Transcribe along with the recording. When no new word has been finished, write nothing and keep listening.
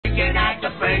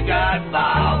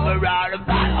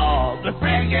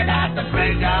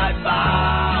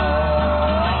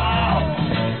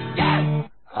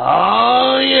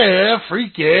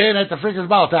weekend at the Freakers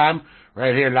Ball time,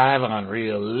 right here live on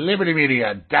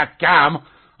RealLibertyMedia.com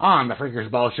on the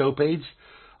Freakers Ball show page.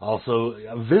 Also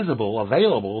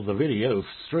available, the video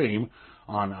stream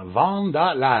on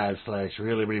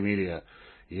vaughn.live/RealLibertyMedia.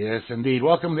 Yes, indeed.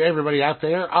 Welcome to everybody out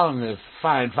there on this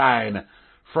fine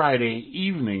Friday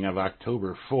evening of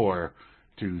October 4,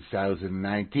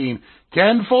 2019.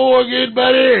 10-4, good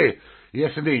buddy!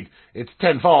 Yes, indeed. It's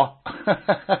 10-4.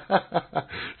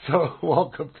 So,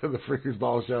 welcome to the Freakers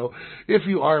Ball Show. If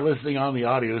you are listening on the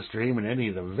audio stream in any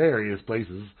of the various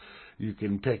places, you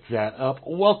can pick that up.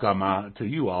 Welcome to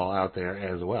you all out there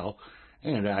as well.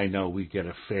 And I know we get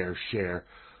a fair share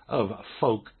of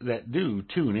folk that do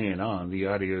tune in on the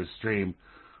audio stream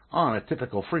on a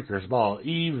typical Freakers Ball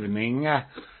evening.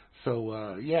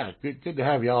 So, good to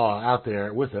have you all out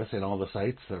there with us in all the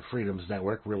sites, the Freedoms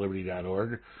Network,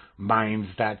 RealLiberty.org,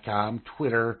 Minds.com,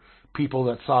 Twitter, people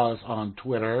that saw us on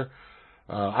Twitter.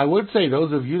 I would say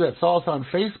those of you that saw us on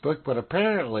Facebook, but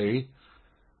apparently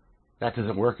that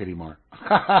doesn't work anymore.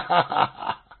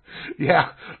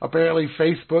 Yeah, apparently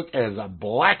Facebook is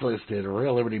blacklisted,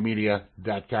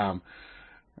 RealLibertyMedia.com.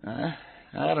 I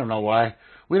don't know why.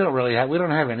 We don't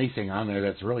have anything on there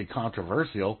that's really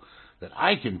controversial that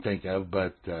I can think of,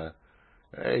 but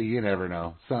hey, you never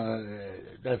know. So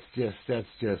that's just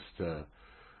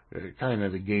kind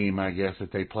of the game, I guess,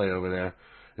 that they play over there,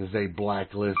 is they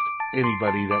blacklist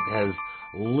anybody that has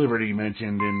liberty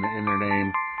mentioned in their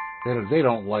name. They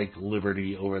don't like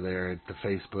liberty over there at the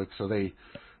Facebook, so they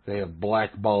have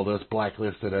blackballed us,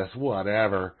 blacklisted us,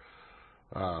 whatever.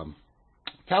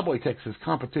 Cowboy Texas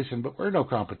competition, but we're no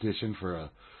competition for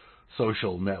a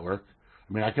social network.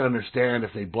 I mean, I can understand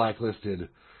if they blacklisted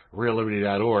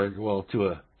RealLiberty.org, well,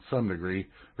 to some degree,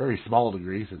 very small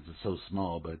degree since it's so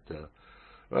small, but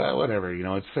well, whatever,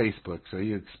 it's Facebook, so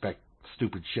you expect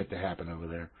stupid shit to happen over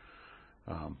there.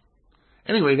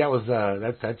 Anyway,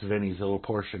 that's Vinny's little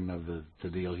portion of the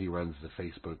deal. He runs the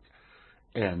Facebook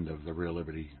end of the Real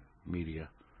Liberty Media.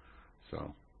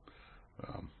 So,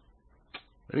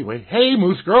 anyway, hey,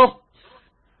 Moosegurl.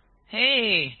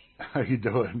 Hey. How you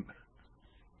doing?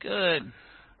 Good.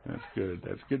 That's good.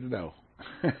 That's good to know.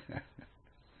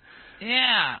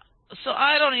 Yeah. So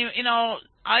I don't even,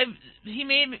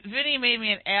 Vinny made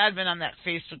me an admin on that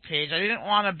Facebook page. I didn't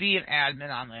want to be an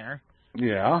admin on there.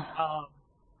 Yeah.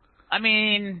 I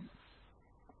mean,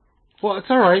 well, it's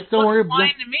all right. Don't worry about it.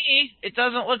 Fine to me. It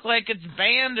doesn't look like it's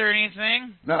banned or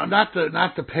anything. No, not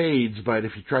the page, but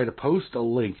if you try to post a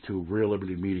link to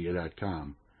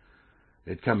RealLibertyMedia.com,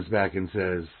 it comes back and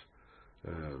says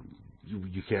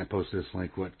you can't post this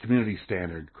link. What community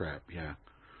standard crap? Yeah,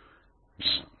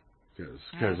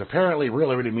 because apparently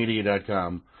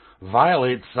RealLibertyMedia.com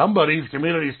violates somebody's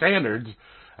community standards.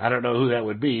 I don't know who that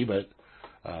would be, but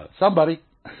somebody.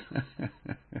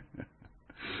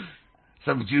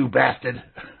 Some Jew bastard.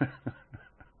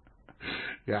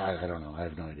 Yeah, I don't know. I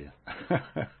have no idea.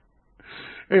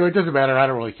 Anyway, it doesn't matter. I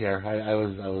don't really care. I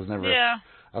was never. Yeah.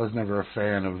 I was never a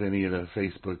fan of any of the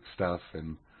Facebook stuff,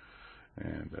 and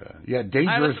dangerous.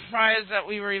 I was surprised that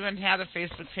we even had a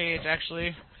Facebook page.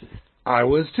 Actually, I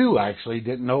was too. Actually,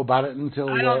 didn't know about it until.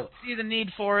 I don't see the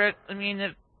need for it. I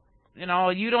mean,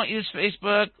 you don't use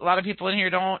Facebook. A lot of people in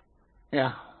here don't.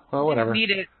 Yeah. Well, whatever.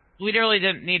 We really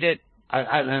didn't need it.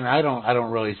 I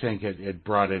don't really think it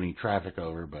brought any traffic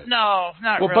over, but no,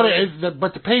 not really.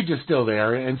 But the page is still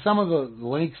there, and some of the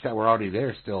links that were already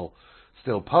there still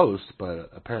post, but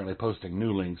apparently posting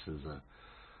new links is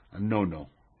a no.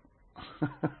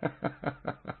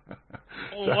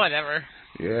 Well, whatever.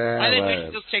 Yeah. I think we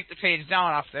should just take the page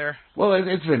down off there. Well,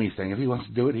 it's Vinny's thing. If he wants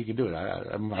to do it, he can do it.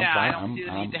 I'm fine. I don't see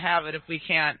the need to have it if we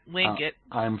can't link it.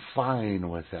 I'm fine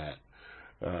with that.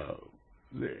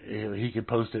 He could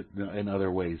post it in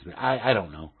other ways. I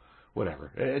don't know.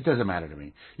 Whatever. It doesn't matter to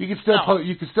me. You can still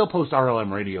post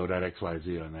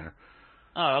RLMradio.xyz on there.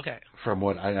 Oh, okay. From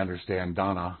what I understand,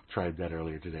 Donna tried that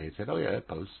earlier today. Said, "Oh yeah, it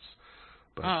posts."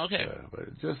 But, okay.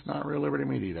 But just not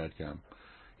RealLibertyMedia.com.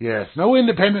 Yes, no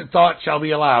independent thought shall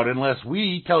be allowed unless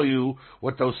we tell you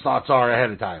what those thoughts are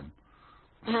ahead of time.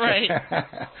 Right.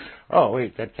 Oh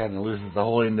wait, that kind of loses the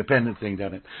whole independent thing,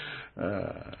 doesn't it?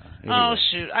 Anyway. Oh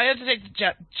shoot! I had to take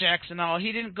Jackson out.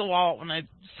 He didn't go out when I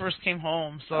first came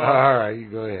home. So. All right, you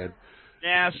go ahead.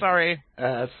 Yeah, sorry.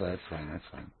 That's fine.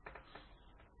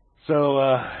 So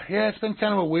it's been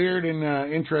kind of a weird and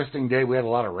interesting day. We had a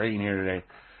lot of rain here today.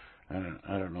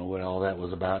 I don't know what all that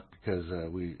was about because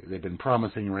they've been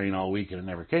promising rain all week and it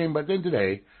never came. But then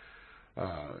today,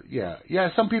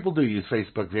 some people do use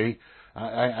Facebook. Vinny,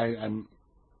 I'm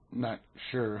not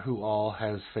sure who all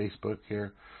has Facebook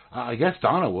here. I guess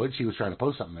Donna would. She was trying to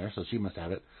post something there, so she must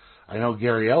have it. I know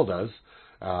Gary L. does.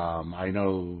 I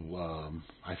know,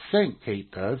 I think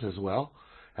Kate does as well,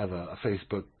 have a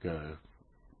Facebook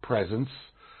presence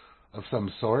of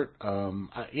some sort. I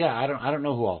don't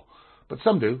know who all, but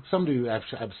some do. Some do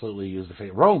absolutely use the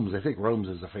Facebook. Rome's, I think Rome's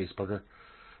is a Facebooker.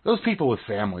 Those people with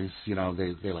families, they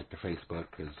like to Facebook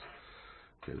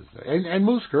and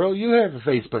Moosegurl, you have a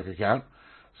Facebook account,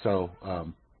 so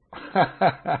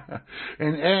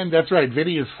and that's right.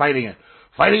 Vinny is fighting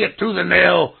it tooth and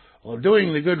nail,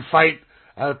 doing the good fight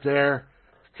out there,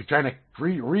 trying to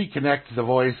reconnect the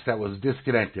voice that was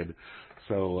disconnected.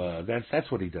 So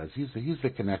that's what he does. He's the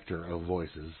connector of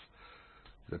voices,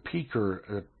 the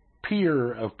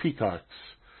peer of peacocks.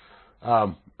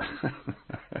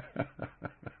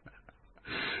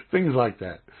 Things like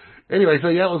that. Anyway, so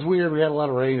yeah, it was weird. We had a lot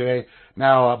of rain today.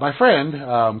 Now, my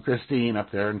friend, Christine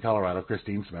up there in Colorado,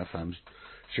 Christine Smith, I'm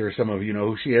sure some of you know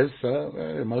who she is.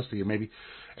 Most of you maybe.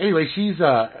 Anyway, she's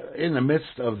in the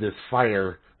midst of this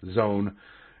fire zone,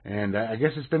 and I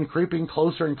guess it's been creeping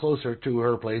closer and closer to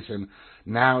her place, and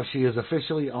now she is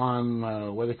officially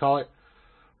on, what do they call it?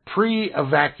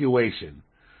 Pre-evacuation.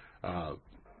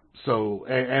 So,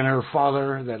 and her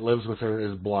father that lives with her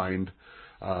is blind,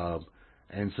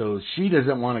 and so she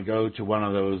doesn't want to go to one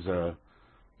of those,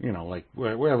 like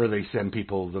wherever they send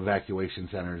people, the evacuation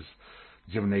centers,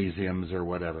 gymnasiums or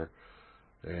whatever.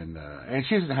 And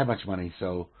she doesn't have much money,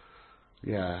 so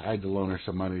yeah, I had to loan her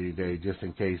some money today just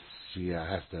in case she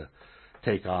has to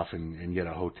take off and get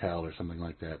a hotel or something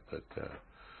like that. But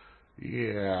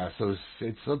yeah, so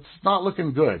it's not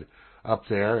looking good up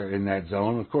there in that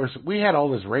zone. Of course, we had all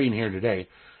this rain here today,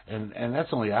 and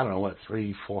that's only, I don't know,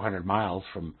 300-400 miles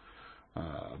from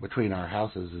between our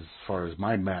houses as far as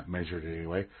my map measured it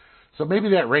anyway. So maybe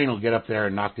that rain will get up there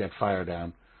and knock that fire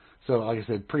down. So like I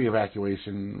said,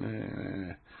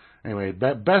 pre-evacuation. Anyway,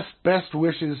 best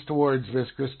wishes towards Miss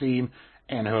Christine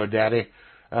and her daddy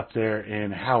up there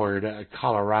in Howard,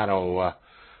 Colorado.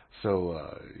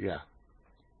 Yeah.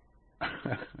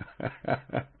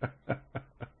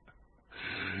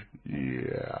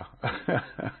 Yeah.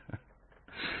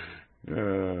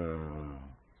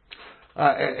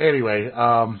 Anyway,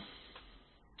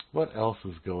 what else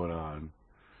is going on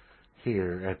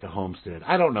here at the homestead?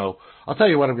 I don't know. I'll tell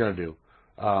you what I'm going to do.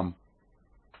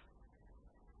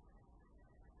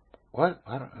 What?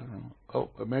 I don't know. Oh,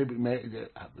 maybe is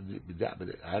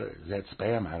that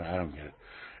spam? I don't get it.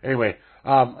 Anyway,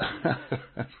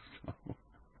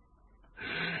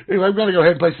 anyway, I'm going to go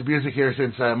ahead and play some music here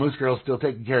since Moosegurl's still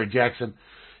taking care of Jackson.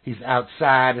 He's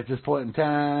outside at this point in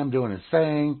time doing his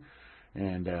thing.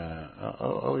 And yeah,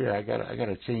 I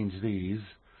gotta change these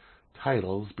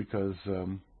titles because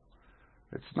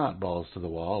it's not balls to the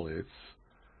wall.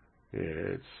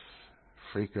 It's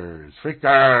freakers.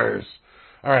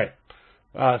 All right.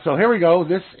 So here we go.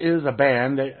 This is a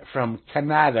band from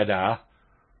Canada.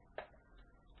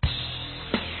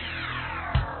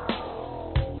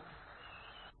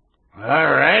 All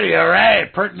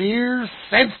right. Pertiniers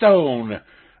Sandstone.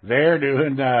 They're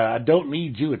doing I Don't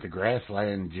Need You at the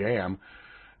Grassland Jam.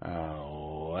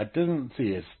 I didn't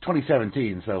see it. It's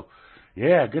 2017, so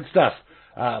yeah, good stuff.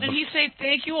 Did he say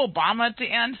thank you, Obama, at the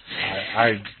end?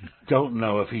 I don't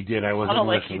know if he did. I wasn't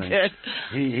listening. He did.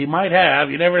 He might have.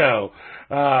 You never know.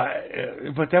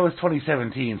 But that was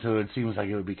 2017, so it seems like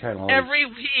it would be kind of like...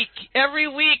 Every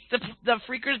week, the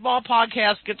Freakers Ball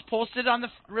podcast gets posted on the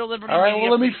Real Liberty All right, Media.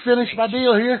 well, let me finish my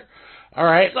deal here. All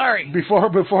right. Sorry.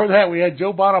 Before that, we had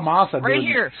Joe Bonamassa. Right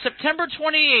here, September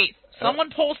 28th.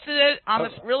 Someone posted it on the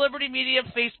Real Liberty Media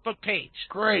Facebook page.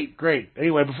 Great.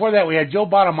 Anyway, before that, we had Joe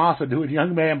Bonamassa doing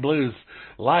Young Man Blues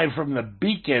live from the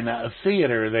Beacon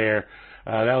Theater there.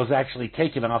 That was actually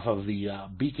taken off of the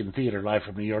Beacon Theater live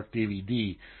from New York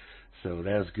DVD. So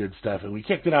that was good stuff. And we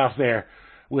kicked it off there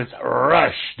with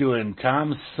Rush doing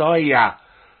Tom Sawyer.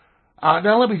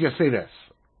 Now, let me just say this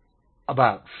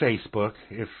about Facebook,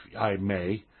 if I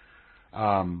may.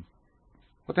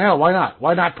 What the hell? Why not?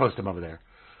 Why not post them over there?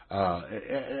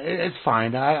 It's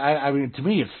fine. I mean, to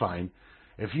me, it's fine.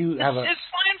 If you have it's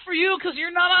fine for you because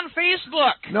you're not on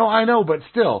Facebook. No, I know, but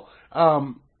still.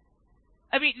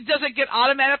 I mean, does it get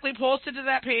automatically posted to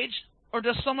that page, or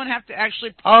does someone have to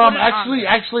actually put it on there?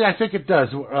 Actually, I think it does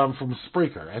from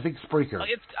Freeker. I think Freeker.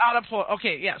 It's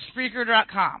okay, yeah,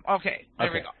 Freeker.com. Okay,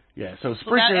 there we go. Yeah, so Freeker.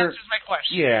 So that answers my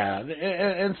question. Yeah,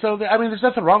 and so I mean, there's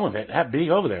nothing wrong with it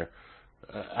being over there.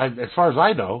 As far as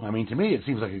I know, I mean, to me, it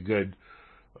seems like a good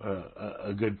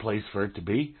place for it to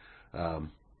be,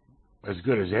 as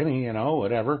good as any,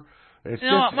 whatever. It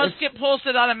must get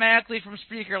posted automatically from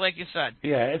Freeker, like you said.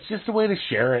 Yeah, it's just a way to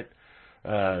share it,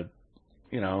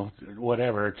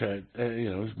 whatever.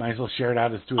 Might as well share it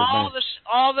out as to all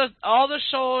the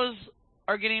shows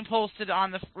are getting posted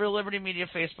on the Real Liberty Media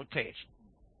Facebook page.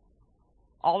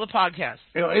 All the podcasts.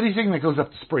 Anything that goes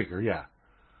up to Freeker, yeah.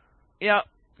 Yep.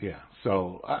 Yeah.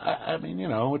 So I mean,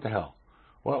 what the hell?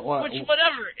 Whatever.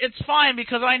 It's fine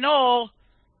because I know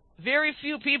very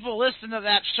few people listen to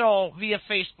that show via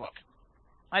Facebook.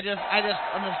 I'm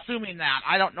assuming that.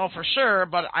 I don't know for sure,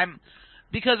 but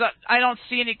because I don't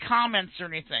see any comments or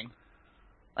anything.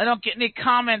 I don't get any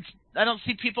comments. I don't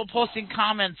see people posting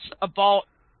comments about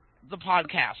the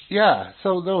podcast. Yeah.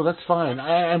 So no, that's fine.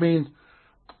 I mean,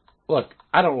 look,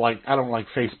 I don't like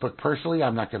Facebook personally.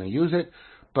 I'm not going to use it.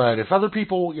 But if other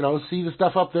people, see the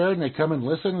stuff up there and they come and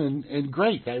listen, and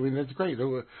great. I mean, that's great.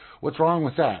 What's wrong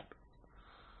with that?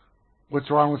 What's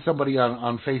wrong with somebody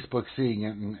on Facebook seeing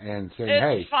it and saying,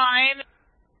 hey. It's fine.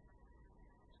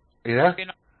 Yeah?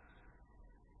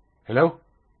 Hello?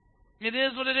 It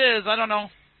is what it is. I don't know.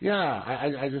 Yeah,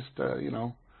 I just, I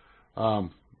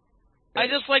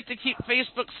just like to keep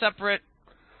Facebook separate.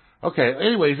 Okay,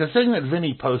 anyways, the thing that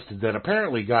Vinny posted that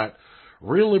apparently got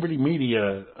Real Liberty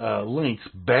Media links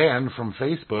banned from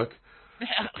Facebook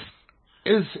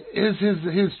is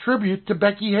his tribute to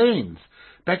Becky Haynes.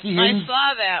 Becky Haynes. I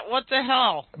saw that. What the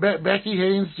hell? Becky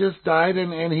Haynes just died,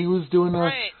 and he was doing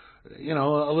a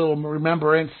little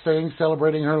remembrance thing,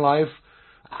 celebrating her life.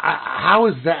 How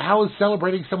is that? How is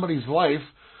celebrating somebody's life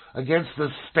against the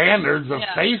standards of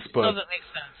Facebook? Doesn't make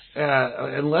sense.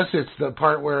 Unless it's the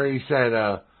part where he said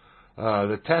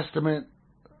the testament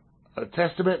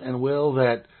and will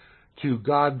that to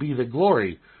God be the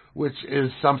glory, which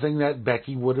is something that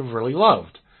Becky would have really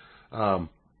loved.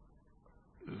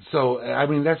 So I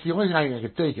mean, that's the only thing I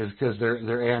could think is because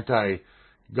they're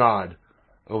anti-God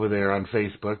over there on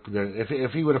Facebook.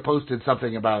 If he would have posted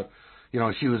something about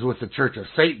she was with the Church of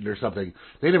Satan or something,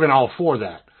 they'd have been all for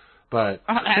that. But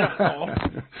I don't know.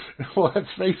 Well, that's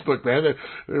Facebook, man.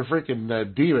 They're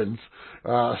freaking demons.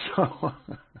 So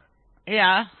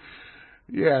yeah.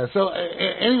 Yeah. So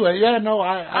anyway, yeah. No,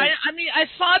 I mean, I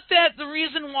thought that the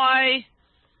reason why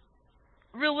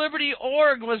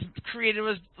RealLiberty.org was created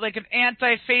was like an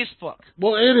anti-Facebook.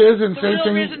 Well, it is, and the same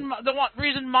thing.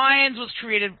 Reason Minds was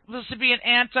created was to be an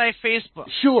anti-Facebook.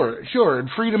 Sure, and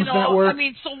Freedom's Network. I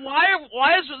mean, so why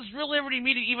does Real Liberty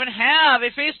Media even have a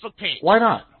Facebook page? Why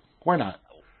not?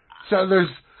 So there's,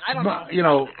 I don't know.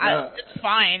 It's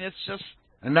fine. It's just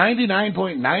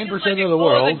 99.9% of the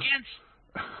world.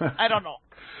 I don't know.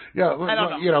 Yeah, I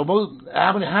don't know.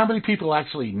 How many people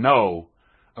actually know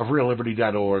of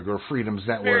RealLiberty.org or Freedom's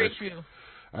Network? Very few.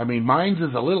 I mean, Minds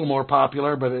is a little more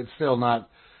popular, but it's still not,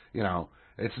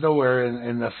 it's nowhere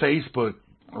in the Facebook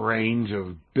range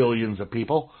of billions of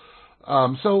people.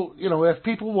 So, if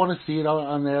people want to see it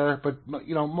on there, but,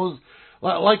 most,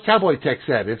 like Cowboy Tech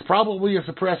said, it's probably a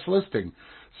suppressed listing.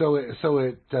 So it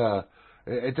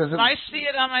doesn't. I see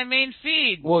it on my main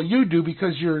feed. Well, you do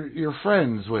because you're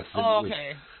friends with. Oh,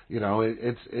 okay.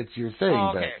 It's your thing,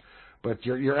 okay. But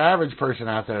your average person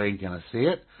out there ain't gonna see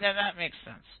it. Yeah, that makes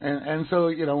sense. And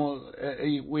so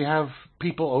we have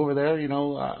people over there.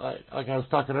 Like I was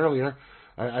talking earlier,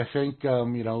 I think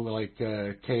like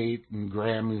Kate and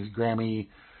Grammy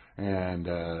and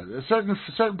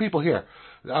certain people here.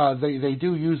 They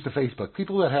do use the Facebook.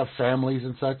 People that have families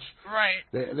and such. Right.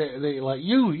 They like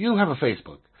you have a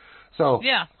Facebook. So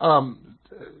yeah.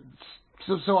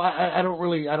 So I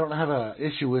don't have a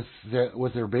issue with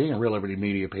there being a Real Liberty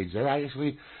Media page there. I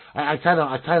kind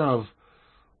of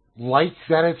like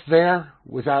that it's there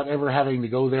without ever having to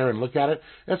go there and look at it.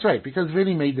 That's right, because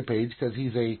Vinny made the page because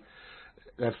he's a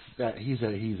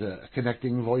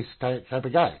connecting voice type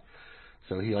of guy.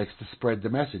 So he likes to spread the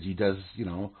message. He does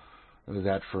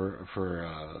that for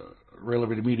Real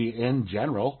Liberty Media in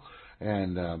general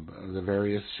and the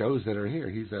various shows that are here.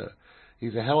 He's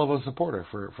a hell of a supporter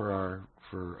for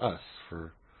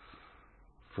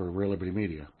Real Liberty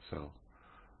Media. So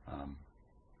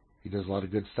he does a lot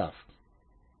of good stuff.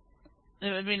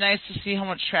 It would be nice to see how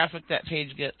much traffic that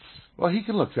page gets. Well, he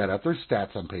can look that up. There's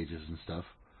stats on pages and stuff.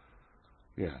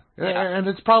 Yeah. And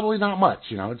it's probably not much.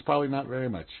 It's probably not very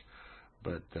much,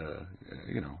 but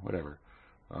whatever.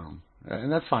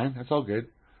 And that's fine. That's all good.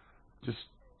 Just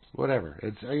whatever.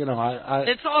 It's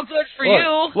it's all good for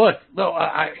you. Look, no,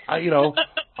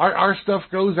 our stuff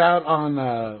goes out on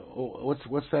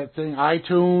what's that thing?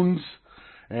 iTunes,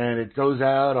 and it goes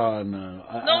out on.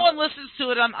 No one listens to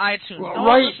it on iTunes. Well, no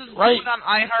one listens to it on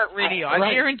iHeartRadio.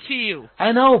 I guarantee you.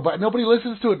 I know, but nobody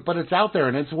listens to it. But it's out there,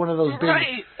 and it's one of those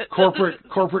big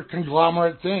corporate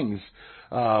conglomerate things.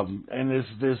 And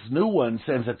this new one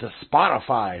sends it to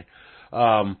Spotify.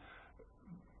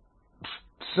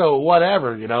 So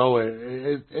whatever,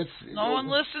 it's... No one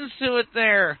listens to it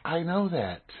there. I know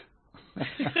that.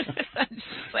 I'm just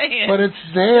saying. But it's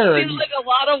there. It seems like a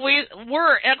lot of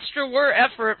extra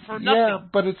effort for nothing. Yeah,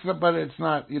 but it's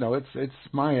not. It's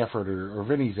my effort or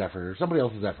Vinny's effort or somebody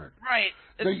else's effort. Right.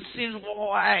 It seems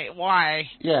why?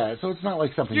 Yeah. So it's not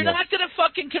like something. You're not going to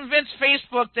fucking convince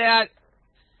Facebook that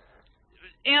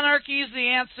anarchy is the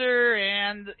answer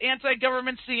and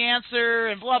anti-government's the answer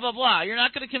and blah blah blah. You're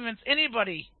not going to convince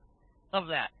anybody of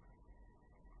that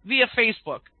via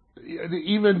Facebook.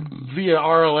 Even via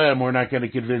RLM, we're not going to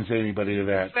convince anybody of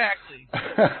that. Exactly.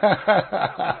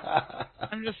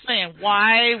 I'm just saying,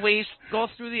 why go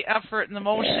through the effort and the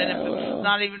motion if it's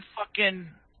not even fucking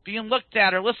being looked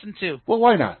at or listened to? Well,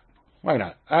 why not? Why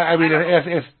not? I mean,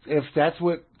 if that's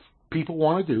what people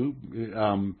want to do,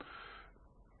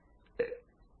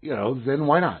 then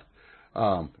why not?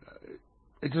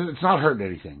 It's not hurting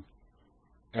anything,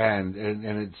 and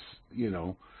it's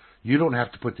you don't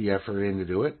have to put the effort in to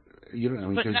do it.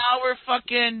 But now we're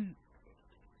fucking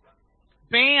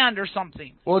banned or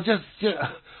something. Well,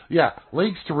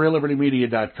 links to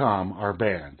RealLibertyMedia.com are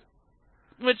banned.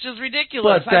 Which is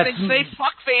ridiculous. I think say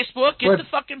fuck Facebook, get the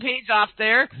fucking page off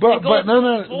there, and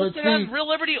post it on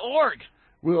RealLiberty.org.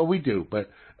 Well, we do, but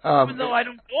even though I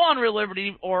don't go on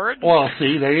RealLiberty.org. Well,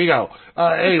 see, there you go.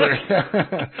 Anyway,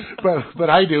 but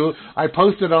I do. I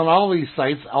post it on all these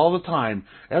sites all the time.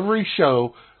 Every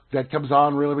show that comes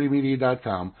on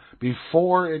RealLibertyMedia.com,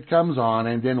 before it comes on,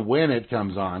 and then when it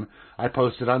comes on, I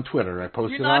post it on Twitter. I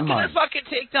post it on mine. You're not going to fucking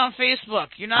take down Facebook.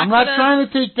 I'm not trying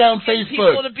to take down Facebook.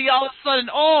 People to be all of a sudden,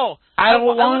 I don't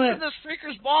want it. I listen to this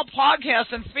Freaker's Ball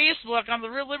podcast on Facebook on the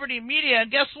Real Liberty Media, and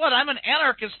guess what? I'm an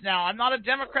anarchist now. I'm not a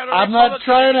Democrat or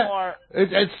Republican anymore.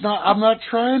 I'm not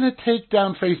trying to take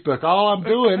down Facebook. All I'm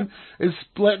doing is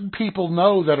letting people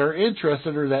know that are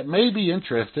interested or that may be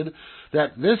interested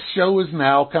that this show is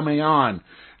now coming on.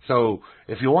 So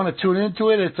if you want to tune into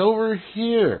it, it's over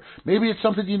here. Maybe it's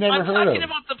something you never heard of. I'm talking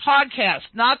about the podcast,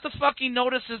 not the fucking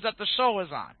notices that the show is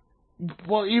on.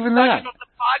 Well, even that. I'm talking about the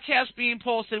podcast being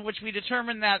posted, which we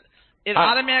determined that it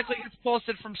automatically gets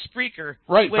posted from Freeker.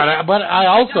 Right, but I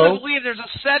also believe there's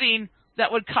a setting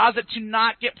that would cause it to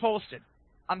not get posted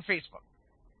on Facebook.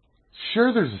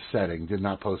 Sure, there's a setting to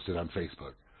not post it on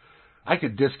Facebook. I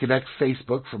could disconnect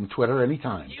Facebook from Twitter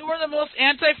anytime. You are the most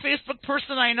anti-Facebook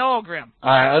person I know, Grim.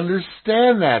 I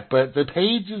understand that, but the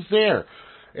page is there.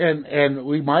 And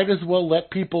we might as well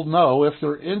let people know if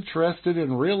they're interested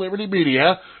in Real Liberty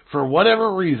Media for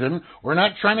whatever reason. We're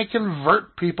not trying to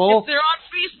convert people. If they're on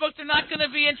Facebook, they're not going to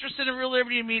be interested in Real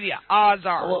Liberty Media. Odds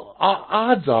are. Well,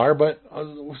 odds are, but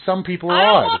some people are I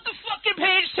don't odd. want the fucking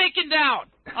page taken down,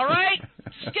 all right?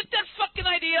 Just get that fucking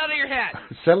idea out of your head.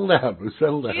 Settle down.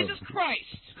 Jesus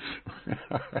Christ.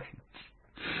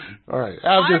 All right.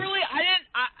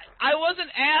 I wasn't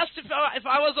asked if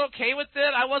I was okay with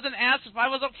it. I wasn't asked if I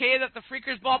was okay that the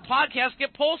Freaker's Ball podcast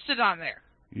get posted on there.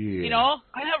 Yeah.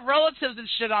 I have relatives and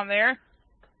shit on there.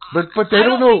 But they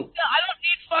don't know. I don't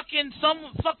need some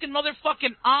fucking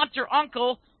motherfucking aunt or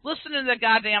uncle listening to the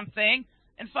goddamn thing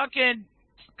and fucking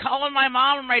calling my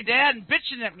mom or my dad and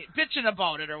bitching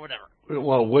about it or whatever.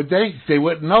 Well, would they? They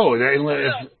wouldn't know. I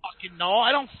don't fucking know.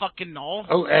 I don't fucking know.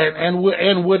 Oh, and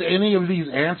would any of these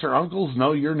aunts or uncles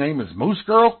know your name is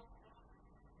Moosegurl?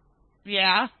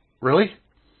 Yeah. Really?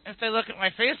 If they look at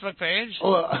my Facebook page.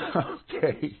 Oh,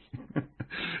 okay.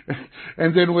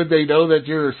 And then would they know that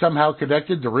you're somehow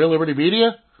connected to Real Liberty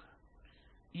Media?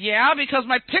 Yeah, because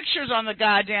my picture's on the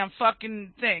goddamn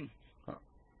fucking thing.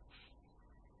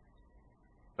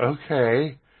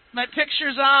 Okay. My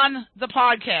picture's on the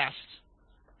podcast.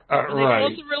 Right. When they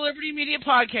post the Real Liberty Media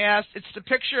podcast, it's the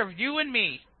picture of you and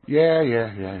me. Yeah.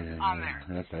 On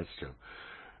there. That's true.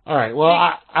 All right. Well,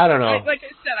 I don't know. Like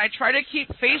I said, I try to keep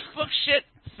Facebook shit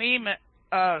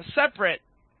separate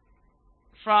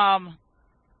from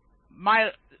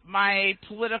my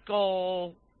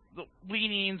political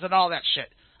leanings and all that shit.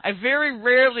 I very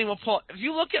rarely will pull. If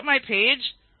you look at my page,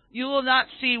 you will not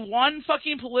see one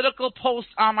fucking political post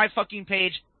on my fucking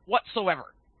page whatsoever.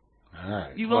 All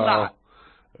right. You will not.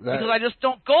 Because I just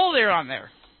don't go there on there.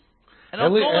 I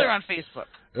don't go there on Facebook.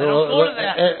 I don't go to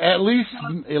that. At least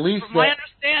from my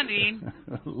understanding,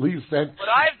 at least that what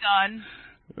I've done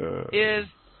is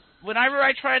whenever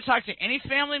I try to talk to any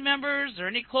family members or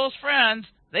any close friends,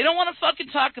 they don't want to fucking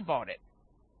talk about it.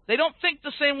 They don't think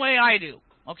the same way I do.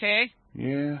 Okay?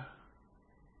 Yeah.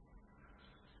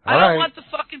 I don't want the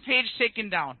fucking page taken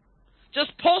down.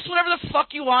 Just post whatever the fuck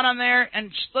you want on there,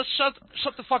 and let's shut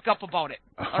the fuck up about it.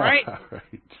 All right?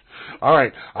 All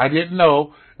right. I didn't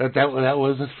know that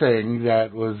was a thing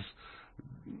that was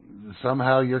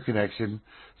somehow your connection.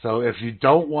 So if you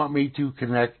don't want me to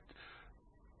connect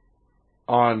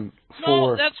on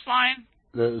No, that's fine.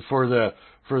 For the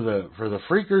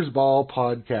Freakers Ball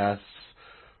podcasts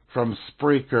from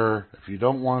Spreaker. If you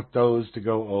don't want those to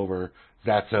go over,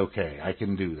 that's okay. I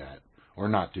can do that, or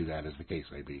not do that, as the case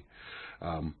may be.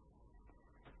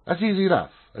 That's easy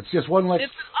enough. It's just one less.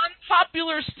 It's an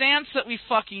unpopular stance that we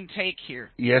fucking take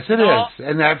here. Yes, it is,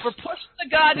 and that's we're pushing the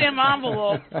goddamn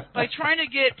envelope by trying to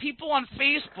get people on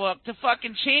Facebook to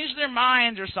fucking change their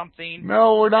minds or something.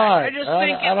 No, we're not. I just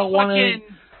think I don't want to.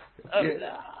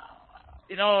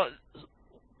 You know,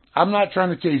 I'm not trying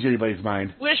to change anybody's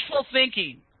mind. Wishful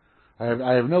thinking.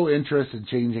 I have no interest in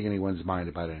changing anyone's mind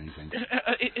about anything.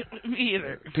 Me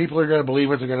either. People are going to believe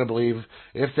what they're going to believe.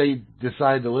 If they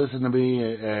decide to listen to me,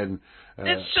 and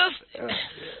it's just,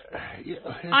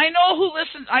 I know who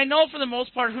listens. I know for the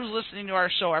most part who's listening to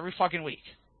our show every fucking week.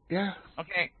 Yeah.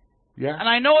 Okay. Yeah. And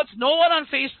I know it's no one on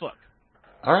Facebook.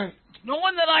 All right. No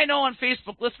one that I know on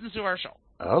Facebook listens to our show.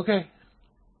 Okay.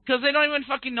 Because they don't even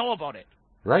fucking know about it.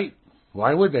 Right.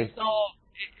 Why would they? So,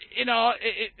 you know,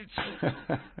 it's...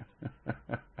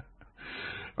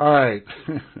 All right.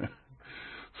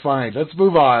 Fine. Let's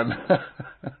move on.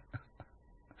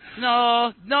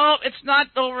 No, it's not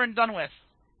over and done with.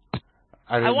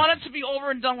 I want it to be over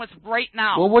and done with right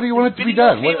now. Well, what do you want it to be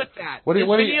done? Okay with that? Is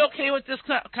Vinny okay with this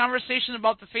conversation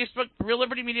about the Facebook, Real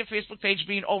Liberty Media Facebook page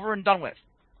being over and done with?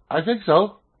 I think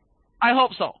so. I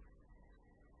hope so.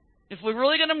 If we're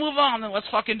really going to move on, then let's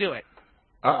fucking do it.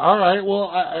 All right. Well,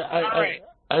 all right.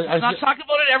 Let's not talk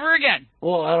about it ever again.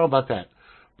 Well, I don't know about that,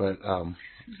 but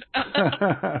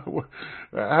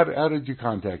how did you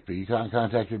contact me? You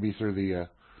contacted me through the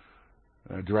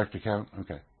direct account?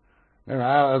 Okay.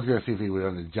 I was going to see if he would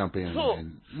want to jump in.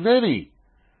 Who? Vinny.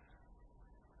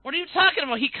 What are you talking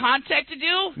about? He contacted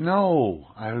you? No,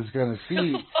 I was going to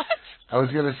see. What? I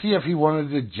was going to see if he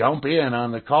wanted to jump in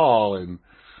on the call and.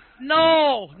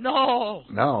 No. No.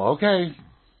 Okay.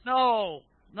 No.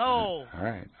 All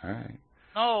right.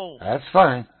 No. That's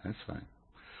fine.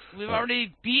 We've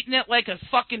already beaten it like a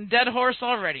fucking dead horse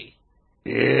already.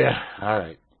 Yeah. All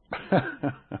right.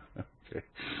 Okay.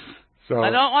 So I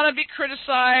don't want to be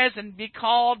criticized and be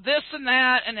called this and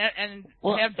that and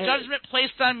have judgment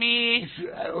placed on me.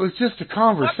 It was just a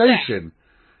conversation.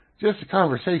 Just a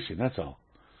conversation. That's all.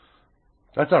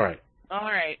 That's all right. All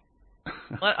right.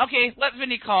 Let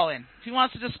Vinny call in. If he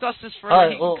wants to discuss this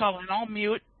further, he can call in. I'll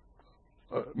mute.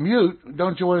 Mute?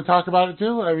 Don't you want to talk about it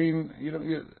too? I mean,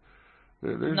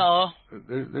 no.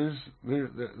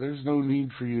 There's no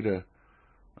need for you to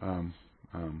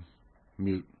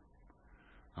mute.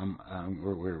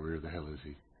 Where the hell is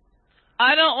he?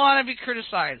 I don't want to be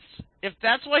criticized. If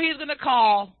that's what he's going to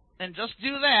call and just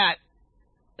do that,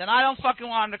 then I don't fucking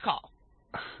want him to call.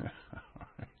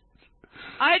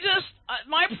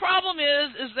 My problem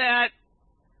is that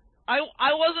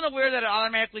I wasn't aware that it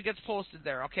automatically gets posted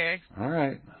there, okay? All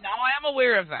right. Now I am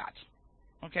aware of that.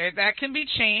 Okay, that can be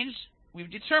changed. We've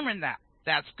determined that.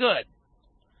 That's good.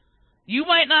 You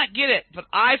might not get it, but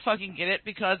I fucking get it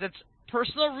because it's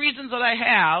personal reasons that I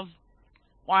have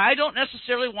why I don't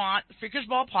necessarily want the Freakers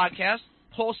Ball podcast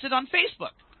posted on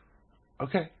Facebook.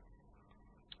 Okay.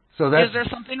 So that's... Is there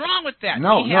something wrong with that?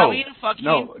 No,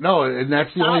 and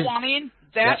that's the only... wanting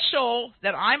that show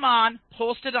that I'm on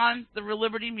posted on the Real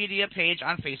Liberty Media page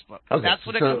on Facebook. Okay. That's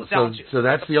what it comes down to. So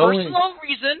that's the only... personal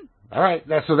reason. All right.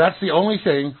 So that's the only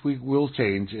thing we will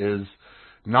change is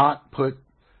not put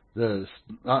the...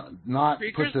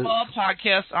 Freakers Ball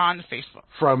podcast on Facebook.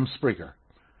 From Spreaker.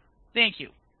 Thank you.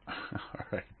 All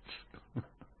right.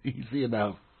 Easy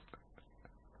enough.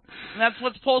 And that's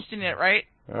what's posting it, right?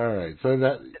 All right. So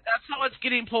that's how it's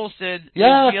getting posted.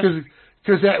 Yeah,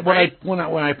 because when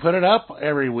I put it up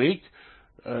every week,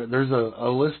 there's a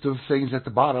list of things at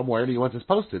the bottom. Where do you want this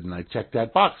posted? And I check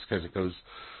that box because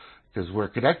we're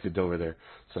connected over there,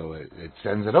 so it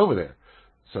sends it over there.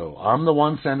 So I'm the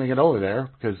one sending it over there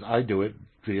because I do it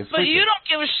via Freeker. But you don't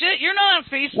give a shit. You're not on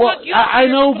Facebook. Well, I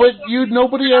know, but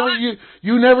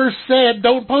you never said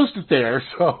don't post it there,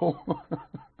 so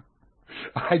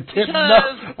I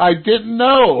didn't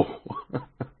know.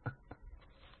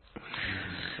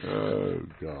 Oh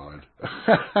God.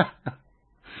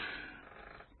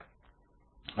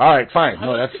 All right, fine.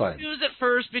 No, that's fine. I was confused at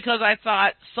first because I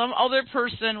thought some other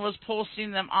person was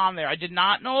posting them on there. I did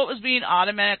not know it was being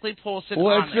automatically posted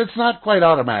on there. It's not quite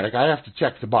automatic. I have to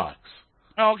check the box.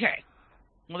 Okay.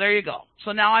 Well, there you go.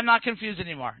 So now I'm not confused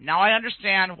anymore. Now I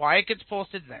understand why it gets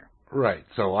posted there. Right.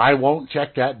 So I won't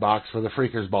check that box for the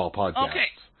Freakers Ball podcast. Okay.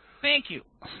 Thank you.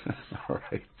 All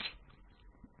right.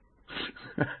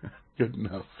 Good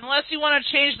enough. Unless you want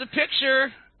to change the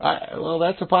picture Well,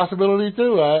 that's a possibility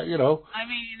too. You know. I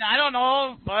mean, I don't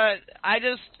know, but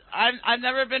I've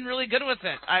never been really good with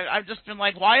it. I've just been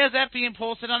like, why is that being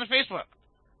posted on the Facebook?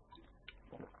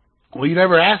 Well, you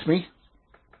never asked me.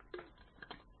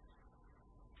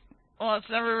 Well, it's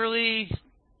never really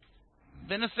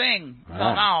been a thing. So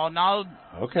Ah. now,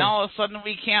 Okay. now all of a sudden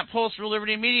we can't post Real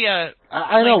Liberty Media.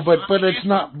 I know, links but on it's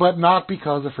Facebook. not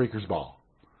because of Freaker's Ball.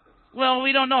 Well,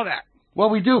 we don't know that. Well,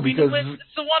 we do because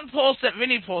It's the one post that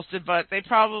Vinny posted, but they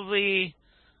probably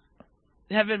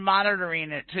have been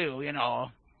monitoring it too, you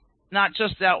know. Not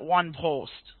just that one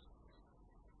post.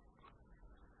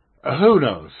 who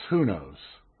knows? Who knows?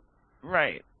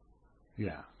 Right.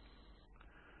 Yeah.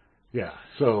 Yeah.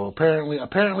 So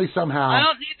apparently somehow. I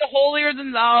don't need the holier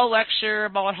than thou lecture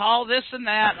about how this and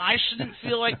that, and I shouldn't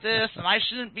feel like this, and I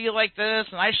shouldn't be like this,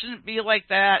 and I shouldn't be like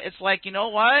that. It's like, you know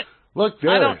what? Look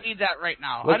there. I don't need that right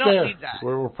now. Look I don't there. need that.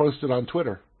 We're posted on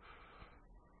Twitter.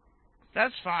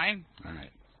 That's fine. All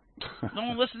right. No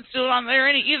one listens to it on there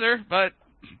either, but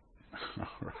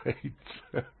All right.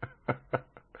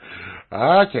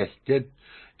 Okay. Good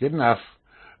enough.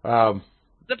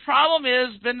 the problem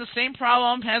is been the same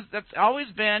problem that's always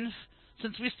been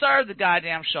since we started the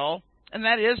goddamn show, and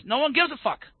that is no one gives a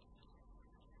fuck.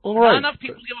 All right. Not enough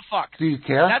people give a fuck. Do you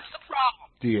care? That's the problem.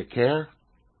 Do you care?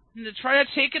 And to try to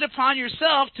take it upon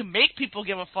yourself to make people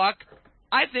give a fuck,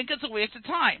 I think it's a waste of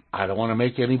time. I don't want to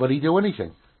make anybody do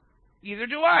anything. Neither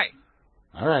do I.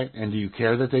 All right. And do you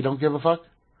care that they don't give a fuck?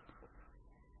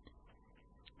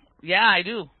 Yeah, I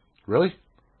do. Really?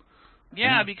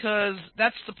 Yeah, because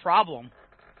that's the problem.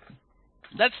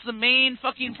 That's the main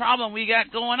fucking problem we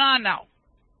got going on now.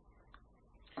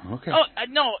 Okay. Oh,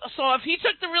 no, so if he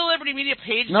took the Real Liberty Media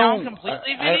page down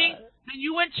completely, Vinny, then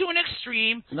you went to an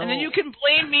extreme, and then you can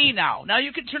blame me now. Now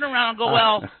you can turn around and go,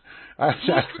 well, Moosegurl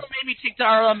made me take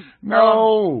the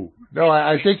No,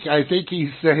 I think he's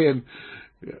saying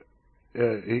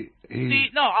he. See,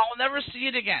 no, I'll never see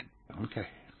it again. Okay.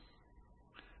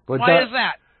 But Why is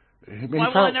that? Why will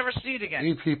I probably, never see it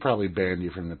again? he probably banned you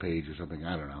from the page or something.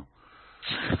 I don't know.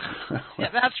 Yeah,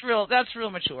 that's real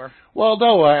mature. Well,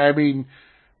 no, I mean,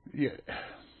 yeah.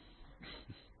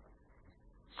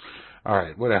 All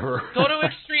right, whatever. Go to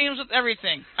extremes with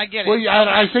everything. I get it. Well, yeah,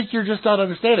 I think you're just not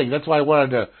understanding. That's why I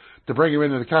wanted to bring him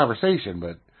into the conversation,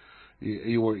 but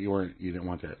you didn't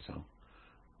want that, so.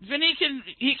 Vinny can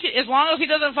as long as he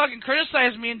doesn't fucking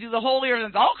criticize me and do the holier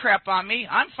than thou crap on me,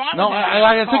 I'm fine No, with that.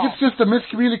 I think it's just a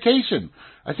miscommunication.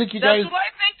 I think you guys. That's what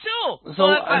I think too. So,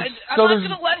 but I'm so not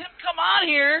going to let him come on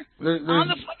here on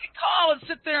the fucking call and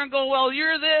sit there and go, well,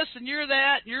 you're this and you're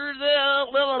that, you're the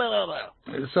blah, blah, blah.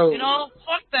 So you know,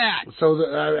 fuck that. So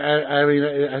I mean,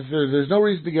 there's no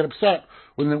reason to get upset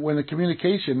when the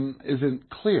communication isn't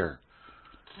clear.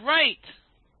 Right.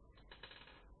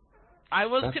 I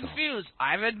was confused.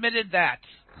 I've admitted that.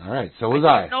 All right, so was I.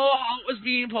 I didn't know how it was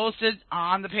being posted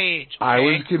on the page. Okay? I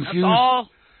was confused. That's all.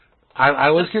 I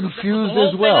was confused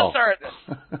as well.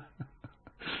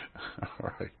 All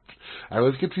right. I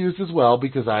was confused as well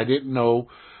because I didn't know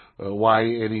why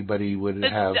anybody would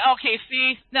have. Okay,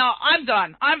 see, now I'm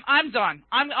done. I'm done.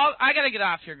 I gotta get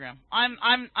off here, Grim.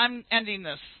 I'm ending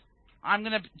this. I'm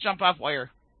gonna jump off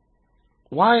wire.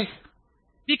 Why?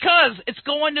 Because it's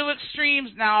going to extremes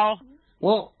now.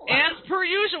 Well, as per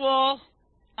usual,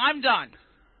 I'm done.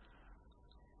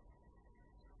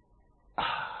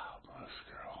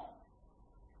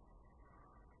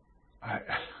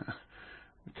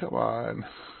 Come on.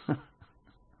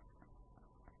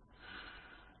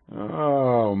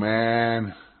 Oh,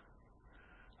 man.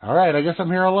 All right, I guess I'm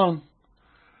here alone.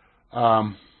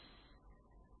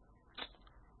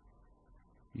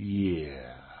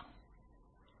 Yeah.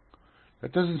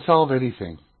 That doesn't solve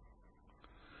anything.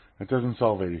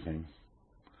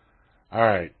 All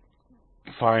right.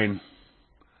 Fine.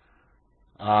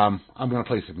 I'm going to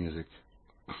play some music.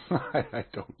 I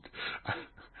don't.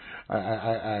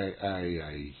 I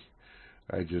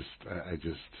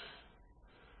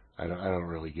don't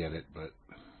really get it, but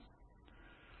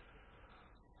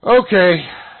okay,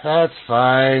 that's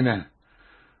fine.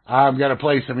 I'm gonna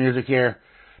play some music here.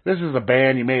 This is a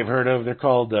band you may have heard of. They're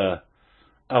called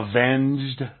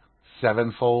Avenged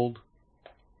Sevenfold.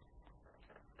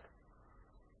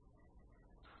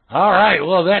 All right,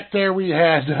 well, that there we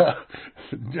had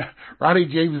Ronnie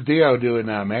James Dio doing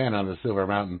Man on the Silver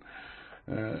Mountain.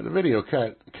 The video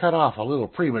cut off a little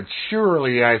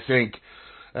prematurely, I think.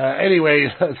 Anyway,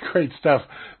 that's great stuff.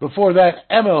 Before that,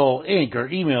 Email Inc.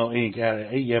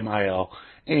 EMIL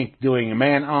Inc. doing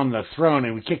Man on the Throne,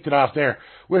 and we kicked it off there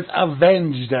with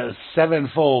Avenged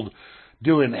Sevenfold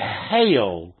doing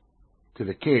Hail to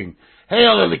the King.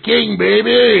 Hail to the King,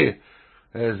 baby!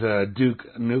 as Duke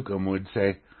Nukem would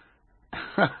say.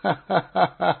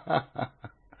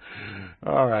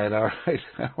 All right. I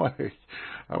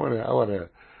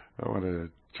want to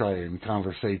try and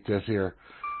conversate this here.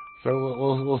 So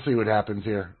we'll see what happens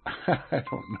here. I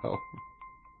don't know.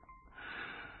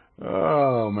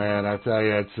 Oh man, I tell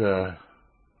you, it's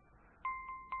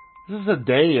this is a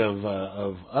day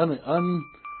of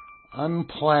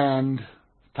unplanned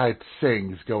type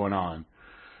things going on.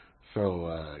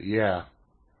 So yeah.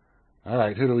 All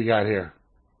right, who do we got here?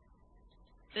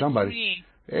 Somebody. It's me.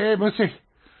 Hey, Moosey.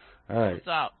 All right. What's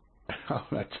up? Oh,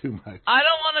 not too much. I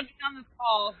don't want to be on this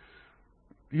call.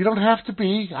 You don't have to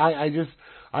be.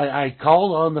 I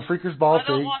called on the Freaker's Ball thing. I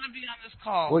don't want to be on this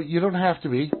call. Well, you don't have to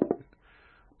be.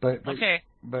 But okay.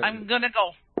 But, I'm gonna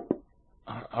go.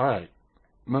 All right.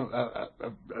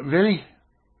 Vinny?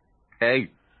 Hey. Is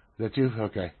that you?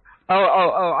 Okay.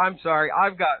 Oh, I'm sorry.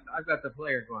 I've got the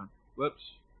player going. Whoops.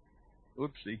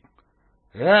 Whoopsie.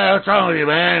 Yeah, what's wrong with you,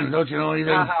 man? Don't you know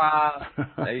anything?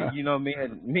 Hey, you know me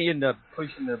and the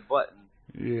pushing the button.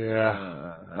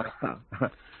 Yeah.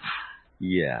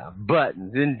 Yeah,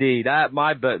 buttons indeed.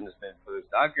 My button's been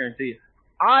pushed. I guarantee you.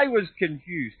 I was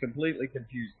confused, completely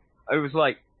confused. It was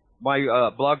like my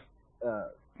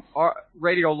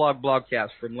radio log blogcast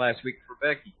from last week for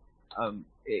Becky.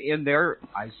 In there,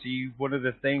 I see one of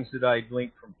the things that I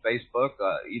linked from Facebook,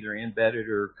 either embedded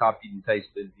or copied and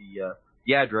pasted the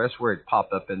address where it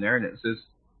popped up in there, and it says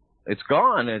it's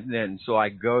gone. And then so I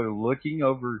go looking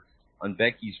over on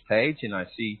Becky's page, and I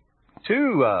see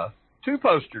two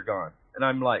posts are gone, and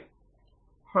I'm like,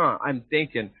 I'm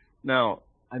thinking now.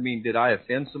 I mean, did I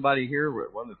offend somebody here,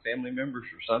 one of the family members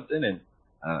or something? And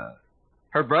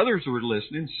her brothers were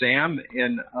listening. Sam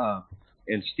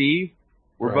and Steve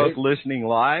were both listening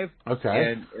live.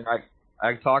 Okay. And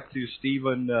I talked to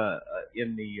Stephen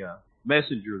in the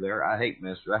Messenger there. I hate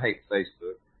Messenger. I hate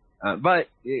Facebook. But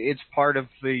it's part of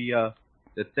the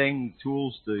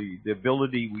tools, the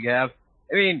ability we have.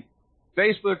 I mean,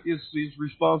 Facebook is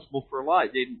responsible for a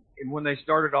lot. And when they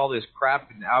started all this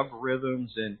crap and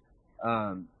algorithms and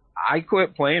I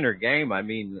quit playing her game. I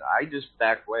mean, I just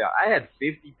backed away. I had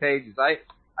 50 pages.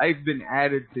 I've been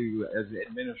added to as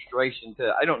administration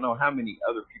to I don't know how many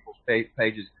other people's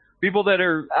pages. People that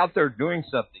are out there doing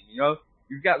something. You know,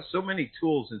 you've got so many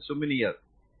tools and so many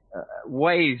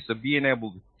ways of being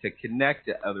able to connect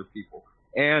to other people.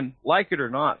 And like it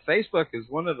or not, Facebook is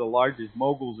one of the largest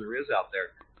moguls there is out there.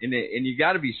 And you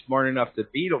got to be smart enough to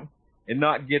beat them and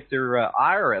not get their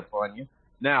ire up on you.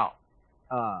 Now,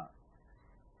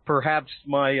 perhaps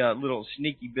my little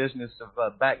sneaky business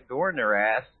of backdooring their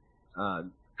ass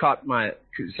caught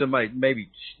somebody maybe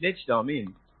snitched on me,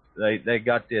 and they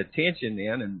got the attention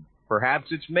then, and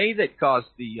perhaps it's me that caused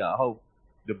the whole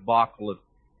debacle of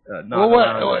not.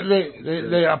 Well,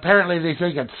 they apparently they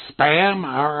think it's spam.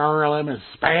 RLM is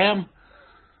spam.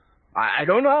 I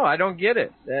don't know. I don't get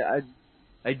it.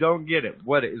 I don't get it.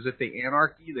 What is it? The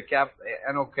anarchy, the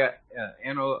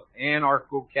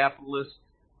anarcho-capitalist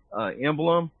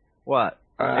emblem? What?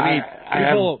 I mean,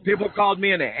 people called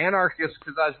me an anarchist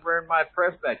because I was wearing my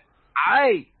press badge.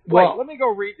 Let me go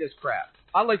read this crap.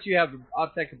 I'll let you have.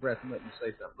 I'll take a breath and let you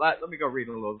say something. Let me go read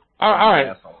a little. All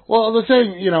right. Well, the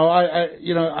thing,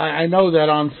 I know that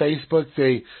on Facebook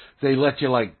they let you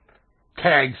like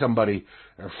tag somebody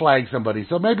or flag somebody.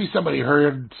 So maybe somebody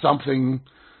heard something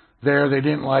there they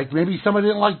didn't like. Maybe somebody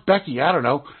didn't like Becky. I don't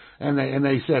know. And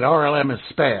they said RLM is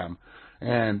spam.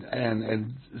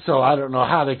 And so I don't know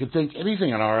how they could think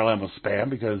anything on RLM was spam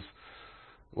because,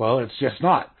 well, it's just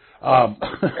not.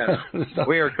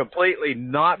 We are completely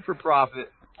not for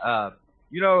profit.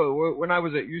 When I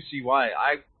was at UCY,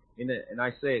 and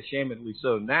I say ashamedly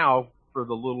so now for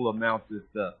the little amount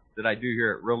that I do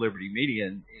here at Real Liberty Media,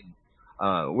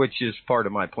 and which is part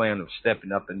of my plan of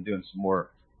stepping up and doing some more,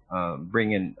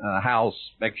 bringing house,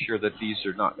 make sure that these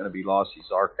are not going to be lost,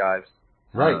 these archives.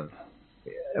 Right.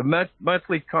 A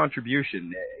monthly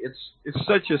contribution. It's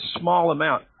such a small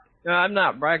amount. Now, I'm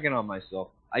not bragging on myself.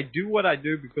 I do what I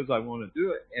do because I want to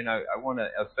do it, and I want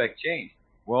to affect change.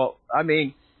 Well, I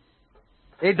mean,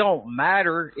 it don't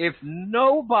matter if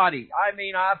nobody. I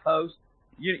mean, I post.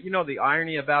 You know the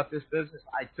irony about this business.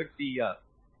 I took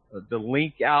the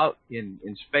link out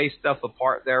and spaced stuff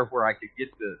apart there where I could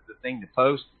get the thing to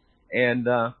post, and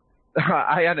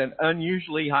I had an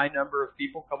unusually high number of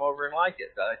people come over and like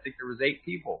it. I think there was 8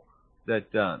 people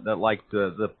that liked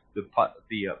the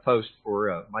post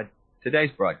for my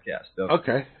today's broadcast.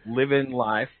 Okay. Living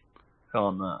life,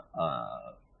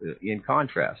 in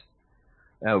contrast.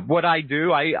 What I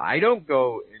do, I don't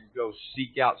go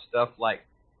seek out stuff like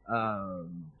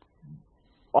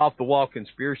off the wall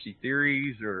conspiracy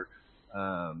theories or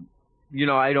You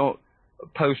know, I don't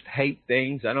post hate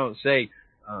things. I don't say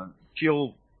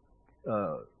kill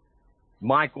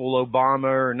Michael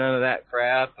Obama or none of that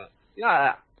crap.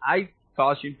 Yeah, I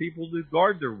caution people to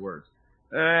guard their words.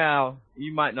 Now,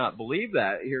 you might not believe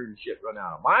that, hearing shit run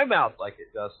out of my mouth like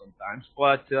it does sometimes,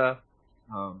 but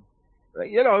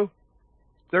you know,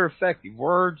 they're effective.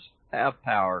 Words have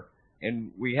power,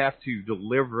 and we have to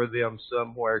deliver them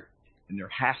somewhere, and there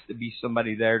has to be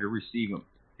somebody there to receive them.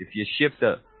 If you shipped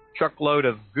a truckload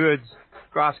of goods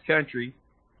cross country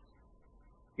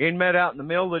and met out in the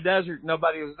middle of the desert,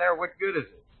 nobody was there, what good is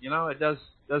it? You know, it does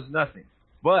nothing.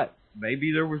 But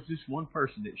maybe there was just one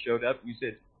person that showed up and you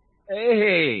said,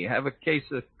 hey, have a case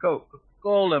of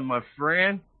Coca-Cola, my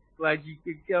friend. Glad you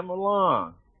could come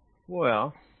along.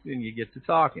 Well, then you get to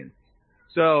talking.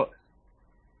 So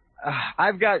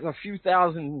I've got a few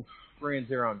thousand friends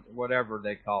there on whatever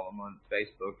they call them on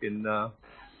Facebook, and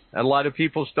a lot of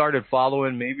people started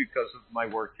following me because of my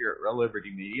work here at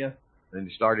RealLibertyMedia,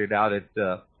 and started out at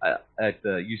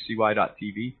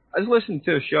UCY.tv. I was listening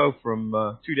to a show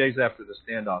from 2 days after the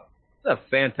standoff. It's a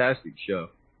fantastic show.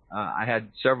 I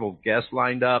had several guests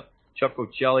lined up. Chuck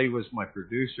Ocelli was my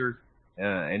producer,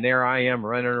 and there I am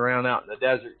running around out in the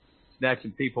desert,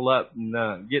 snatching people up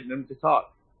and getting them to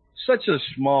talk. Such a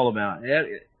small amount.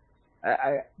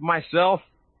 I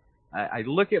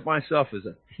look at myself as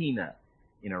a peanut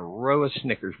in a row of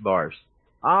Snickers bars.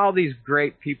 All these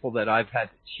great people that I've had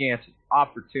the chance and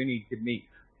opportunity to meet.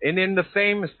 And then the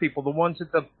famous people, the ones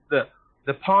that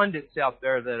the pundits out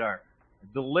there that are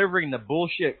delivering the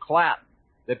bullshit clap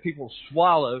that people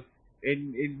swallow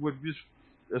and would just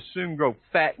as soon go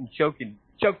fat and choke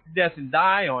to death and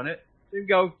die on it, then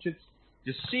go to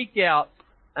seek out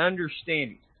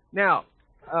understanding. Now,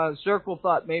 Circle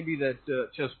thought maybe that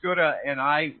Cheskuda and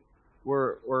I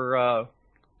were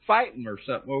fighting or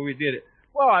something. Well, we did it.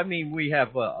 Well, I mean, we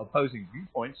have opposing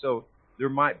viewpoints, so there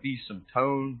might be some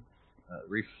tone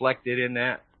reflected in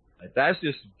that. That's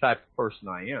just the type of person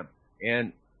I am.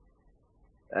 And,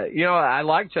 you know, I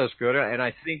like Cheskuda, and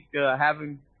I think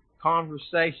having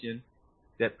conversation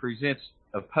that presents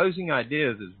opposing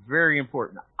ideas is very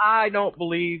important. I don't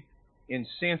believe in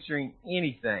censoring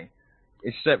anything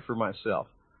except for myself.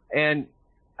 And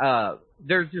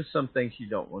there's just some things you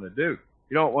don't want to do.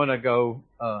 You don't want to go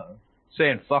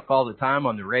saying fuck all the time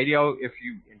on the radio. If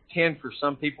you intend for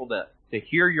some people to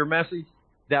hear your message,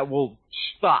 that will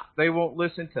stop. They won't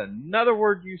listen to another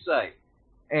word you say.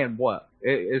 And what?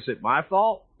 Is it my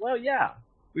fault? Well, yeah.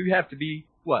 We have to be,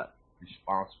 what?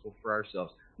 Responsible for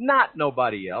ourselves. Not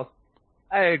nobody else.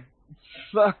 Hey,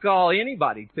 fuck all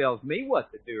anybody tells me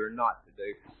what to do or not to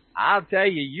do. I'll tell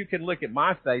you, you can look at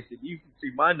my face and you can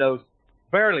see my nose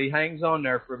barely hangs on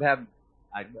there from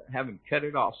having cut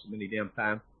it off so many damn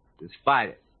times. Despite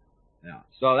it. Now,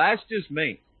 so that's just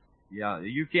me. Yeah,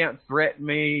 you can't threaten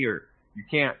me or you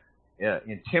can't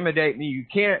intimidate me. You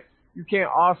can't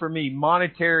offer me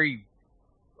monetary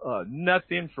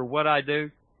nothing for what I do.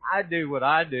 I do what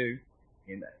I do,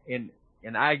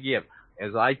 and I give.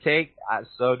 As I take,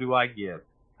 so do I give.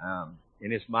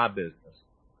 And it's my business.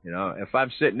 You know, if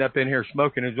I'm sitting up in here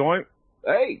smoking a joint,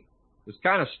 hey, it's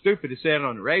kind of stupid to say it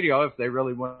on the radio. If they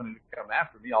really wanted to come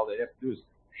after me, all they have to do is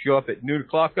show up at noon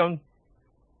o'clock on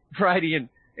Friday and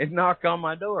knock on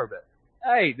my door. But,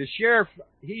 hey, the sheriff,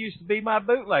 he used to be my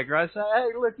bootlegger. I said, hey,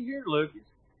 looky here, Lucas.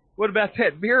 What about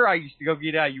that beer I used to go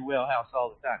get out of your well house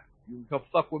all the time? You go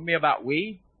fuck with me about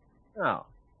weed? No.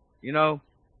 You know,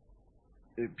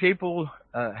 people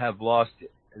have lost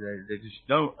it. They just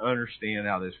don't understand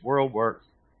how this world works.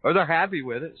 Or they're happy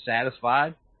with it,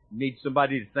 satisfied, need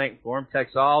somebody to thank for them,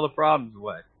 takes all the problems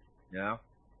away. You know?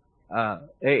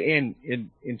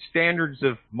 In standards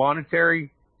of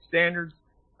monetary standards,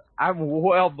 I'm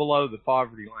well below the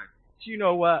poverty line. But you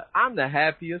know what? I'm the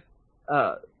happiest,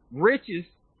 richest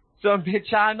some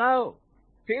bitch I know.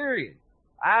 Period.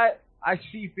 I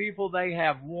see people, they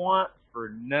have want for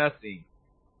nothing,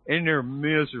 and they're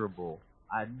miserable.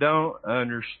 I don't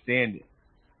understand it.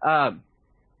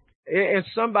 And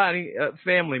somebody, a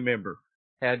family member,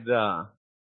 had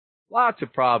lots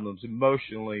of problems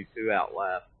emotionally throughout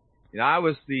life. You know, I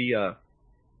was the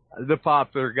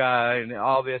popular guy and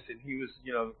all this, and he was,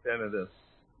 you know, kind of the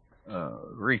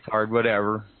retard,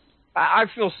 whatever. I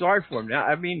feel sorry for him now.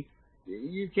 I mean,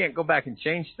 you can't go back and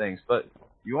change things, but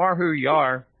you are who you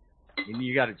are, and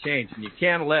you got to change. And you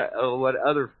can't let what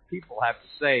other people have to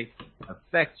say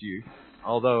affect you.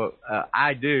 Although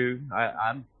I do,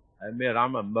 I admit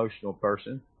I'm an emotional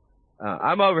person.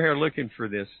 I'm over here looking for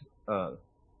this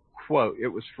quote. It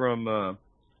was from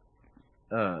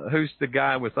who's the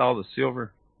guy with all the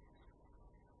silver?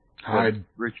 Hyde.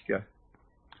 Rich guy.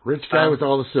 Rich guy with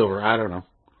all the silver. I don't know.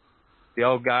 The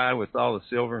old guy with all the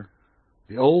silver.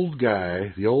 The old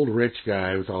guy, the old rich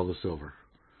guy with all the silver.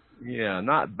 Yeah,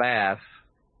 not Bass.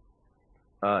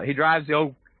 He drives the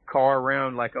old car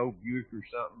around like old Buick or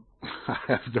something. I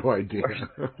have no idea.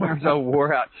 Wears old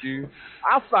wore out shoes.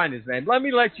 I'll find his name. Let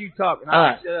me let you talk. All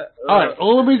right. All right.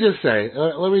 Well, let me just say,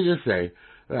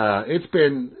 it's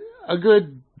been a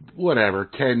good,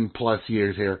 10 plus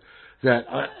years here that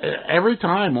every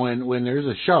time when there's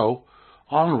a show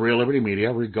on Real Liberty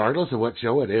Media, regardless of what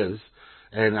show it is,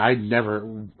 and I never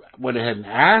went ahead and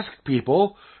asked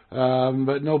people,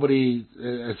 but nobody,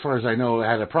 as far as I know,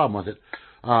 had a problem with it.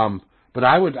 But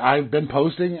I've been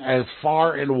posting as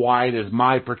far and wide as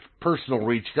my personal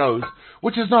reach goes,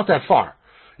 which is not that far.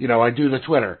 You know, I do the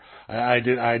Twitter, I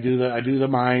do the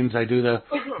Minds, I do the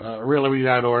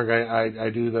realliberty.org, I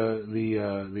do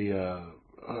the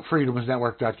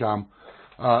freedomsnetwork.com.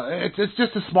 It's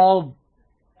just a small,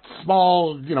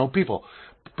 people.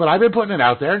 But I've been putting it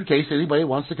out there in case anybody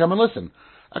wants to come and listen.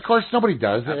 Of course, nobody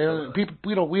does.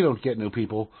 People, we don't get new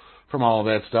people from all of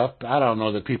that stuff. I don't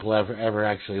know that people ever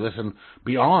actually listen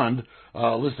beyond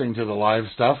listening to the live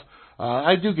stuff.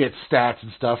 I do get stats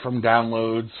and stuff from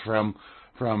downloads from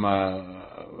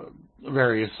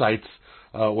various sites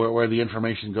where the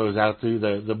information goes out to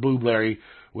the Blueberry,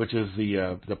 which is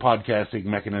the podcasting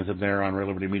mechanism there on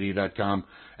RealLibertyMedia.com,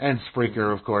 and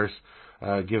Freeker, of course,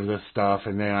 gives us stuff,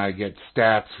 and then I get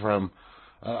stats from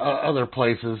other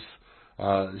places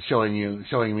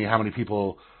showing me how many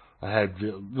people had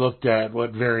looked at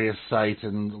what various sites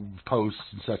and posts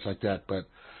and such like that, but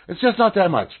it's just not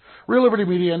that much. Real Liberty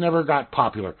Media never got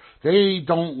popular. They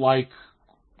don't like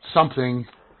something,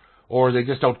 or they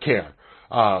just don't care.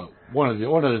 One of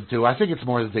the two. I think it's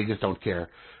more that they just don't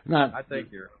care. I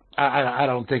think you're. I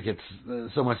don't think it's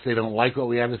so much they don't like what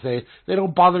we have to say. They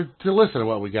don't bother to listen to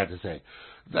what we got to say.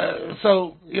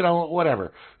 So,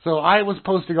 whatever. So I was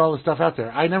posting all the stuff out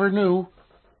there. I never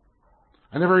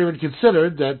even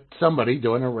considered that somebody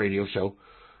doing a radio show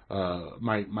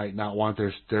might not want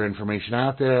their information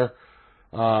out there.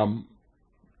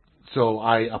 So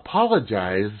I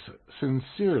apologize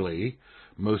sincerely,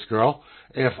 Moosegurl,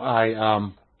 if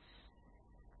I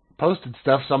posted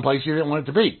stuff someplace you didn't want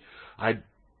it to be. I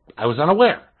was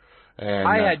unaware. And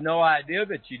I had no idea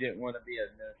that you didn't want to be an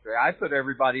administrator. I put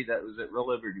everybody that was at Real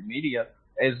Liberty Media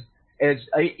as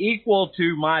equal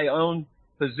to my own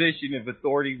position of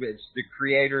authority as the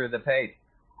creator of the page.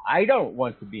 I don't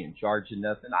want to be in charge of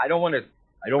nothing. I don't want to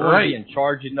be in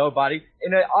charge of nobody.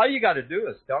 And all you got to do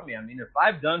is tell me. I mean, if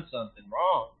I've done something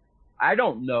wrong, I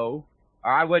don't know,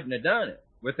 or I wouldn't have done it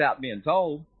without being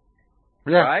told.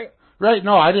 Yeah. Right? Right.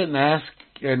 No, I didn't ask,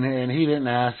 and he didn't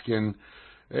ask, and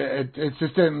it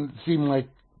just didn't seem like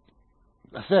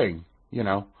a thing,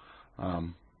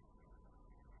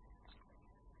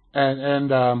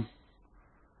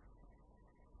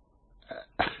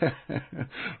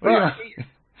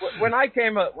 When I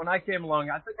came along,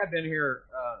 I think I've been here.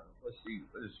 Let's see, it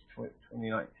was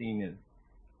 2019.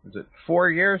 Was it 4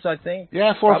 years? I think.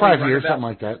 Yeah, 4 or 5 years, something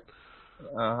like that.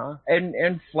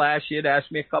 And Flash, he had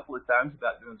asked me a couple of times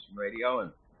about doing some radio,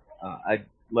 and I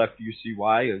left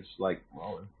UCY. It's like,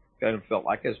 well, it kind of felt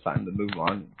like it was time to move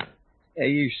on. Yeah,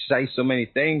 you say so many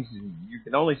things, and you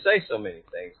can only say so many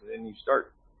things, and then you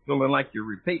start feeling like you're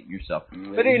repeating yourself.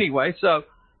 Mm-hmm. But anyway, so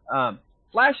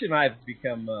Flash and I have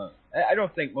become. I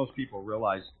don't think most people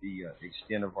realize the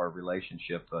extent of our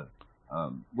relationship, but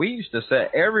we used to say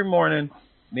every morning,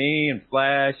 me and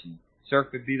Flash and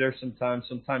Cirque would be there sometimes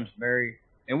Mary,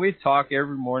 and we'd talk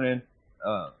every morning,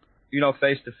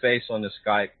 face to face on the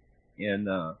Skype. And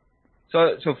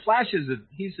so Flash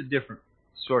he's a different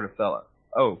sort of fella.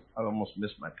 Oh, I almost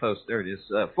missed my post. There it is.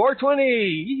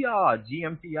 420,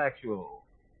 GMT actual.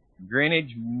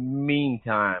 Greenwich Mean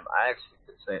Time. I actually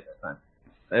could say it that time.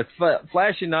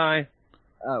 Flash and I,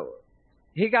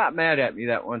 he got mad at me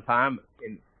that one time,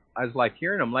 and I was like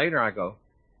hearing him later. I go,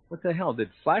 what the hell? Did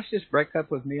Flash just break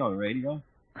up with me on radio?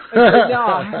 I said,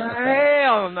 no,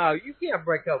 hell no. You can't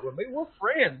break up with me. We're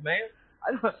friends, man.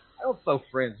 I don't throw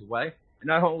friends away,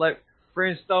 and I don't let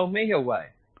friends throw me away.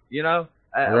 When I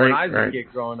was a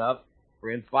kid growing up,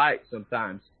 friends fight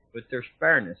sometimes, but there's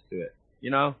fairness to it.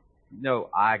 No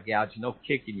eye gouging, no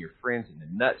kicking your friends in the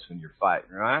nuts when you're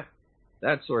fighting, right?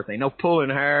 That sort of thing. No pulling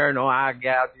hair, no eye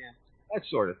gouging, that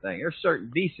sort of thing. There's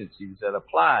certain decencies that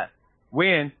apply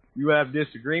when you have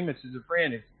disagreements as a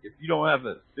friend. If you don't have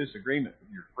a disagreement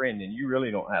with your friend, then you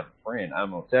really don't have a friend.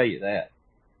 I'm going to tell you that.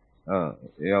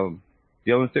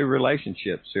 Dealing through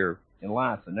relationships here in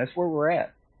life, and that's where we're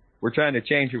at. We're trying to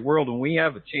change the world, and we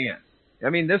have a chance. I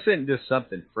mean, this isn't just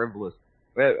something frivolous.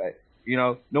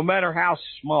 no matter how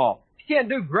small. You can't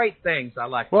do great things, I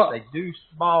like to say. Do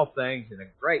small things in a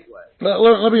great way.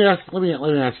 Let me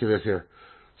ask you this here.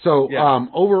 So,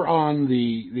 over on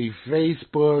the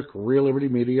Facebook Real Liberty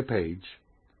Media page,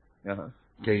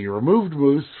 okay, you removed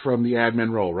Moose from the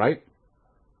admin role, right?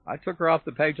 I took her off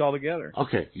the page altogether.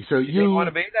 Okay, so you didn't want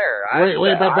to be there.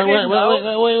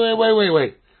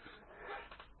 Wait.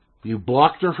 You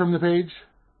blocked her from the page?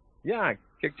 Yeah, I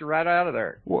kicked her right out of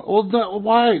there. Well,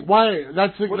 why?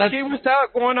 That's she was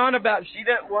going on about she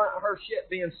didn't want her shit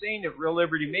being seen at Real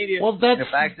Liberty Media. Well, that's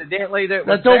if accidentally that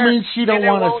don't mean she don't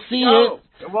want to see it.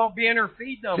 It won't be in her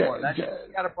feed no more. That's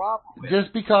got a problem with.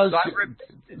 Just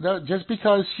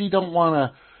because she don't want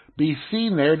to be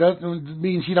seen there doesn't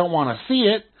mean she don't want to see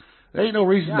it. There ain't no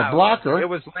reason to block her. It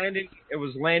was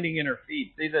landing in her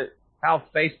feed. See how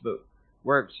Facebook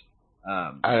works.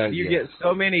 You get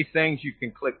so many things you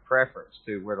can click preference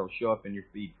to where it'll show up in your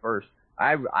feed first.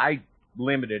 I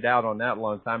limited out on that a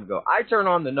long time ago. I turn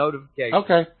on the notification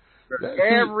for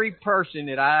every person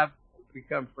that I've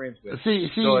become friends with.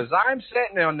 So as I'm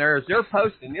sitting on there, as they're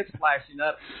posting, it's flashing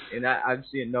up, and I'm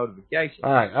seeing notifications.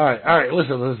 All right.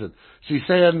 Listen. She's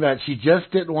saying that she just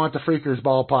didn't want the Freakers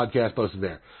Ball podcast posted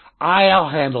there. I'll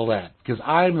handle that because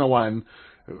I'm the one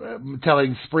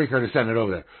telling Freeker to send it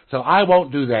over there. So I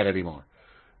won't do that anymore.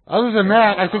 Other than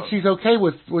that, I think she's okay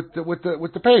with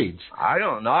the page. I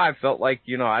don't know. I felt like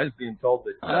I was being told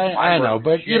that I know,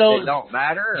 but it don't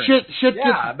matter. Shit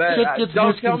gets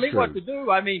don't tell me what to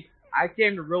do. I mean, I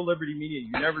came to Real Liberty Media.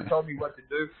 You never told me what to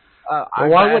do.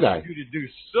 Why would I? You to do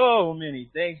so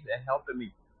many things that helped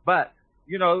me, but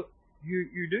you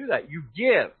do that. You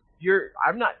give.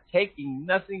 I'm not taking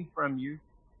nothing from you,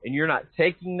 and you're not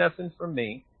taking nothing from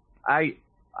me. I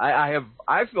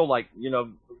feel like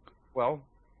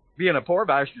being a poor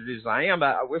bastard as I am,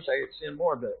 I wish I could send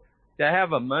more, but to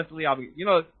have a monthly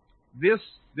obligation,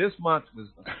 this month was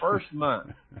the first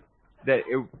month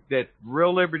that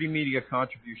Real Liberty Media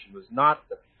contribution was not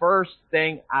the first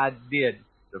thing I did,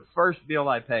 the first bill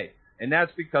I paid, and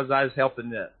that's because I was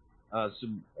helping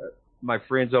my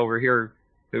friends over here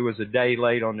who was a day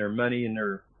late on their money and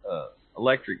their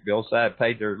electric bill, so I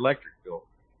paid their electric bill,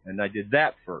 and I did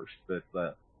that first. But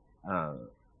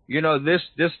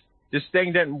this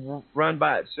thing didn't run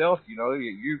by itself. It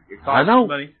costs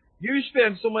money. You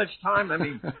spend so much time. I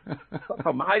mean,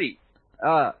 almighty.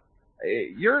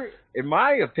 You're, in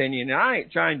my opinion, and I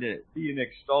ain't trying to be an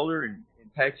extoller and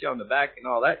pat you on the back and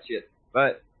all that shit,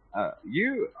 but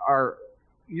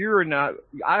you're not.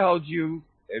 I hold you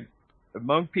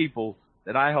among people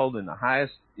that I hold in the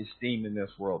highest esteem in this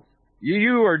world.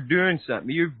 You are doing something.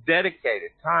 You've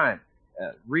dedicated time,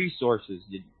 resources,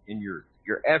 in your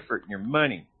effort and your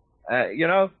money.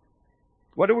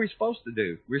 What are we supposed to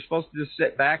do? We're supposed to just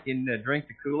sit back and drink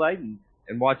the Kool-Aid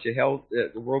and watch the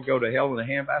world go to hell in a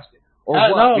handbasket? Or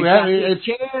what? No, we got a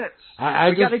chance.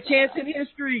 We got a chance in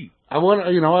history. I want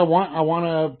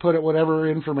to put it whatever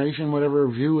information, whatever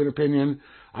view and opinion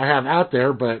I have out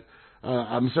there, but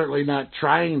I'm certainly not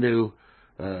trying to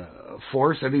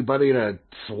force anybody to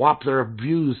swap their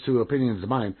views to opinions of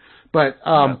mine. But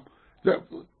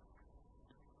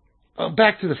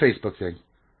back to the Facebook thing.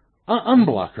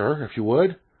 Unblock her, if you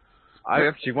would.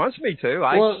 If she wants me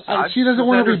to. She doesn't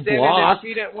want to be blocked.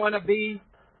 She didn't want to be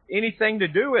anything to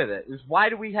do with it. Why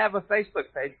do we have a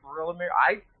Facebook page for Real America?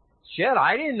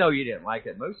 I didn't know you didn't like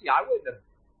it, Moosey. I wouldn't have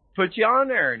put you on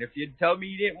there. And if you'd told me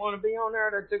you didn't want to be on there,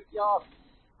 I'd have took you off.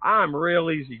 I'm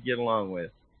real easy to get along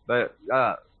with. But,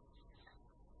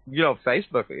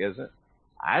 Facebook isn't.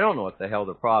 I don't know what the hell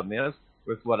the problem is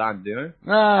with what I'm doing.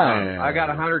 I got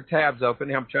 100 tabs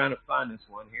open. I'm trying to find this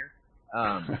one here.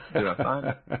 Did I find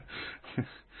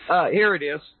it? Here it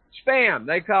is. Spam.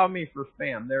 They call me for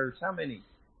spam. There's how many?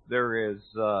 There is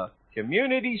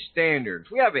community standards.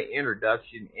 We have an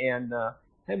introduction and how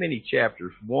many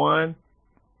chapters? 1.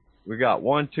 We got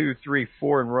 1, 2, 3,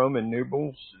 4 in Roman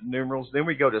numerals. Then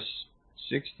we go to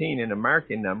 16 in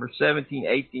American numbers, 17,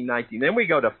 18, 19. Then we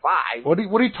go to 5. What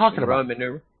are you talking about? Roman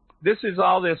numerals. This is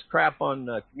all this crap on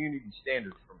community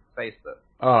standards from Facebook.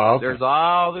 Oh, okay. There's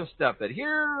all this stuff. But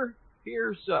here's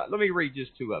let me read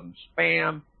just 2 of them.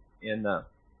 Spam and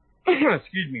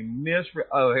excuse me,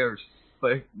 here's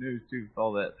fake news too.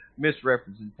 All that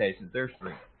misrepresentations. There's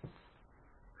 3.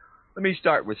 Let me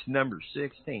start with number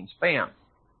 16. Spam.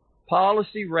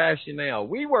 Policy rationale.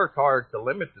 We work hard to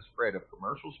limit the spread of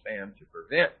commercial spam to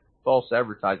prevent false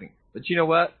advertising. But you know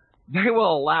what? They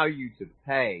will allow you to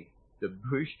pay to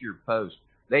boost your post.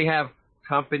 They have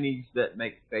companies that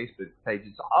make Facebook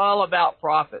pages all about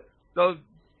profit. So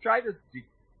try to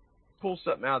pull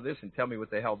something out of this and tell me what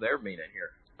the hell they're meaning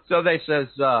here. So they says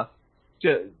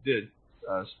to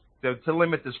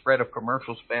limit the spread of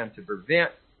commercial spam, to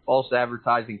prevent false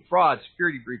advertising, fraud,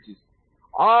 security breaches,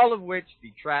 all of which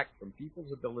detract from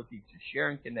people's ability to share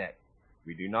and connect.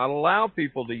 We do not allow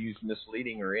people to use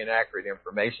misleading or inaccurate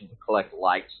information to collect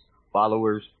likes,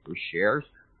 followers, or shares.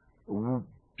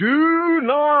 Do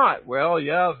not,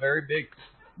 very big,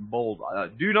 bold,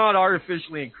 do not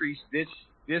artificially increase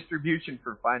distribution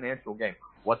for financial gain.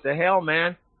 What the hell,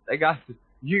 man? They got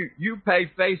you pay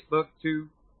Facebook to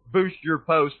boost your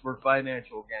post for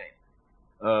financial gain.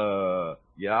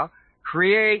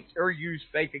 Create or use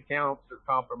fake accounts or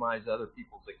compromise other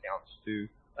people's accounts too.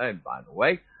 And by the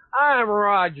way, I'm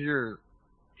Roger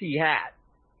T. Hat,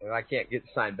 and I can't get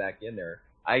signed back in there.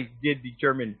 I did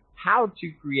determine how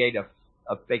to create a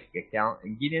fake account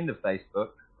and get into Facebook.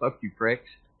 Fuck you pricks.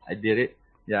 I did it.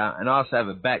 Yeah, and I also have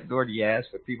a backdoor to your ass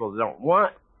for people that don't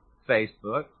want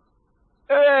Facebook.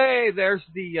 Hey, there's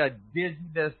the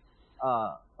Digitus,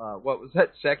 what was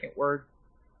that second word?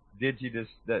 Digitus,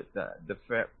 the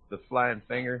flying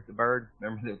finger, the bird.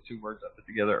 Remember the two words I put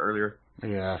together earlier?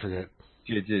 Yeah, I forget.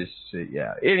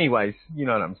 Yeah. Anyways, you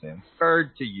know what I'm saying.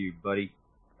 Bird to you, buddy.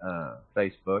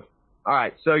 Facebook. All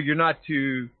right, so you're not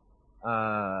to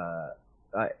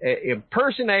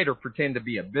impersonate or pretend to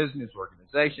be a business,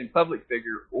 organization, public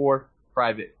figure, or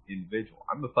private individual.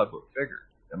 I'm a public figure.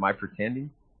 Am I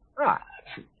pretending?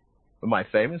 Am I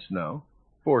famous? No.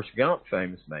 Forrest Gump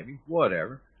famous, maybe.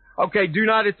 Whatever. Okay, do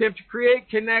not attempt to create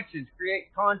connections,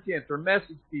 create content, or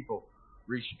message people.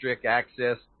 Restrict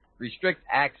access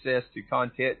to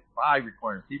content by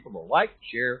requiring people to like,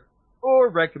 share, or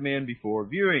recommend before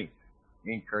viewing.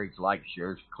 Encourage likes,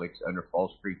 shares, clicks under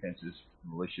false pretenses.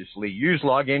 Maliciously use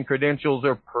login credentials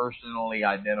or personally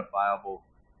identifiable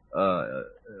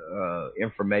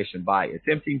information by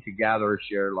attempting to gather or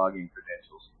share login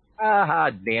credentials.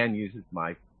 Dan uses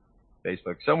my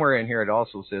Facebook. Somewhere in here it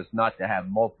also says not to have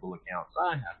multiple accounts.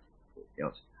 I have multiple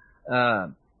accounts.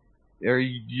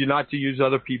 You're not to use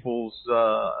other people's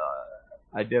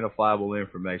identifiable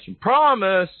information.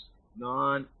 Promise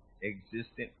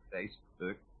non-existent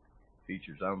Facebook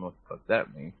features. I don't know what the fuck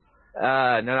that means.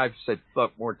 And then I've said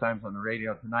fuck more times on the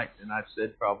radio tonight than I've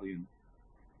said probably in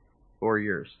 4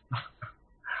 years.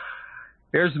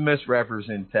 Here's the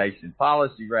misrepresentation.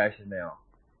 Policy rationale.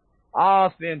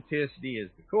 Authenticity is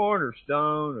the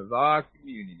cornerstone of our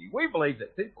community. We believe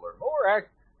that people are more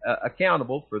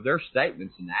accountable for their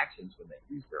statements and actions when they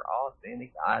use their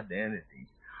authentic identities.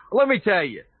 Let me tell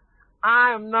you,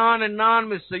 I am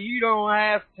non-anonymous, so you don't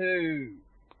have to.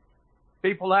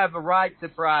 People have a right to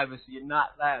privacy and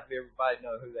not have everybody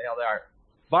know who the hell they are.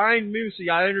 Fine, Moosey,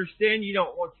 I understand you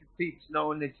don't want your peeps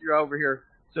knowing that you're over here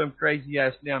some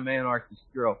crazy-ass damn anarchist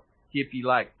girl,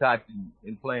 hippie-like typing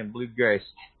and playing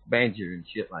bluegrass banjo and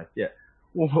shit like that.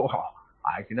 Well,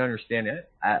 I can understand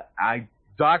that.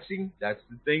 Doxing, that's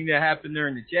the thing that happened there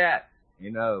in the chat.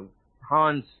 You know,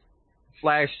 Hans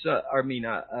Judge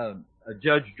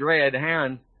Dredd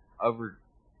Hans over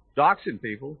doxing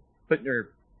people, putting their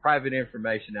private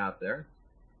information out there.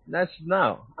 That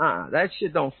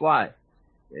shit don't fly.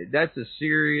 That's a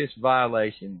serious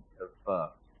violation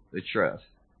of the trust.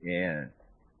 And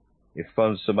if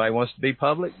somebody wants to be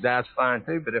public, that's fine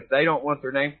too. But if they don't want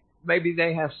their name, maybe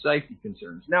they have safety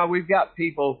concerns. Now, we've got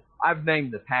people, I've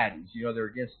named the Patties, they're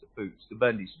against the Poops, the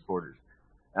Bundy supporters.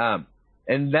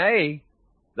 And they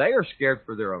are scared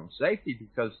for their own safety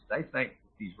because they think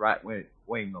these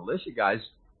right-wing militia guys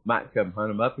might come hunt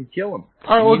them up and kill them.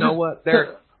 Oh, and what?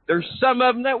 There's some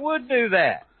of them that would do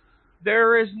that.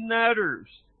 There is nutters.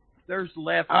 There's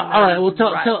left nutters. All right, well,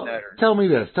 nutters. Tell me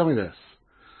this.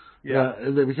 Yeah.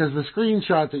 Because the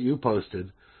screenshot that you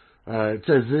posted, it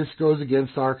says this goes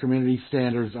against our community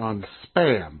standards on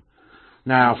spam.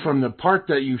 Now, from the part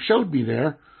that you showed me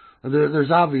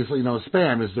there's obviously no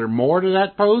spam. Is there more to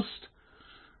that post?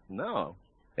 No.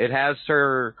 It has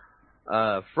her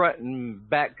front and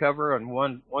back cover on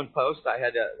one post. I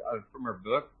had from her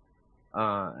book,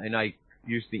 and I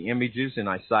used the images and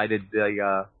I cited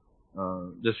the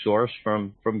source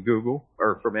from Google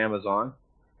or from Amazon,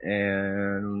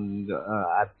 and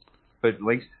I put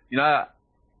links.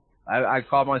 I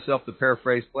call myself the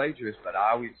paraphrase plagiarist, but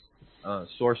I always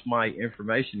source my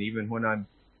information even when I'm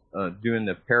doing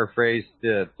the paraphrased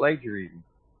plagiarism.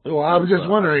 Well, I was just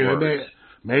wondering.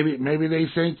 Maybe they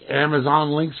think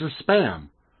Amazon links are spam.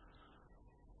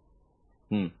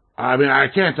 I mean, I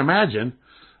can't imagine.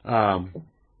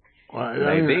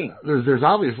 Maybe there's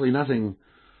obviously nothing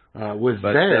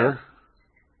there.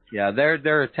 Yeah,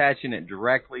 they're attaching it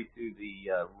directly to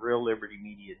the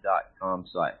RealLibertyMedia.com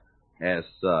site as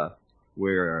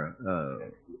we're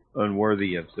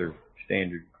unworthy of their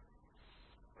standard.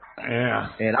 Yeah.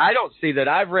 And I don't see that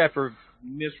I've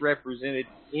misrepresented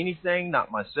anything,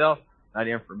 not myself, not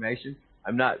information.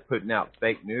 I'm not putting out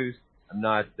fake news. I'm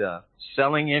not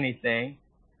selling anything.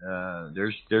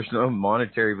 There's no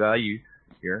monetary value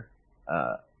here.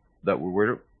 That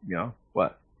we're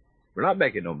what? We're not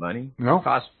making no money. No.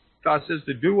 Cost us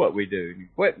to do what we do, and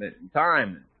equipment and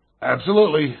time.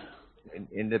 Absolutely.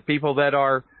 And the people that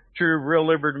are true real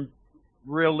liberty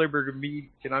media.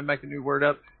 Can I make a new word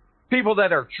up? People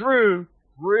that are true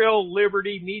real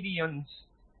liberty medians.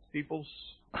 People's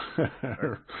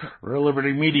Real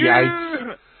Liberty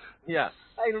Media. Yeah.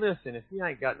 Hey, listen. If you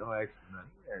ain't got no extra money,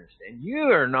 you understand.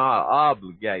 You are not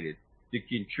obligated to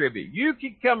contribute. You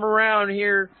can come around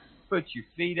here, put your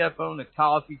feet up on the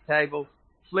coffee table,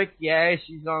 flick your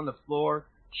ashes on the floor,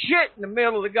 shit in the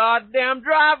middle of the goddamn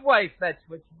driveway if that's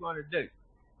what you want to do.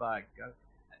 By God.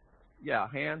 Yeah,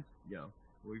 hands.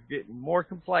 We're getting more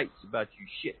complaints about you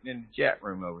shitting in the chat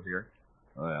room over here.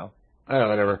 Well.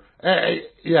 Whatever.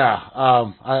 Yeah.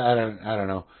 I don't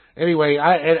know. Anyway,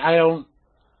 I don't.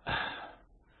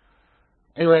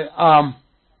 Anyway.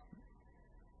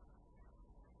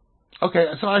 Okay.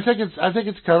 So I think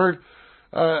it's covered.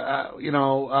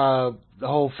 The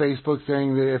whole Facebook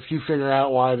thing. If you figure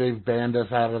out why they've banned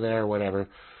us out of there, or whatever,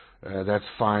 that's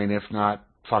fine. If not,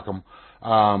 fuck them.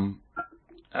 And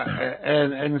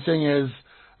the thing is,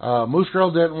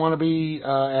 Moosegurl didn't want to be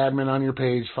admin on your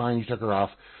page. Fine, you took her off.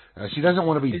 She doesn't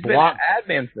want to be blocked. She's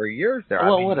been admin for years there.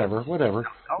 Well, whatever.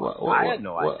 I had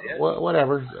no idea.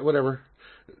 Whatever.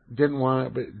 Didn't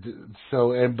want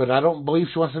it, but I don't believe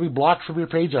she wants to be blocked from your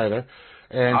page either.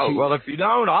 And well, if you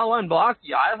don't, I'll unblock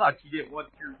you. I thought you didn't want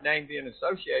your name being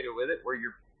associated with it, where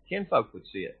your kinfolk would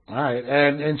see it. All right,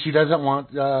 and she doesn't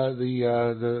want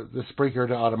the Freeker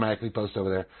to automatically post over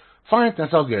there. Fine,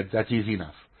 that's all good. That's easy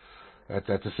enough.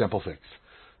 That's a simple fix.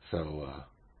 So,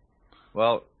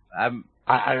 well, I'm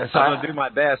gonna do my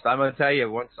best. I'm gonna tell you,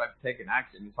 once I've taken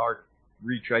action, it's hard to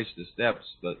retrace the steps,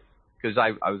 but because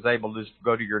I was able to just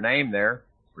go to your name there,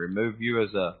 remove you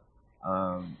as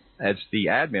as the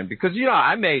admin, because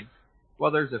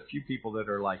there's a few people that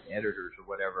are like editors or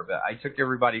whatever, but I took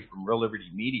everybody from Real Liberty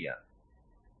Media,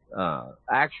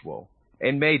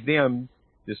 and made them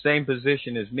the same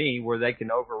position as me, where they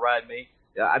can override me.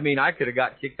 I mean, I could have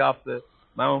got kicked off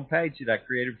my own page that I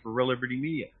created for Real Liberty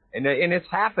Media, and it's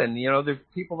happened. There's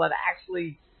people that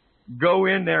actually go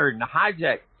in there and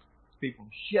hijack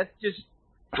people's shit just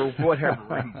for whatever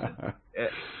reason.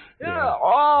 Yeah.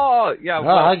 Oh, yeah.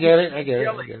 Well, I get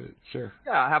it. Sure.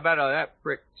 Yeah. How about that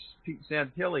prick Pete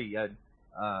Santilli,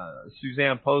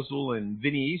 Suzanne Posel, and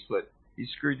Vinny Eastwood? He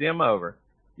screwed them over.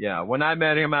 Yeah. When I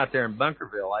met him out there in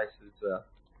Bunkerville, I said,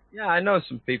 I know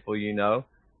some people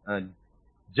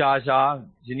Jaja,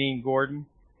 Janine Gordon,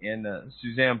 and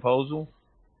Suzanne Posel.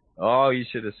 Oh, you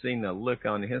should have seen the look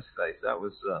on his face. That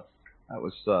was it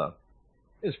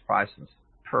was priceless.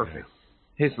 Perfect.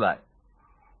 Yeah. His like.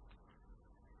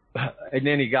 And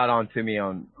then he got on to me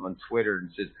on Twitter and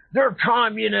said, "They're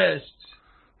communists."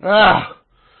 I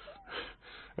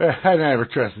never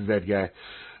trusted that guy.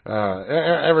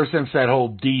 Ever since that whole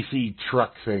DC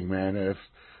truck thing, man. It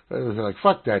was like,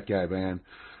 fuck that guy, man.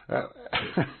 I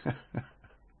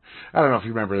don't know if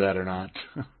you remember that or not.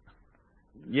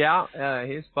 Yeah,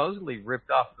 he supposedly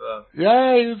ripped off.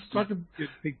 Yeah, he was fucking good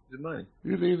pieces of money.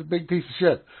 He's a big piece of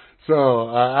shit. So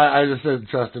I just didn't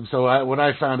trust him. So when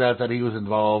I found out that he was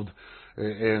involved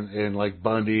in like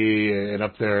Bundy and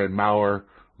up there in Mount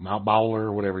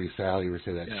Bowler, whatever you say, how you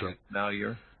say that shit.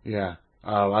 Malheur. Yeah.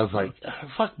 I was like,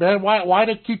 fuck, man, why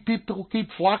do people keep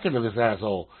flocking to this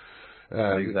asshole?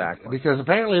 Exactly. Because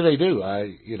apparently they do.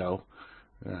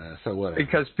 So whatever.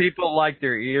 Because people like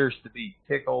their ears to be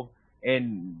tickled,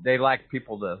 and they like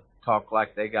people to talk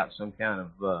like they got some kind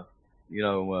of,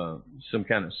 some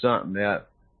kind of something. That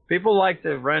people like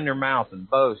to run their mouth and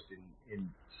boast and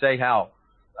say how,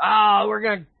 we're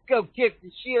going to go kick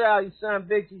the shit out of you son of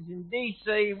bitches in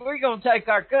D.C. We're going to take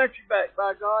our country back,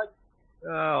 by God.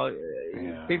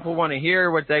 People want to hear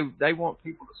what they want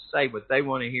people to say what they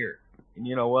want to hear. And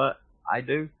you know what I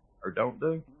do or don't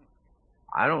do?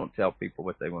 I don't tell people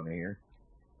what they want to hear.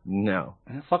 No.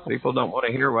 People don't want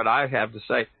to hear what I have to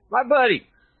say. My buddy,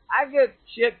 I get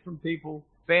shit from people,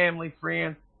 family,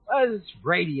 friends. Oh, this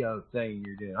radio thing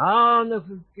you're doing. On the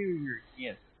computer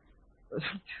again.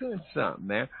 I'm doing something,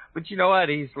 man. But you know what?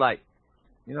 He's like,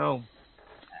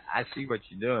 I see what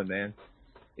you're doing, man.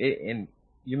 And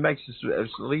you make at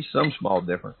least some small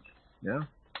difference.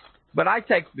 But I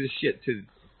take this shit to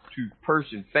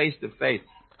person, face to face.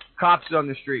 Cops on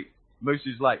the street. Moose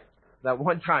is like, that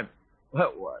one time,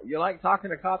 what, you like talking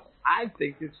to cops? I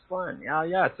think it's fun.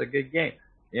 Yeah, it's a good game.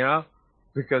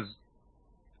 because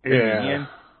in the end,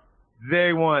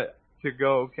 they want to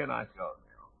go, can I go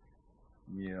now?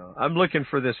 You know, I'm looking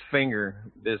for this finger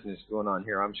business going on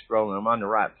here. I'm scrolling. I'm on the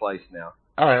right place now.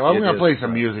 All right, well, I'm going to play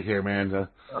some music here, man.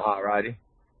 All righty.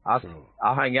 I'll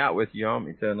hang out with you on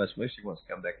me unless Lucy wants to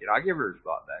come back in. I'll give her her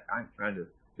spot back. I ain't trying to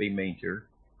be mean to her.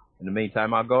 In the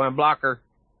meantime, I'll go and block her.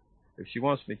 If she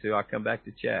wants me to, I'll come back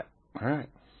to chat. All right.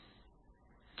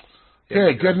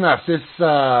 Okay, good enough. This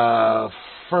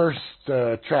first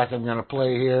track I'm going to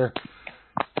play here.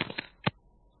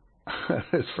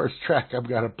 This first track I'm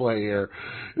going to play here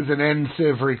is an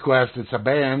NCIV request. It's a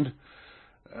band.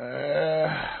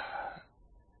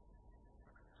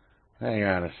 Hang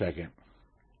on a second.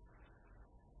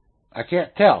 I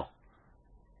can't tell.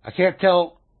 I can't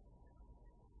tell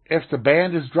if the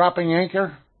band is Dropping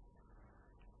Anchor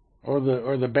or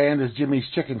the band is Jimmy's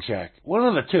Chicken Shack. One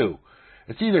of the two.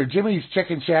 It's either Jimmy's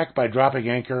Chicken Shack by Dropping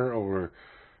Anchor or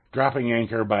Dropping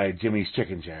Anchor by Jimmy's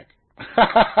Chicken Shack.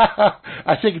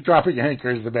 I think Dropping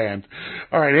Anchor is the band.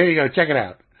 All right, here you go. Check it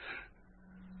out.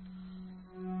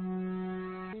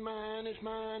 Mine is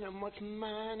mine, and what's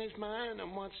mine is mine,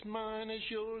 and what's mine is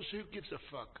yours. Who gives a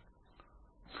fuck?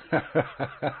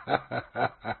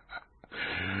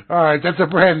 All right, that's a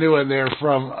brand new one there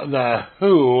from The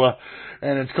Who,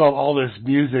 and it's called All This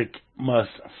Music Must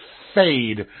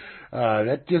Fade.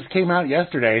 That just came out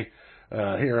yesterday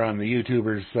here on the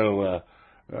YouTubers, so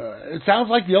it sounds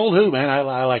like the old Who, man.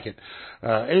 I like it.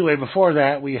 Anyway, before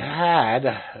that, we had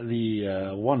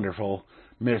the wonderful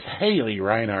Miss Haley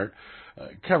Reinhardt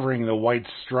covering the White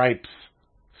Stripes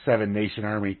Seven Nation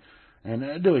Army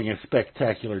and doing a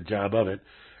spectacular job of it.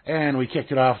 And we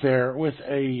kicked it off there with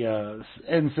a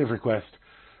NCIV request.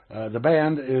 The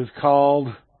band is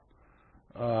called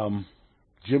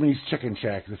Jimmy's Chicken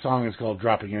Shack. The song is called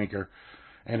Dropping Anchor,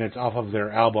 and it's off of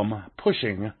their album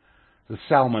Pushing the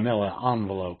Salmonella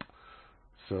Envelope.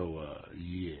 So,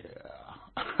 yeah.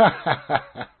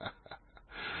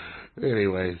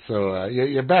 Anyway, so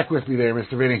you're back with me there,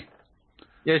 Mr. Vinny.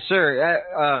 Yes,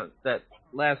 sir. That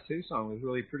last Who song was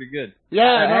really pretty good.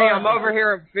 Yeah. Hey, I'm over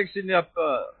here. I'm fixing up,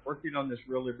 working on this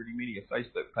Real Liberty Media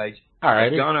Facebook page. All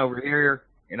right. I've gone over here,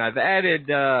 and I've added,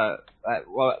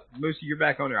 well, Moosey, you're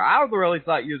back on there. I really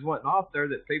thought you was wanting off there,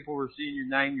 that people were seeing your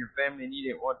name, your family, and you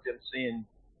didn't want them seeing.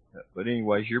 But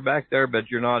anyways, you're back there,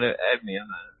 but you're not an admin.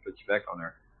 I put you back on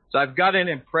there. So I've got an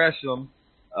impression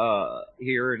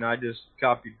here, and I just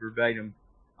copied verbatim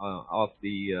off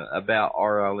the About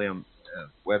RLM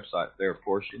website there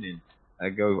portion, and I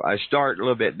start a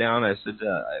little bit down. I said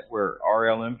where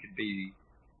RLM could be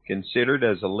considered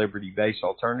as a liberty-based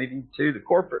alternative to the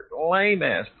corporate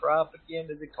lame-ass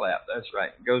propaganda to clap. That's right.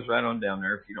 It goes right on down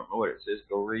there. If you don't know what it says,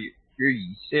 go read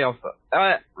yourself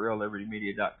at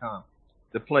RealLibertyMedia.com.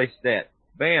 The place that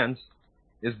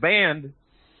is banned.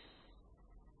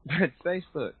 That's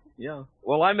Facebook. Yeah.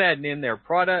 Well, I'm adding in their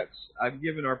products. I've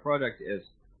given our product as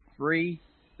free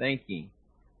thinking.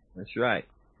 That's right.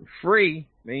 Free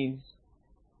means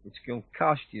it's going to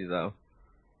cost you, though.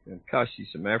 It's going to cost you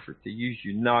some effort to use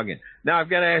your noggin. Now, I've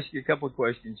got to ask you a couple of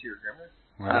questions here, Grimnir.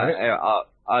 All right.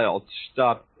 I'll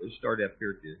start up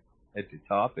here at the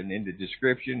top, and in the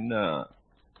description, I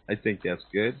think that's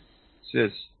good. It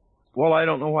says, well, I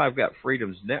don't know why I've got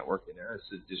Freedom's Network in there. It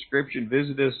says, description,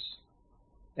 visit us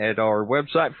at our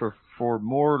website for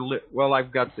more. Well,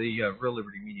 I've got the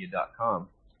RealLibertyMedia.com.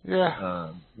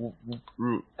 Yeah.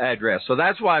 Address. So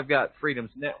that's why I've got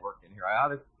Freedom's Network in here. I ought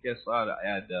to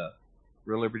add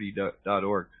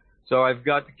RealLiberty.org. So I've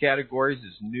got the categories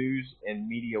as news and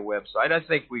media website. I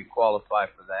think we qualify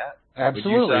for that.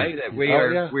 Absolutely. Would you say that we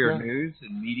are news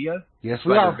and media? Yes,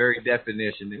 we By are. the very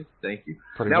definition. Thank you.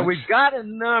 Pretty now much. we've got a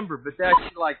number, but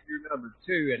that's like your number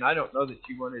 2, and I don't know that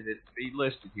you wanted it to be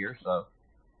listed here, so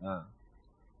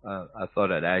I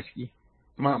thought I'd ask you.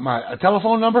 My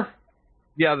telephone number?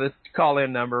 Yeah, the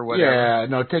call-in number, whatever. Yeah,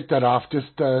 no, take that off. Just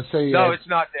say. No, it's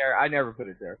not there. I never put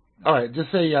it there. All right,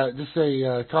 just say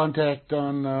contact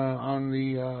on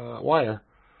the wire.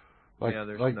 Like, yeah,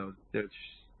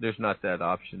 there's not that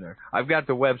option there. I've got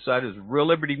the website as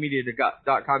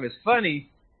RealLibertyMedia.com. It's funny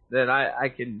that I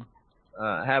can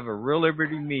have a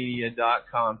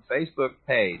RealLibertyMedia.com Facebook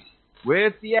page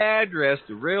with the address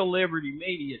to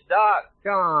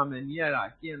RealLibertyMedia.com, and yet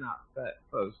I cannot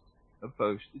post a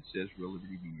post that says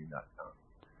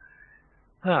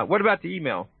RealLibertyMedia.com. What about the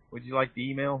email? Would you like the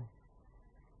email?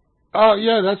 Oh,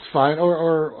 yeah, that's fine.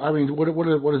 Or I mean, what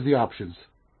is the options?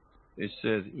 It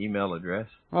says email address.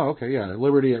 Oh, okay, yeah,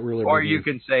 Liberty at RealLiberty. Or you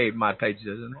can say my page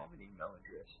doesn't have an email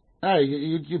address. Hey,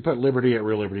 you put Liberty at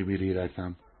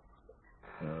RealLibertyMedia.com.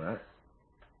 All right.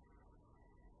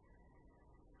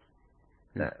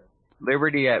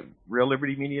 Liberty at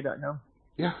RealLibertyMedia.com?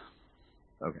 Yeah.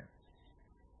 Okay.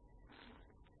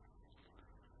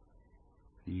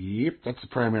 Yep, that's the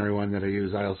primary one that I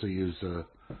use. I also use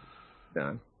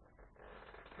Done.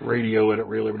 radio at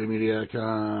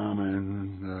RealLibertyMedia.com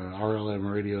and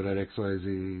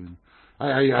RLMradio.xyz.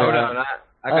 Hold on,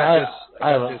 I got this.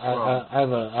 I got this wrong.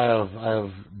 I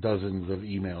have dozens of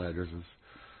email addresses.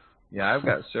 Yeah, I've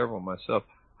got several myself,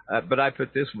 but I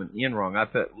put this one in wrong. I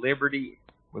put Liberty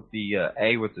with the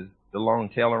A with the long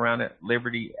tail around it.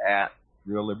 Liberty at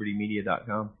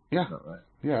RealLibertyMedia.com. Yeah, Not right.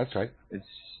 Yeah, that's right.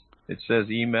 It says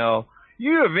email.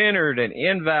 You have entered an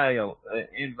invalid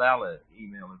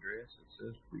email address. It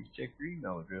says please check your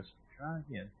email address. Try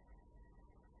again.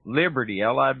 Liberty,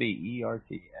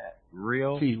 Liberty at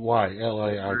real.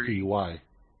 T-Y-L-I-R-T-Y.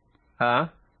 Huh?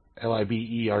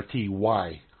 Liberty.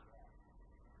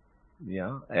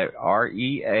 Yeah. At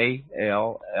RealLiberty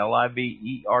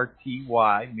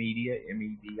media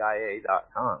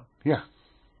media.com. Yeah.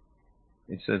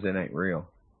 It says it ain't real.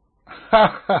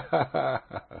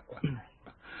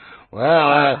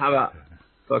 Well, how about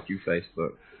fuck you,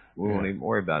 Facebook? We won't even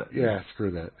worry about it. Yeah,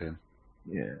 screw that, then.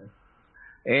 Yeah.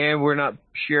 And we're not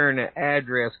sharing the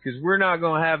address because we're not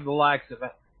going to have the likes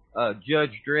of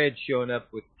Judge Dredd showing up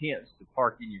with tents to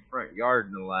park in your front yard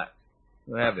and the like.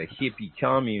 We'll have a hippie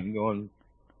commune going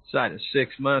inside of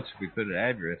 6 months if we put an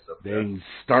address up there. Dang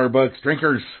Starbucks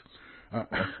drinkers.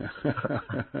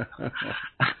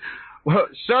 Well,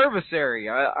 service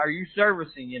area. Are you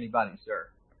servicing anybody, sir?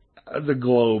 The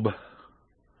globe.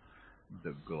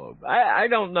 The globe. I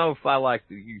don't know if I like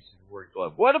the use of the word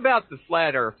globe. What about the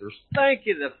flat earthers? Think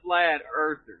of the flat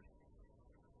earthers.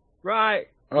 Right?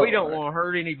 Oh, we don't want to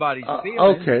hurt anybody's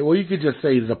feelings. Okay, well, you could just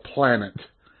say the planet.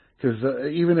 Because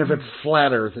even if it's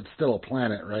flat Earth, it's still a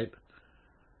planet, right?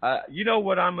 You know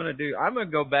what I'm going to do? I'm going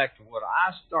to go back to what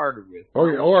I started with.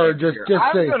 Or just say...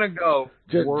 I'm going to go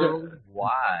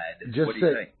worldwide. What do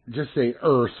you think? Just say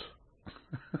Earth.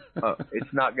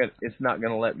 It's not going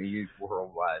to let me use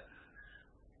worldwide.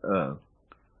 How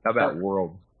about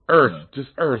world? Earth. Just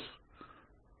Earth.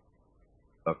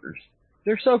 Fuckers.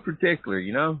 They're so particular,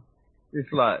 you know?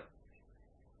 It's like...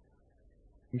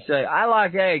 You say, I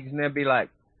like eggs, and they'll be like,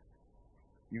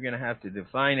 you're going to have to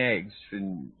define eggs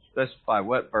and specify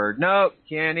what bird. Nope,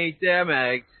 can't eat them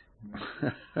eggs.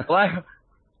 Well,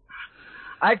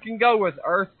 I can go with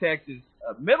Earth, Texas.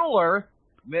 Middle Earth,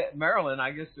 Maryland,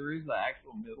 I guess there is the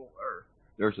actual Middle Earth.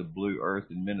 There's a Blue Earth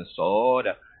in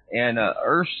Minnesota and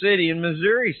Earth City in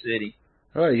Missouri City.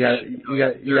 Oh, you got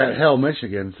Hell,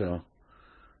 Michigan, so.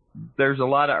 There's a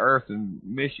lot of Earth in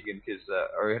Michigan because,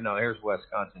 here's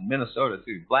Wisconsin, Minnesota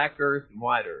too. Black Earth and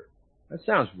White Earth. That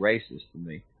sounds racist to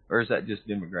me, or is that just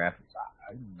demographics?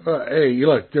 Hey,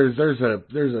 look, there's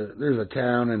a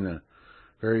town in the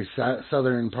very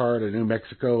southern part of New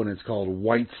Mexico, and it's called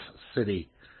White's City.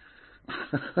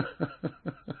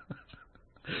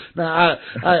 Now,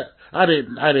 I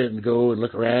didn't go and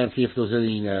look around and see if there's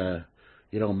any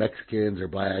Mexicans or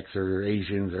blacks or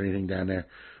Asians or anything down there,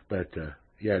 but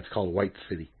yeah, it's called White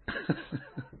City.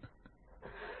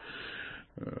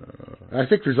 I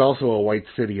think there's also a White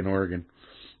City in Oregon.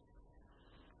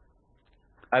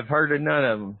 I've heard of none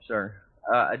of them, sir.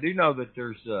 I do know that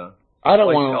there's a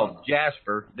place called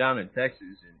Jasper down in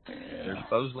Texas, and they're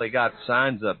supposedly got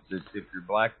signs up that if you're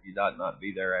black, you ought not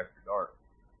be there after dark.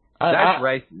 That's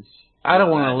racist. I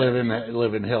don't want to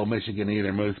live in Hell, Michigan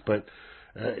either, Moose, but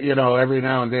every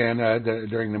now and then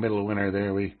during the middle of winter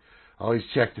there, we always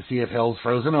check to see if hell's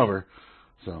frozen over.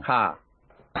 So. Ha.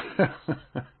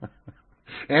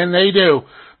 And they do,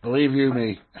 believe you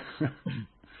me.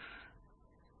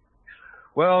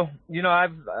 Well,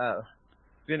 I've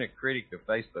been a critic of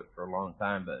Facebook for a long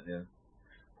time, but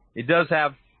it does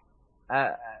have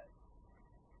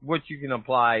what you can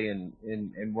apply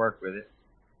and work with it.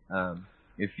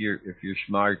 If you're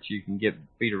smart, you can get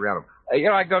beat around them.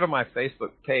 I go to my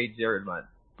Facebook page there in my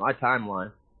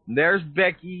timeline. And there's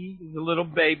Becky, the little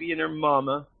baby, and her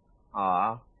mama.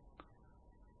 I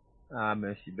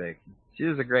miss you, Becky. She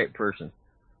was a great person.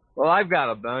 Well, I've got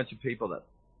a bunch of people that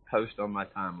post on my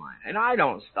timeline, and I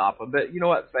don't stop them. But you know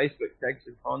what? Facebook takes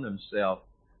it upon themselves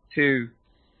to,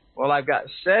 I've got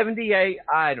 78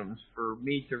 items for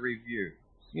me to review.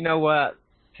 You know what?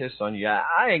 Piss on you.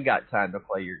 I ain't got time to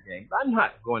play your games. I'm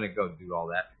not going to go do all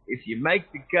that. If you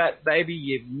make the cut, baby,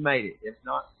 you've made it. If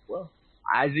not,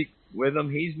 Isaac with him,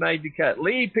 he's made the cut.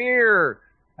 Lee Peer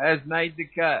has made the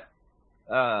cut.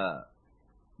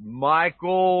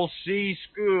 Michael C.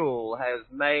 School has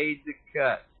made the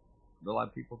cut. A lot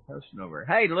of people posting over.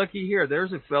 Hey, looky here.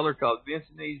 There's a feller called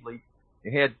Vincent Easley.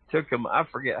 It took him, I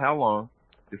forget how long,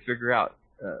 to figure out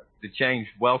to change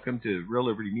welcome to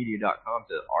RealLibertyMedia.com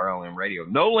to RLM Radio.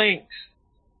 No links.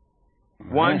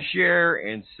 Right. 1 share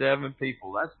and 7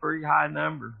 people. That's a pretty high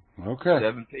number. Okay.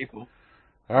 7 people.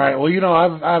 All right. Well,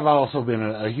 I've also been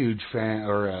a huge fan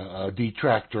or a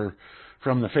detractor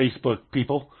from the Facebook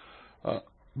people,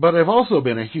 but I've also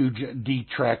been a huge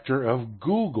detractor of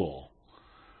Google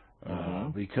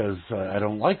because I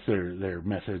don't like their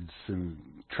methods and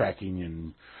tracking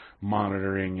and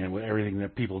monitoring and everything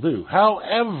that people do.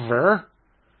 However,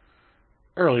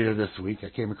 earlier this week I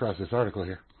came across this article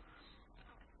here.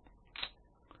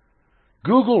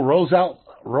 Google rolls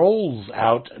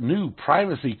out new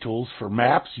privacy tools for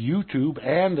Maps, YouTube,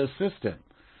 and Assistant.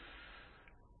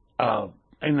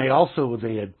 And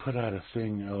they had put out a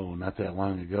thing, not that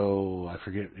long ago. I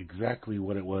forget exactly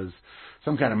what it was.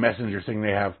 Some kind of messenger thing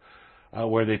they have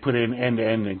where they put in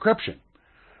end-to-end encryption.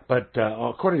 But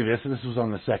according to this, and this was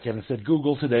on the 2nd, it said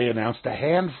Google today announced a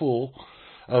handful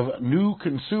of new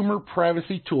consumer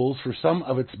privacy tools for some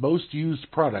of its most used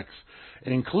products,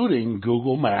 including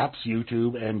Google Maps,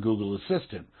 YouTube, and Google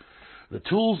Assistant. The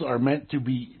tools are meant to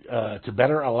be to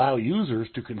better allow users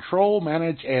to control,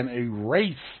 manage, and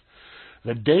erase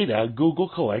the data Google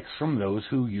collects from those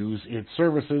who use its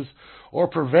services, or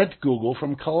prevent Google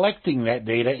from collecting that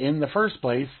data in the first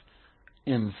place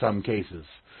in some cases.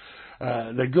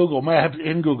 In Google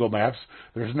Maps,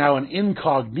 there's now an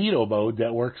incognito mode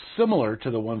that works similar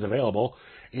to the ones available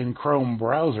in Chrome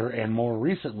browser and more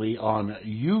recently on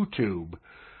YouTube.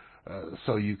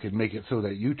 So you can make it so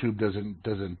that YouTube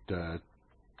doesn't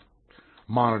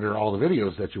monitor all the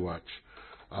videos that you watch,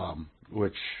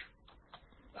 which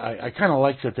I kind of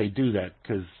like that they do that,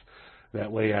 because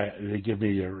that way they give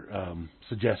me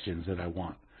suggestions that I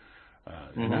want.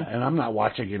 And I'm not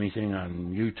watching anything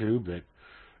on YouTube that.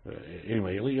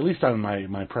 Anyway, at least on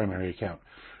my primary account.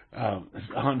 On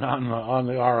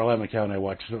the RLM account, I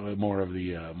watch more of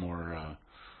the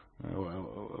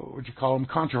what would you call them,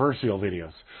 controversial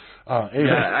videos. Anyway.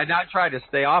 Yeah, and I try to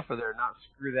stay off of there, not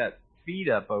screw that feed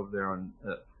up over there on.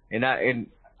 And I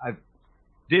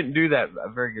didn't do a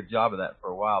very good job of that for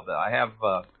a while, but I have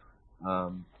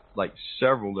like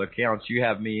several accounts. You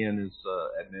have me in as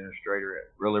administrator at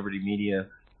Real Liberty Media.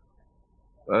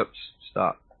 Oops,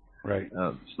 stop. Right.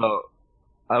 So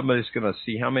I'm just going to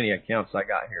see how many accounts I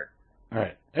got here. All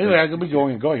right. Anyway, I'm going to be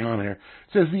going on here.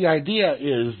 It says the idea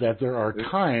is that there are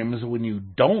times when you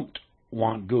don't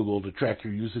want Google to track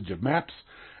your usage of maps,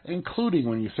 including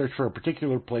when you search for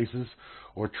particular places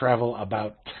or travel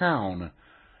about town.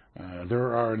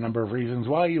 There are a number of reasons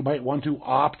why you might want to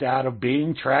opt out of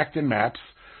being tracked in maps,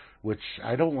 which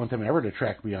I don't want them ever to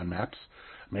track me on maps.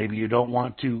 Maybe you don't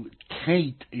want to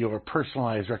taint your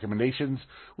personalized recommendations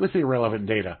with irrelevant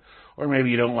data. Or maybe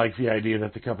you don't like the idea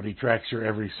that the company tracks your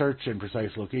every search and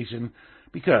precise location,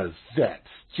 because that's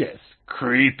just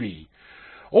creepy.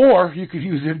 Or you could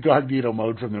use incognito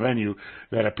mode from the menu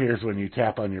that appears when you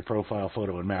tap on your profile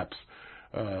photo in Maps.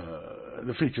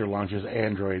 The feature launches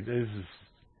Android. This is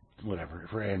whatever,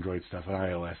 for Android stuff and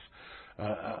iOS.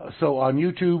 So on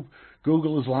YouTube,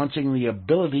 Google is launching the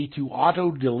ability to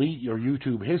auto-delete your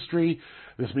YouTube history.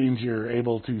 This means you're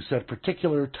able to set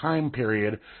particular time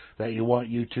period that you want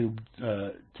YouTube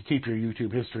to keep your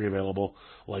YouTube history available,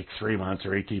 like 3 months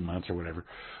or 18 months or whatever.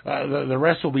 The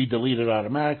rest will be deleted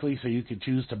automatically, so you can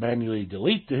choose to manually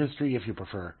delete the history if you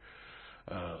prefer.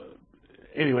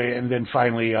 Anyway, and then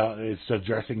finally, it's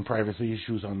addressing privacy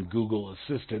issues on Google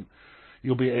Assistant.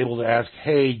 You'll be able to ask,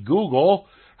 "Hey, Google,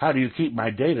 how do you keep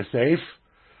my data safe?"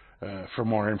 For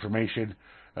more information.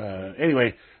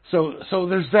 Anyway, so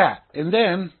there's that. And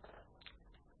then,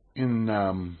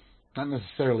 not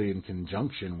necessarily in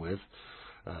conjunction with,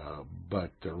 but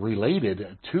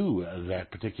related to that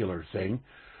particular thing,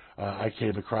 I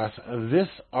came across this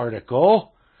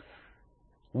article,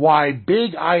 Why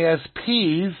Big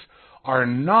ISPs Are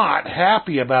Not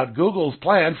Happy About Google's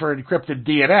Plan for Encrypted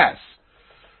DNS.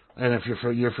 And if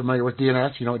you're familiar with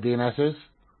DNS, you know what DNS is?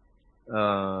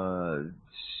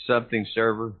 Something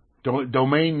server.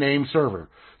 Domain name server.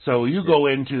 So you go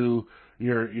into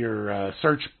your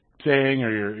search thing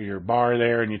or your bar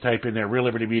there, and you type in there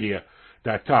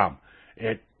RealLibertyMedia.com.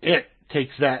 It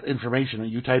takes that information that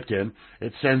you typed in,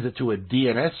 it sends it to a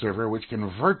DNS server, which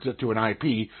converts it to an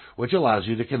IP, which allows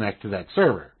you to connect to that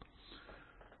server.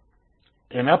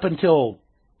 And up until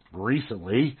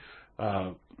recently,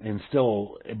 and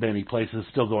still in many places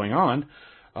still going on,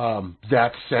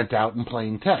 that's sent out in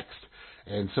plain text.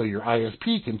 And so your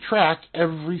ISP can track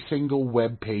every single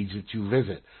web page that you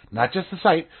visit. Not just the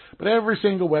site, but every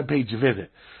single web page you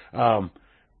visit. And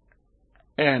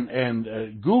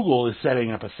Google is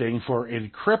setting up a thing for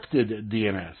encrypted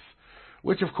DNS,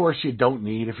 which of course you don't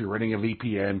need if you're running a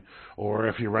VPN or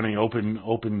if you're running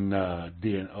OpenDNS.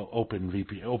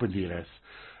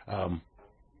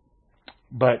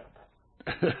 But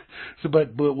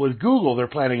with Google, they're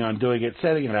planning on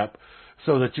setting it up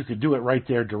so that you could do it right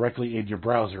there directly in your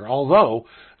browser. Although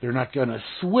they're not going to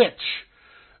switch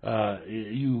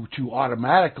you to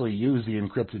automatically use the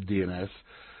encrypted DNS.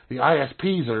 The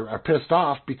ISPs are pissed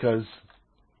off because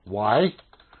why?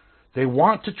 They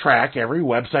want to track every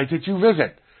website that you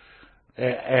visit,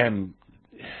 and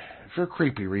for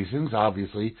creepy reasons,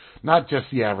 obviously, not just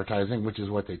the advertising, which is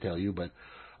what they tell you, but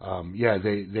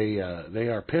they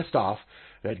are pissed off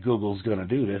that Google's going to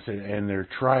do this, and they're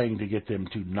trying to get them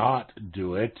to not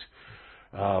do it.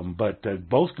 But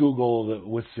both Google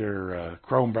with their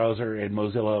Chrome browser and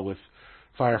Mozilla with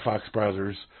Firefox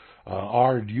browsers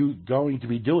are going to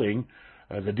be doing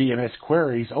the DNS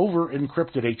queries over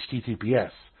encrypted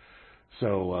HTTPS.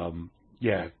 So,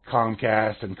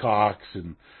 Comcast and Cox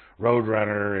and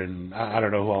Roadrunner and I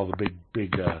don't know who all the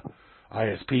big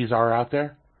ISPs are out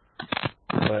there.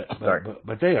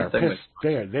 But they are pissed.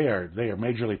 They are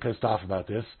majorly pissed off about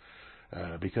this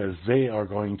because they are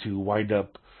going to wind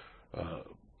up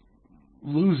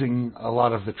losing a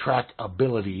lot of the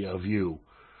trackability of you.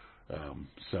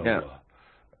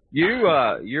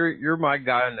 You're my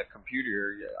guy on the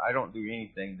computer. I don't do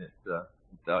anything that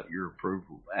without your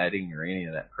approval, adding or any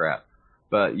of that crap.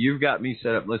 But you've got me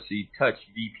set up. Let's see, Touch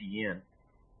VPN,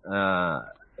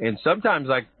 and sometimes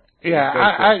the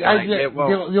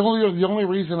only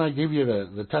reason I give you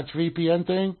the Touch VPN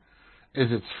thing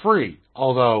is it's free,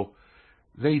 although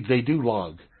they do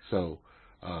log. So,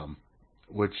 and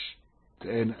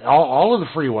all of the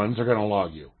free ones are going to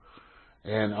log you.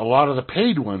 And a lot of the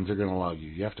paid ones are going to log you.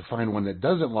 You have to find one that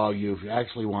doesn't log you if you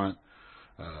actually want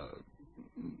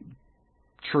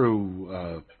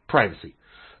true privacy.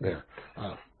 There.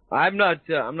 I'm not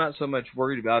so much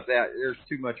worried about that. There's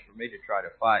too much for me to try to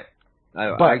fight.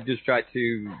 I just try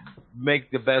to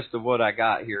make the best of what I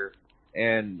got here.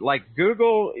 And like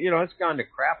Google, it's gone to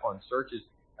crap on searches.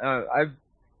 I've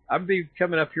been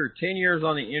coming up here 10 years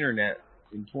on the internet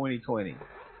in 2020.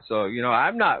 So,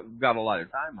 I've not got a lot of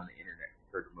time on the internet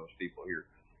compared to most people here.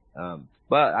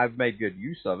 But I've made good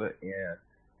use of it. And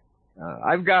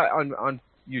I've got on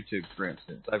YouTube, for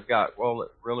instance, I've got,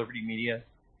 RealLibertyMedia,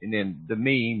 and then the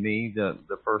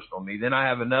personal me. Then I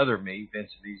have another me,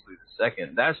 Vincent Easley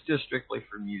II. That's just strictly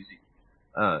for music.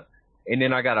 And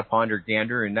then I got a Ponder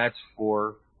Gander, and that's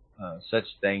for such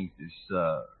things as,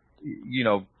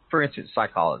 for instance,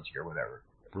 psychology or whatever.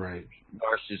 Right.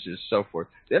 Narcissists, so forth.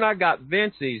 Then I got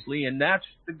Vince Easley, and that's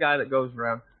the guy that goes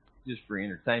around just for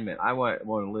entertainment. I want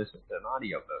to listen to an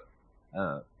audio book.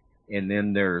 And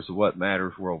then there's What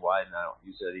Matters Worldwide, and I don't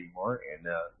use that anymore. And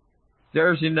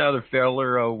there's another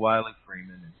feller, Wiley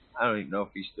Freeman. And I don't even know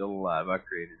if he's still alive. I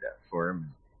created that for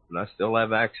him, but I still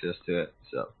have access to it.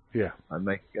 So yeah, I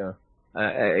make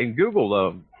and Google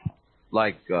though,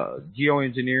 like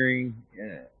geoengineering,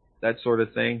 that sort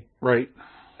of thing. Right.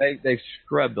 They've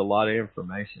scrubbed a lot of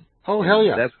information. Oh hell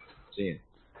yeah! That's what we're seeing.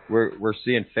 We're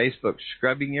seeing Facebook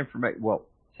scrubbing information. Well,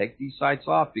 take these sites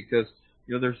off because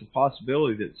there's a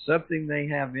possibility that something they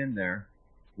have in there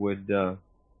would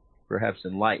perhaps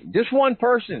enlighten just one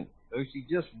person.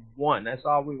 Just one. That's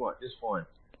all we want. Just one.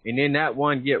 And then that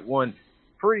one get one.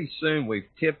 Pretty soon we've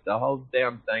tipped the whole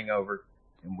damn thing over,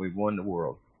 and we've won the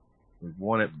world. We've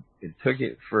won it. It took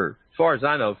it for, as far as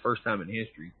I know, first time in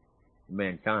history of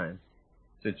mankind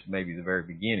since maybe the very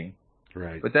beginning.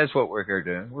 Right. But that's what we're here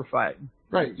doing. We're fighting.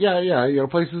 Right. Yeah.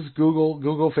 Places Google,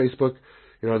 Facebook.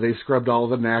 They scrubbed all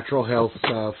the natural health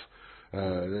stuff.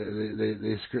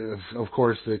 They of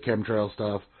course, the chemtrail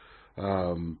stuff.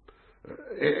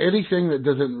 Anything that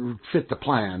doesn't fit the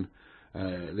plan,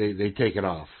 they take it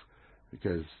off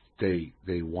because they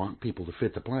want people to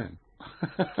fit the plan.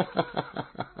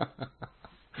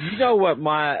 You know what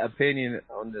my opinion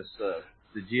on this, the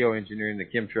geoengineering, the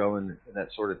chemtrail, and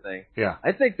that sort of thing? Yeah.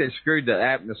 I think they screwed the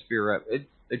atmosphere up.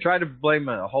 They tried to blame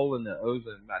a hole in the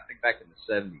ozone, I think back in the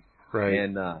 70s. Right.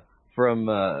 And from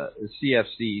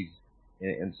CFCs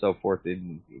and so forth,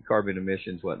 and carbon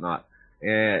emissions, whatnot.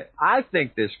 And I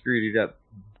think they screwed it up,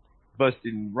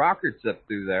 busting rockets up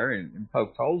through there and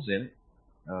poked holes in it.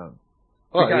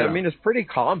 I mean, it's pretty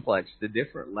complex, the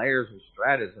different layers of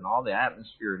stratus and all the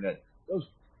atmosphere, and that goes,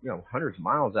 hundreds of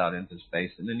miles out into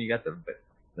space. And then you got the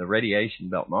radiation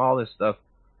belt and all this stuff,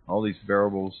 all these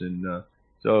variables. And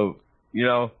so,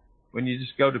 when you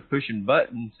just go to pushing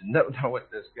buttons and don't know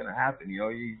what's going to happen,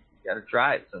 you got to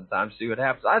try it sometimes, see what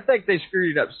happens. I think they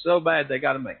screwed it up so bad they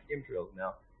got to make chemtrails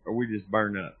now, or we just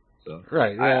burn up. So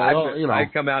right, yeah, I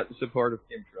come out in support of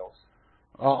chemtrails.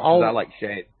 I like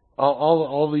shade.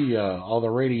 All the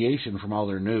radiation from all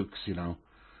their nukes, you know,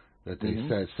 that they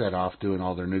set off doing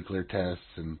all their nuclear tests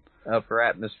and upper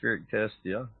atmospheric tests,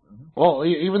 yeah. Well,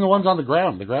 even the ones on the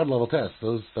ground level tests,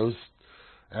 those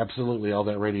absolutely, all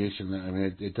that radiation. I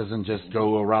mean, it doesn't just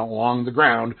go around along the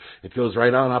ground; it goes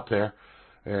right on up there.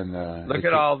 And look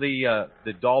at all the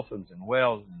dolphins and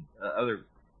whales and other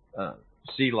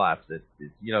sea life that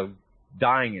is, you know,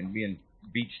 dying and being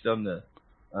beached on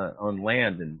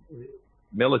land, and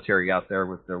military out there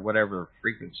with their whatever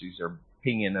frequencies are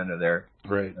pinging under there.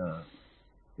 Right.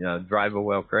 You know, drive a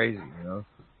whale crazy. You know.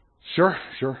 Sure.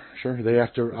 They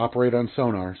have to operate on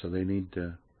sonar, so they need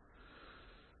to.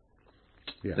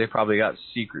 Yeah. They probably got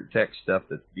secret tech stuff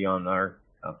that's beyond our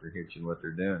comprehension what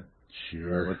they're doing.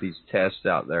 Sure. With these tests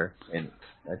out there, and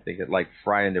I think it like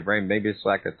frying the brain. Maybe it's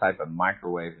like a type of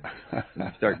microwave. When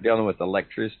you start dealing with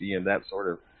electricity and that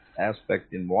sort of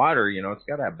aspect in water, you know, it's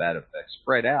got to have bad effects.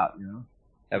 Spread out, you know,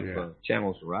 have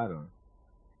channels to ride on.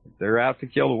 They're out to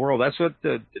kill the world. That's what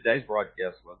today's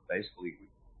broadcast was, basically.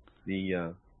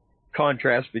 The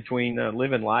contrast between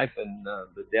living life and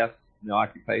the death and the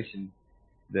occupation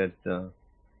that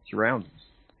surrounds us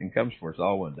and comes for us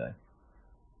all one day.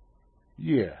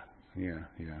 Yeah.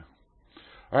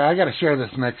 All right, I got to share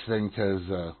this next thing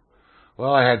because,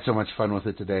 well, I had so much fun with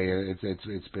it today.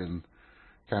 It's been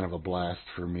kind of a blast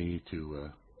for me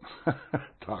to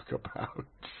talk about.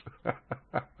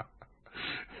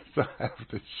 So I have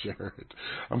to share it.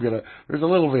 There's a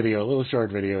little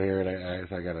short video here, and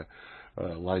I got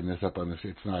to line this up on the.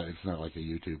 It's not like a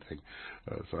YouTube thing,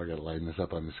 so I got to line this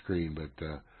up on the screen. But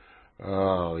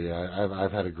oh yeah,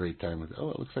 I've had a great time with it.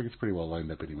 Oh, it looks like it's pretty well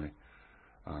lined up anyway.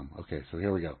 Okay, so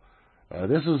here we go.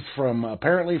 This is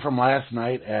apparently from last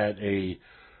night at the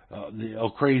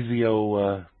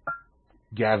Ocrazyo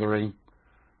gathering.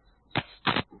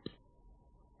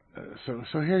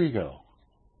 So here you go.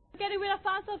 Getting rid of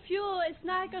fossil fuel is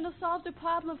not going to solve the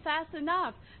problem fast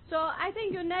enough. So I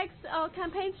think your next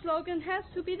campaign slogan has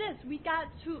to be this: we got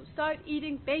to start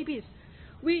eating babies.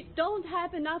 We don't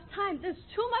have enough time. There's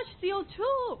too much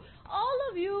CO2. All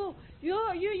of you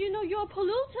know, you're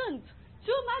pollutants.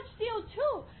 Too much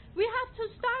CO2. We have to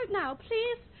start now,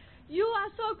 please. You are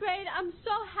so great. I'm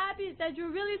so happy that you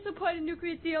really support a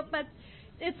nuclear deal, but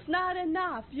it's not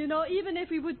enough. You know, even if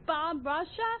we would bomb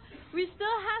Russia, we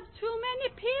still have too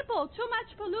many people, too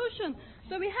much pollution.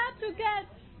 So we have to get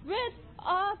rid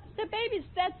of the babies.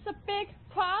 That's a big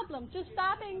problem. Just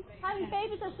stopping having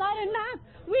babies is not enough.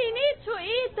 We need to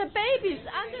eat the babies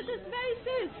under this very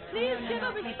serious. Please give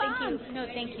a response. Thank you. No,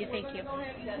 thank you.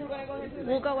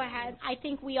 We'll go ahead. I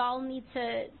think we all need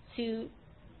to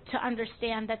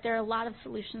understand that there are a lot of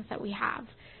solutions that we have.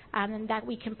 And that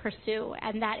we can pursue,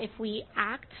 and that if we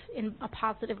act in a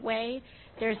positive way,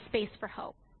 there's space for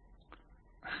hope.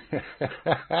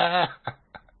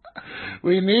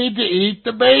 We need to eat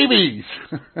the babies.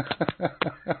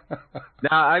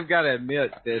 Now, I've got to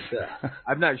admit that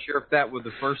I'm not sure if that was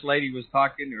the first lady was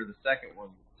talking or the second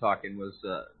one talking was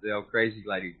the old crazy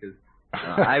lady, because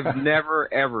I've never,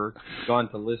 ever gone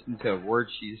to listen to a word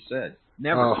she said.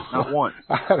 Never, not once.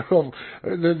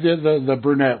 The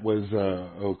brunette was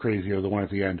Ocrazyo, the one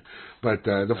at the end. But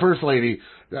the first lady,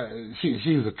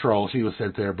 she was a troll. She was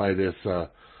sent there by this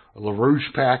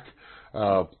LaRouche PAC,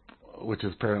 which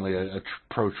is apparently a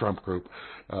pro-Trump group.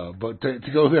 But to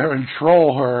go there and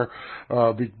troll her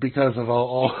because of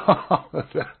all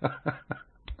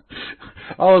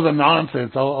of the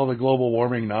nonsense, all the global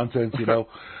warming nonsense, you know.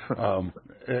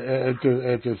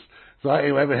 It just. So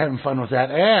I've been having fun with that,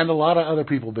 and a lot of other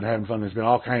people have been having fun. There's been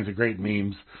all kinds of great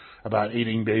memes about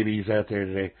eating babies out there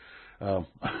today.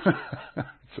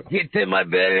 Get to my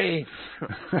belly.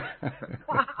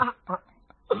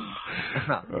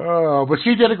 Oh, but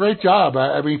she did a great job.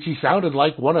 I mean, she sounded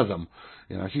like one of them.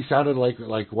 You know, she sounded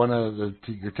like one of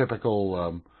your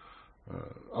typical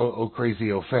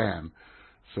Ocrazyo fan.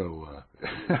 So.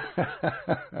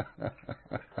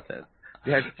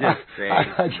 That's just crazy.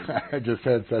 I just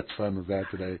had such fun with that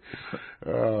today.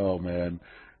 Oh, man.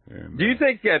 And, do you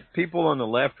think that people on the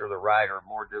left or the right are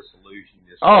more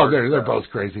disillusioned? They're both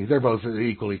crazy. They're both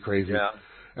equally crazy. Yeah.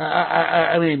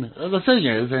 I mean, the thing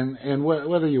is, and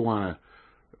whether you want to,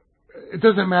 it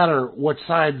doesn't matter what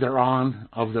side they're on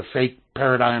of the fake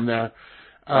paradigm there.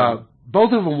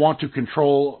 Both of them want to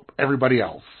control everybody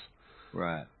else.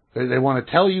 Right. They want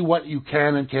to tell you what you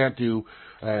can and can't do,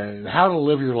 how to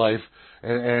live your life.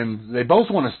 And they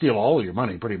both want to steal all of your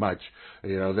money, pretty much.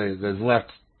 You know, the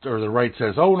left or the right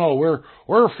says, "Oh no,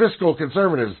 we're fiscal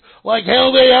conservatives." Like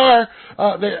hell, they are.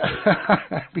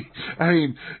 I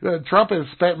mean, Trump has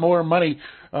spent more money,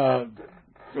 or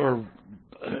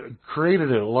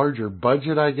created a larger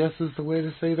budget, I guess is the way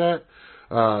to say that,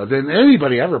 than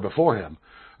anybody ever before him,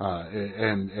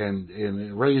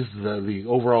 and raised the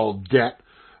overall debt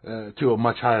to a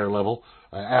much higher level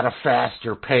at a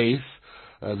faster pace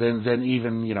than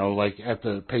even, like at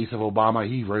the pace of Obama.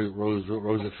 He rose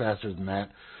it faster than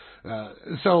that.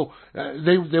 So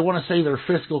they want to say they're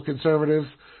fiscal conservatives,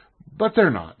 but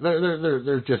they're not.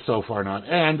 They're just so far not.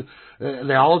 And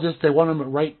they want them to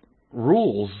write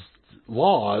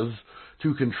laws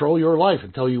to control your life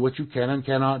and tell you what you can and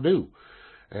cannot do.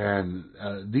 And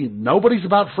nobody's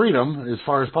about freedom as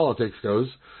far as politics goes.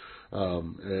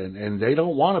 And they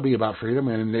don't want to be about freedom,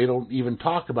 and they don't even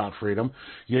talk about freedom.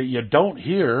 You don't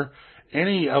hear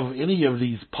any of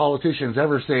these politicians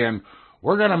ever saying,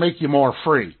 we're going to make you more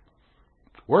free.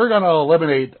 We're going to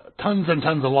eliminate tons and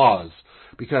tons of laws,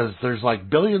 because there's like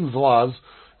billions of laws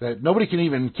that nobody can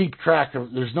even keep track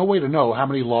of. There's no way to know how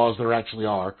many laws there actually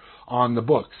are on the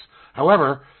books.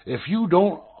 However, if you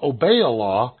don't obey a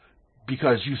law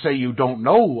because you say you don't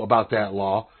know about that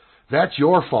law, that's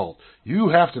your fault. You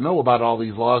have to know about all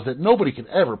these laws that nobody can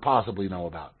ever possibly know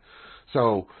about.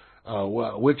 So,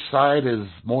 which side is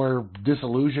more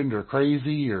disillusioned or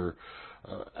crazy or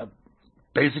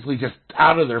basically just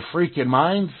out of their freaking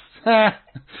minds?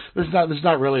 There's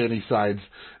not really any sides.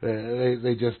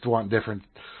 They just want different,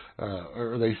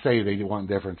 or they say they want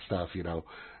different stuff,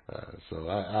 So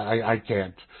I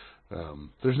can't.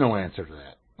 There's no answer to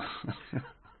that.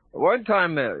 One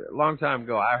time, a long time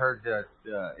ago, I heard that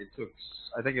it took,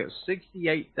 I think it was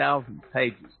 68,000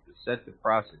 pages to set the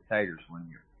price of taters 1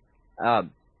 year.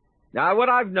 Now, what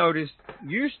I've noticed,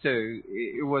 used to,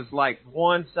 it was like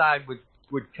one side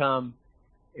would come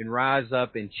and rise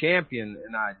up and champion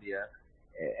an idea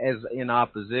as in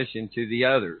opposition to the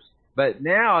others. But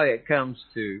now it comes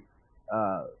to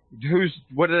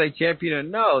what are they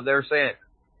championing? No, they're saying,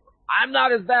 I'm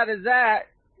not as bad as that.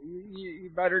 You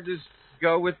better just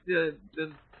go with the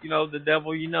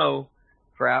devil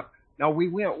crap. Now, we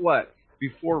went,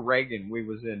 before Reagan, we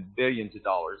was in billions of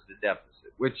dollars, the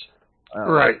deficit, which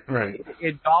right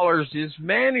in dollars is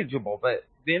manageable, but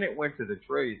then it went to the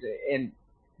trillions, and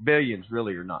billions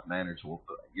really are not manageable,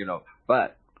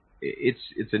 but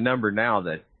it's a number now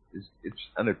that it's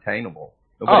unattainable.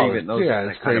 Nobody even knows what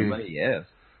that kind of money is.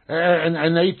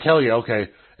 And they tell you, okay,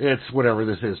 it's whatever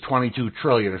this is, 22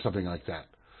 trillion or something like that.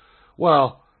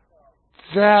 Well,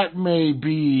 that may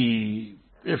be,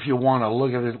 if you want to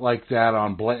look at it like that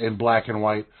in black and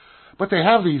white, but they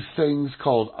have these things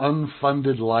called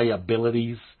unfunded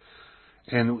liabilities,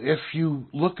 and if you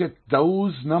look at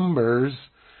those numbers,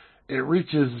 it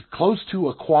reaches close to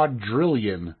a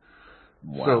quadrillion.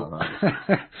 Wow.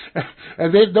 So,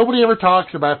 and nobody ever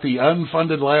talks about the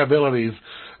unfunded liabilities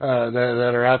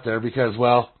that are out there, because,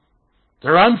 well,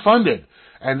 they're unfunded,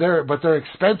 but they're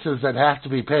expenses that have to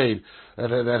be paid,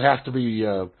 that have to be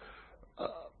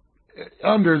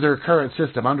under their current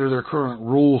system, under their current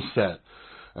rule set,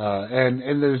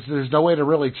 and there's no way to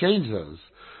really change those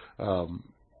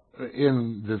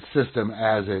in the system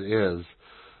as it is.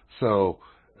 So,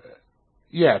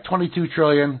 yeah, 22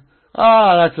 trillion.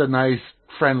 That's a nice,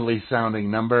 friendly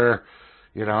sounding number.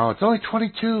 It's only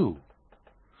 22.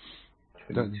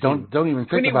 Don't even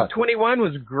think about it. 21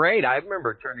 was great. I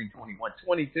remember turning 21.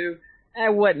 22,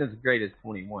 that wasn't as great as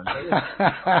 21.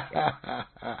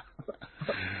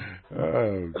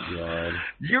 Oh, God.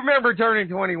 You remember turning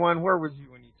 21? Where was you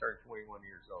when you turned 21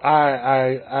 years old?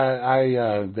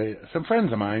 Some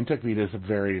friends of mine took me to some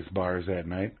various bars that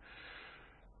night,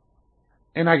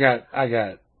 and I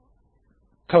got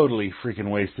totally freaking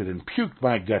wasted and puked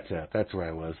my guts out. That's where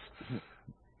I was.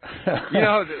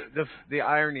 The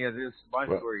irony of this, my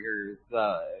story here is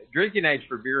drinking age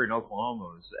for beer in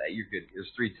Oklahoma is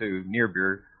 3.2 near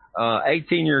beer,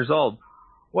 18 years old.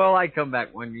 Well, I come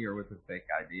back 1 year with a fake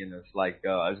ID, and it's like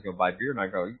I was going to buy beer, and I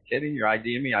go, "Are you kidding? You're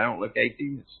IDing me? I don't look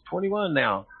 18. It's 21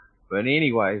 now." But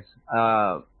anyways,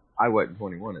 I wasn't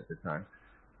 21 at the time.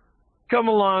 Come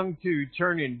along to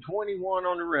turning 21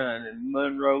 on the run in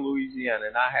Monroe, Louisiana,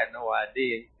 and I had no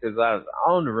idea because I was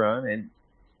on the run, and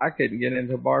I couldn't get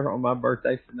into a bar on my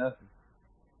birthday for nothing.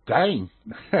 Dang.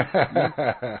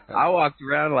 I walked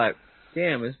around like,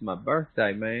 damn, it's my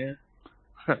birthday, man.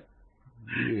 Yeah.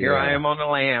 Here I am on the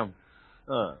lam.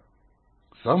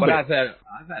 But I've had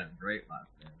a great life,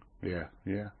 man.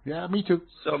 Yeah, me too.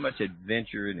 So much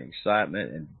adventure and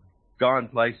excitement, and gone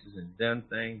places and done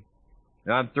things.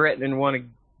 And I'm threatening to want to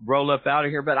roll up out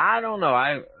of here, but I don't know.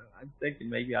 I'm thinking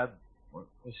maybe I will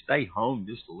stay home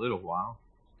just a little while.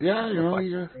 Yeah, you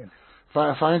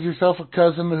find yourself a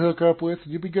cousin to hook up with,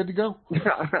 and you'll be good to go.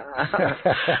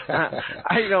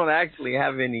 I don't actually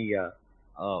have any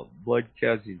blood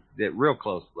cousins, that real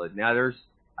close blood. Now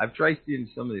I've traced in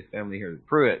some of the family here, the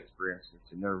Pruitts, for instance,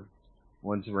 and they're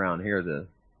ones around here, the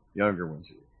younger ones.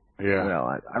 Yeah.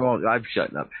 Well, I won't. I'm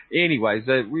shutting up. Anyways,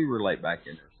 we relate back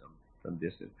in there some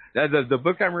distance. The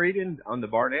book I'm reading on the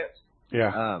Barnetts.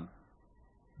 Yeah.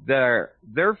 Their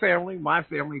family, my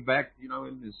family, back in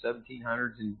the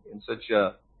 1700s and such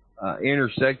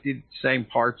intersected same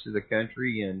parts of the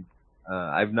country, and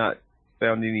I've not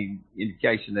found any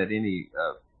indication that any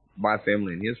my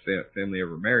family and his family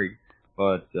ever married.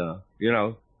 But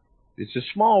it's a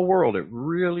small world. It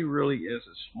really, really is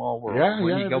a small world. Yeah,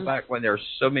 when you go back when there's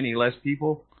so many less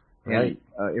people, right?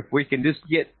 And if we can just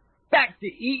get back to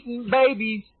eating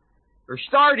babies, or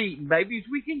start eating babies,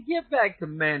 we can get back to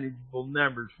manageable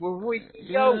numbers where we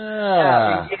can go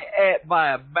out and get ate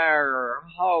by a bear or a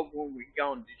hog when we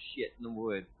go and do shit in the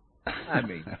woods. I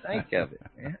mean, think of it,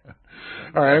 man.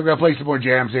 All right, I'm going to play some more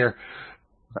jams here.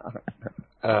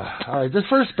 All right, this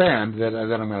first band that I'm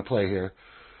going to play here,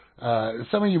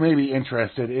 some of you may be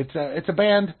interested. It's a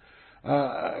band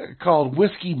called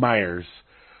Whiskey Myers.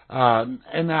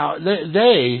 And now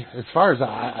they, as far as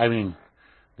I mean,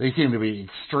 they seem to be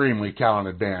extremely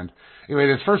talented band. Anyway,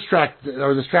 this track that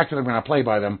I'm going to play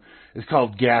by them is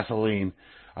called Gasoline.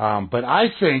 But I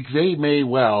think they may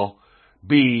well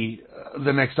be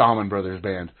the next Allman Brothers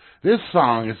band. This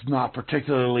song is not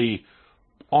particularly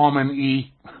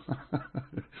Allman-y,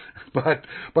 but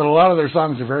a lot of their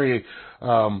songs are very,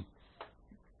 they're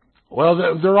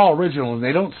all original, and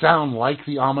they don't sound like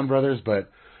the Allman Brothers,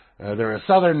 but they're a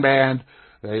Southern band.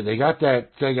 They got that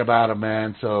thing about them,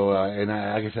 man. So, and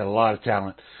like I said, a lot of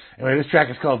talent. Anyway, this track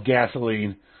is called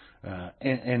Gasoline.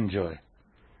 Enjoy.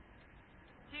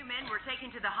 Two men were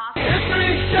taken to the hospital.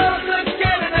 History shows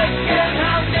again and again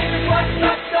how David was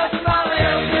such a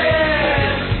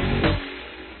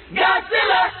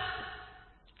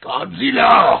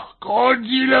Godzilla!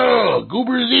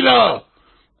 Gooberzilla!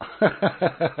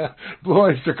 Blue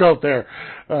Oyster Cult there,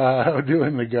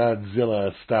 doing the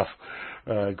Godzilla stuff.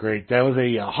 Great. That was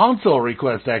a Hansel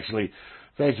request, actually.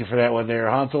 Thank you for that one there,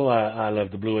 Hansel. I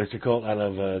love the Blue Oyster Cult. I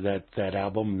love that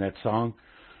album and that song.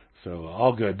 So,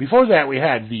 all good. Before that, we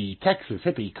had the Texas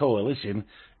Hippie Coalition,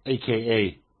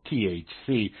 a.k.a.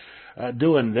 THC,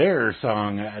 doing their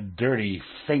song, Dirty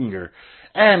Finger.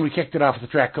 And we kicked it off with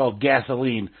a track called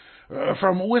Gasoline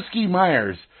from Whiskey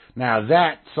Myers. Now,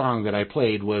 that song that I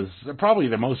played was probably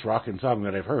the most rockin' song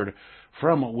that I've heard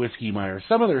from Whiskey Myers.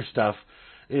 Some of their stuff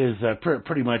is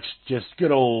pretty much just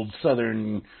good old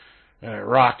Southern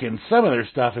rock, and some of their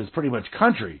stuff is pretty much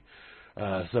country.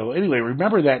 So anyway,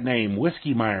 remember that name,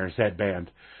 Whiskey Myers, that band,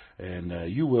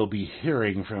 and you will be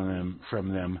hearing from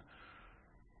them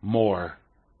more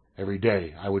every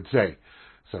day, I would say.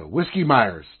 So Whiskey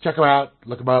Myers, check them out,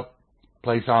 look them up,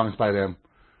 play songs by them.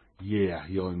 Yeah,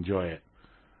 you'll enjoy it.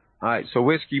 All right, so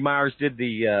Whiskey Myers did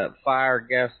the Fire,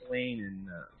 Gasoline, and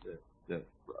I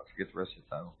forget the rest of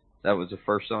the title. That was the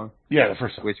first song? Yeah, the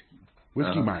first song.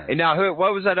 Whiskey Myers. And now,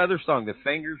 what was that other song? The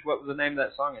Fingers? What was the name of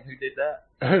that song, and who did that?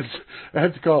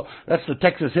 That's the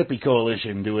Texas Hippie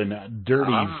Coalition doing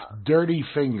Dirty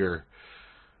Finger.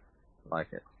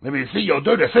 Like it. Let me see your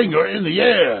dirty finger in the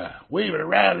air. Wave it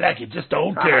around like you just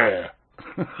don't care.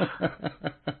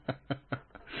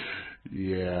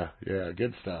 Yeah,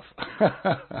 good stuff.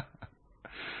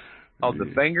 Oh, the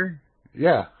Finger?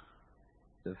 Yeah.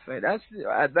 That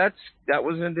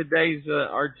was in today's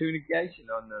artunication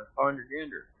on the Ponder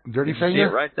Gander. Dirty Finger? See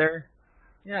it right there?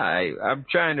 Yeah, I'm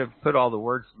trying to put all the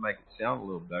words to make it sound a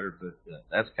little better, but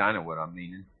that's kind of what I'm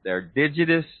meaning. They're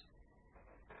digitus,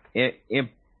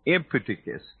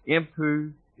 imputicus,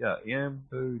 imputicus,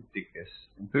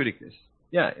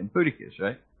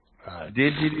 right?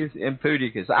 Digitus,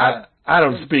 imputicus. I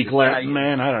don't speak Latin,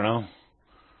 man. I don't know.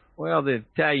 Well, the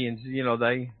Italians,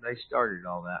 they started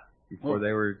all that before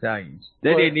they were Italians.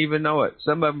 They didn't even know it.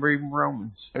 Some of them were even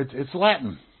Romans. It's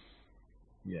Latin.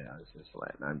 Yeah, it's just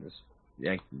Latin. I'm just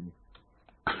yanking.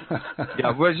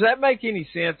 Yeah, does that make any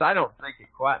sense? I don't think it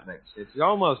quite makes sense. It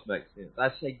almost makes sense. I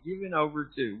say giving over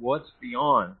to what's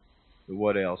beyond the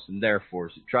what else, and therefore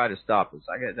so try to stop us.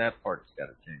 I got that part's got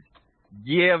to change.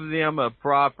 Give them a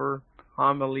proper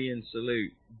homily and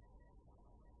salute.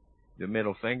 The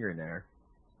middle finger in there,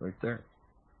 right there.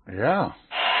 Yeah.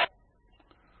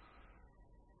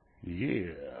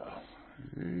 Yeah.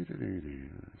 6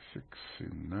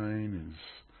 and 9 is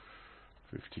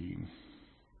 15.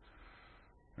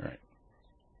 All right.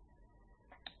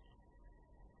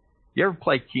 You ever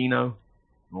play Keno?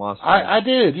 I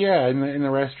did, yeah. In the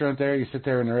restaurant there, you sit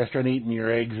there in the restaurant eating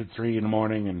your eggs at 3 in the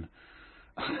morning and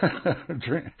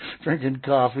drinking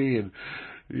coffee and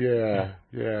yeah.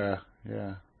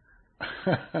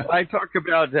 I talk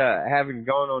about having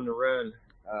gone on the run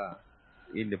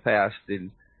in the past,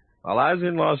 and while I was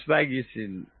in Las Vegas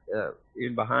and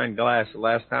in behind glass, the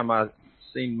last time I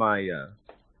seen my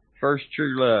first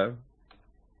true love,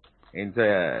 and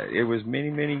it was many,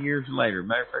 many years later.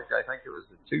 Matter of fact, I think it was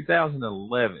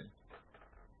 2011.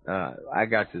 I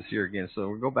got to see her again. So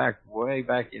we go back way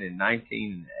back in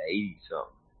 1980 something.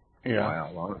 Yeah. Wow,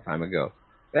 a long time ago.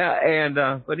 Yeah, and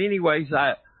but anyways,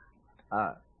 when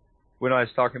I was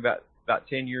talking about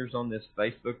 10 years on this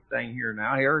Facebook thing here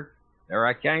now, there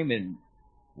I came, and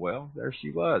well, there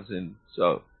she was, and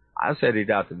so I was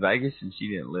headed out to Vegas, and she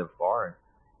didn't live far.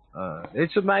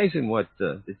 It's amazing what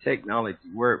the technology,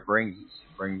 where it brings us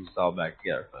all back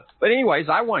together. But anyways,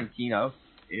 I won Keno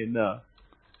in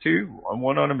two,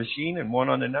 one on a machine and one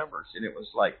on the numbers, and it was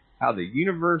like how the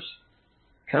universe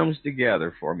comes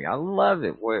together for me. I love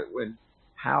it when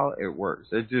how it works.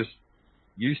 It just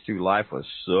used to, life was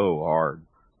so hard,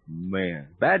 man.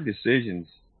 Bad decisions.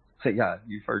 Hey, God,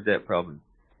 you've heard that probably.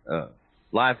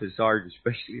 Life is hard,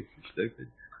 especially if you're stupid.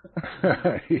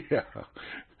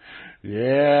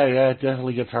 Yeah, it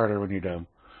definitely gets harder when you're dumb.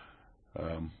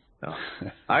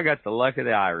 I got the luck of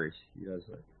the Irish. You know,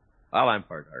 well, I'm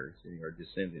part Irish, or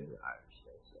descendant of the Irish.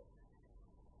 So.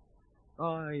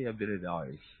 Oh, yeah, a bit of the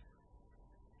Irish.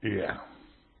 Yeah.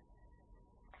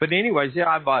 But anyways, yeah,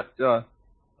 I bought a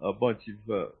bunch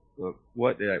of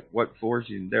what force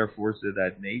and their force that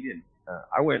I'd need, and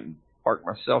I went and parked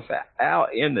myself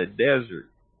out in the desert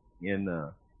in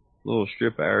a little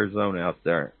strip of Arizona out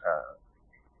there,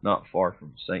 not far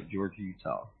from St. George,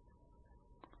 Utah.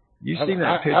 You seen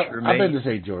that picture of me? I've been to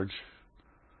St. George.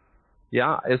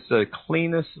 Yeah, it's the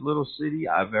cleanest little city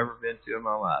I've ever been to in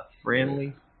my life.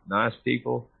 Friendly, nice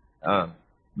people. The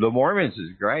Mormons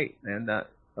is great, man.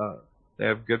 They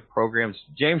have good programs.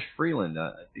 James Freeland,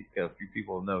 I think a few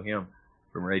people know him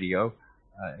from radio.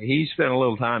 He spent a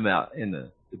little time out in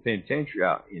the penitentiary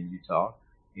out in Utah,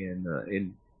 and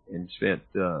spent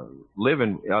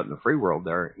living out in the free world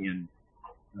there in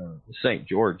St.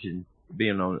 George, and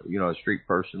being on a street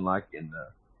person like. And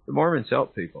the Mormons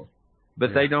help people,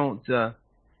 but they don't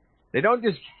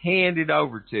just hand it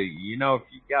over to you. You know, if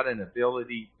you got an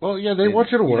ability. Well, yeah, they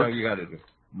want you to work. You got to do.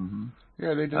 Mm-hmm.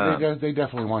 Yeah, they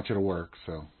definitely want you to work.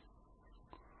 So.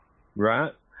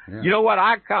 Right. Yeah. You know what?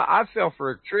 I fell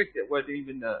for a trick that wasn't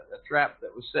even a trap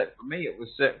that was set for me. It was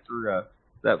set for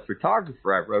that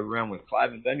photographer I rode around with,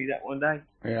 Clive and Bundy, that one day.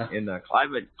 Yeah. And Clive,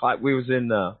 we was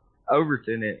in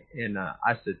Overton, and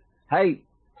I said, "Hey,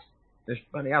 Mr.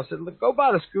 Bundy," I said, "Look, go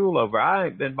by the school over. I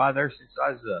ain't been by there since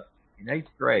I was in 8th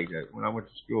grade when I went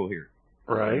to school here."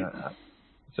 Right. And,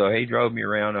 so he drove me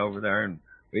around over there, and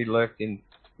we looked, and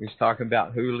we was talking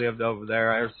about who lived over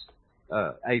there. I was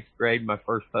 8th grade, my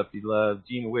first puppy love,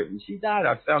 Gina Whitman. She died.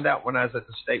 I found out when I was at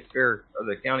the state fair, or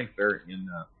the county fair in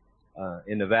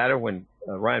Nevada, when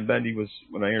Ryan Bundy was,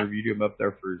 when I interviewed him up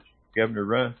there for his governor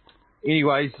run.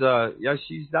 Anyways, yeah,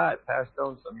 she's died, passed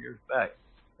on some years back.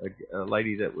 A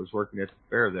lady that was working at the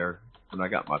fair there, when I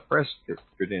got my press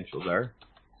credential there,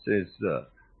 says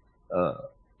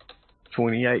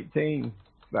 2018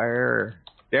 fair,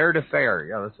 Dare to Fair.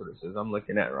 Yeah, that's what it says. I'm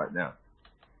looking at it right now.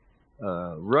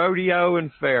 Rodeo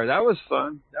and fair. That was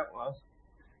fun. That was.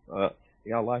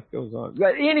 Yeah, life goes on.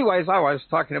 But anyways, I was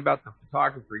talking about the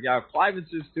photographer. Yeah, Clive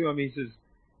says to him, he says,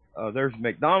 "There's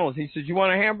McDonald's." He says, "You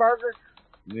want a hamburger?"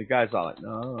 And the guy's all like,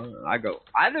 "No." I go,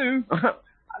 "I do.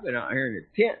 I've been out here in the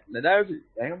tent in the desert.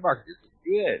 The hamburgers are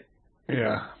good."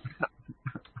 Yeah.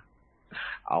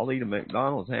 I'll eat a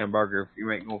McDonald's hamburger if you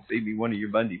ain't gonna feed me one of your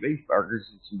Bundy beef burgers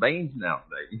and some beans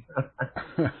nowadays.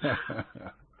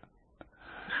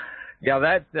 Yeah,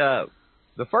 that the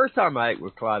first time I ate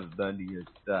with Clive Bundy, it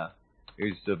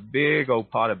was a big old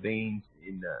pot of beans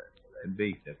and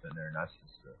beef up in there, and I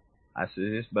said,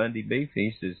 "This Bundy beef?"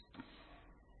 He says,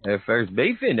 "If there's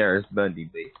beef in there, it's Bundy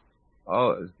beef."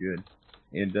 Oh, it was good.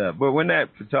 And but when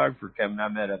that photographer came, I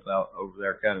met up out over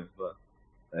there, kind of.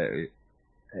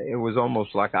 It was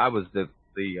almost like I was the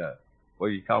what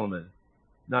do you call him?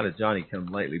 Not a Johnny come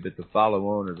lately, but the follow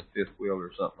on or the fifth wheel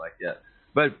or something like that.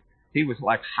 But he was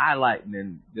like highlighting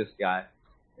in this guy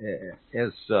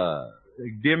as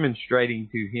demonstrating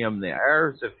to him the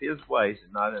errors of his ways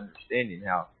and not understanding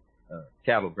how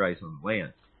cattle graze on the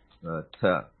land. But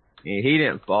he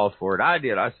didn't fall for it. I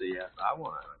did. I said, "Yes, I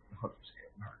want a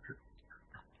hamburger."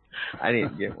 I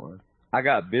didn't get one. I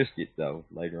got biscuits though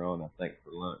later on. I think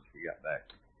for lunch we got back,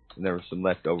 and there was some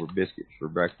leftover biscuits for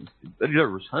breakfast. But there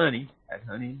was honey. Had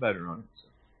honey and butter on it.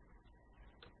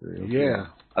 So. Yeah.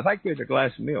 I think we had a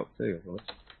glass of milk too. All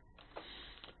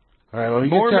right. Well,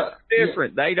 Mormons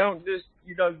different. They don't just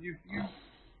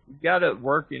got to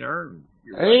work and earn.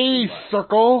 Hey,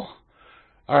 Circle.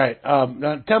 All right.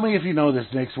 Now tell me if you know this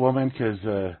next woman, because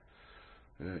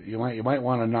you might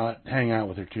want to not hang out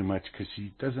with her too much, because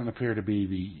she doesn't appear to be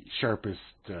the sharpest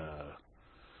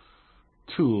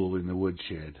tool in the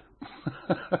woodshed.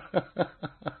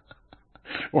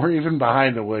 Or even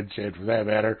behind the woodshed, for that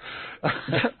matter.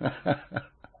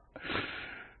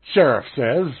 Sheriff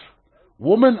says,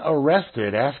 woman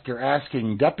arrested after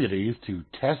asking deputies to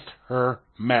test her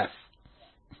meth.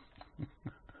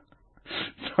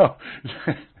 So,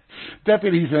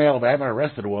 deputies in Alabama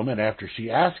arrested a woman after she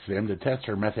asked them to test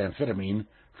her methamphetamine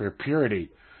for purity.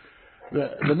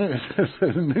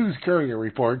 The News Courier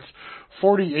reports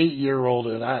 48-year-old,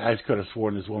 and I could have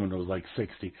sworn this woman was like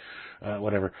 60,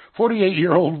 whatever.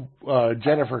 48-year-old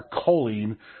Jennifer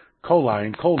Coley,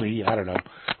 I don't know,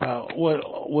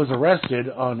 was arrested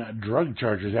on drug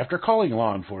charges after calling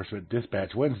law enforcement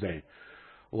dispatch Wednesday.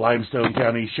 Limestone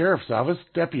County Sheriff's Office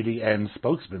deputy and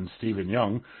spokesman Stephen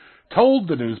Young told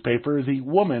the newspaper the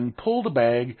woman pulled a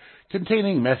bag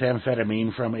containing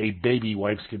methamphetamine from a baby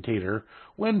wipes container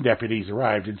when deputies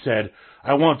arrived and said,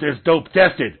 "I want this dope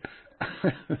tested."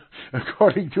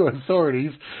 According to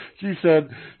authorities, she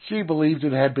said she believed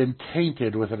it had been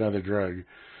tainted with another drug.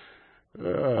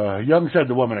 Young said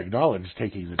the woman acknowledged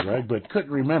taking the drug, but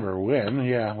couldn't remember when.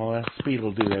 Yeah, well, that speed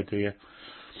will do that to you.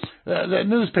 The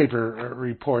newspaper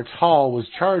reports Hall was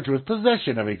charged with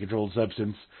possession of a controlled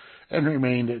substance and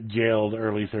remained jailed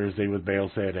early Thursday with bail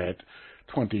set at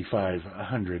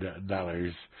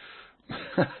 $2,500.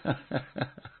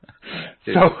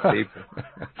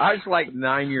 I was like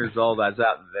 9 years old. I was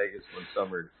out in Vegas one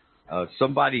summer.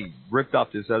 Somebody ripped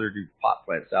off this other dude's pot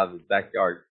plants out of his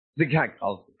backyard. The guy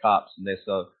calls the cops, and they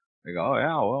go, "Oh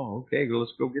yeah, well, okay,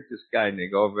 let's go get this guy." And they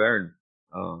go over there and,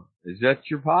 "Is that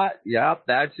your pot?" "Yep,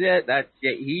 that's it.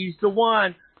 He's the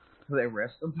one." So they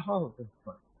arrest them both.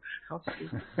 How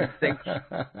stupid do you think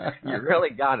you really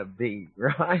gotta be,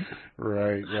 right?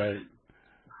 Right.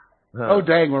 Oh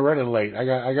dang, we're running late. I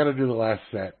got to do the last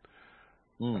set.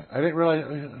 I didn't realize.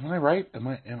 Am I right? Am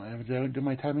I do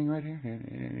my timing right here?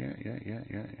 Yeah.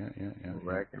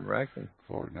 Reckon.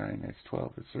 4, 9, that's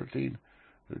 12, it's 13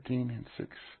 and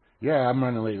 6. Yeah, I'm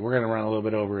running late. We're gonna run a little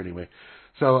bit over anyway.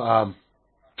 So, all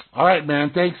right, man.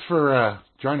 Thanks for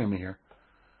joining me here.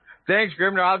 Thanks,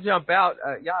 Grimnir. I'll jump out.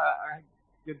 I had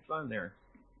good fun there.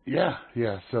 Yeah.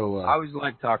 So I always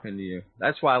like talking to you.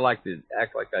 That's why I like to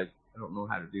act like I don't know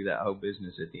how to do that whole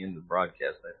business at the end of the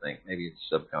broadcast. I think maybe it's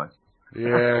subconscious.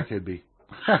 Yeah, it could be.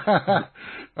 All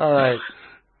right.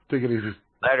 Take it easy.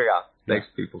 Later, y'all. Thanks,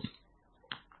 people.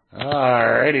 All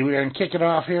righty. We're going to kick it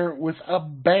off here with a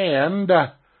band.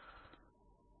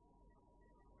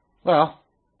 Well,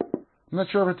 I'm not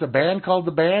sure if it's a band called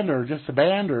The Band or just a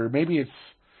band, or maybe it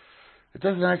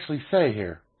doesn't actually say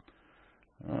here.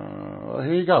 Well,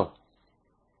 here you go.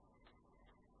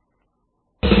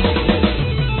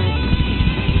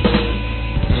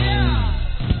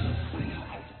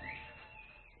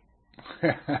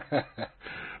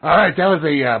 All right, that was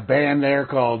a band there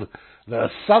called the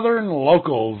Southern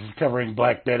Locals covering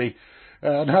Black Betty.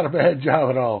 Not a bad job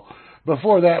at all.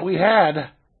 Before that, we had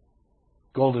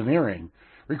Golden Earring,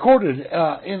 recorded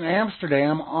in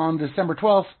Amsterdam on December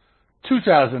 12th,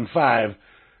 2005.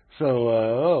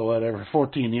 So,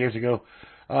 14 years ago.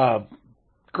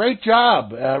 Great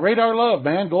job. Radar Love,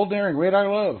 man. Golden Earring,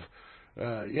 Radar Love.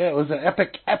 It was an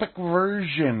epic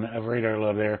version of Radar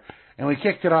Love there. And we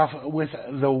kicked it off with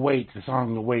The Wait, the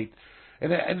song The Wait.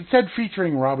 And it said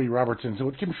featuring Robbie Robertson, so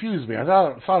it confused me. I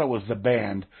thought it was the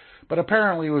band. But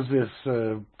apparently it was this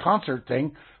concert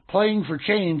thing, Playing for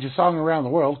Change, a song around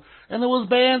the world. And there was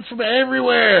bands from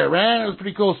everywhere, man. It was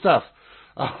pretty cool stuff.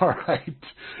 All right.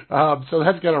 So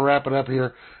that's going to wrap it up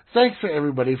here. Thanks to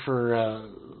everybody for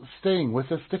sticking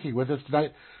with us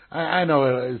tonight. I know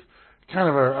it was kind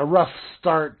of a rough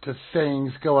start to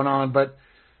things going on, but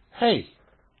hey,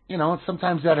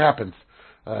 sometimes that happens.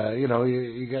 You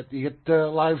get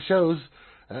live shows,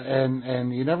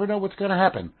 and you never know what's going to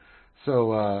happen.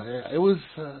 So it was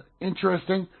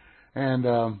interesting, and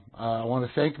I want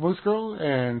to thank Moosegurl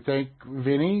and thank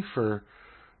Vinny for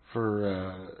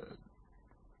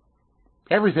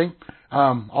everything,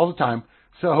 all the time.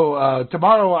 So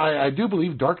tomorrow, I do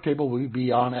believe Dark Table will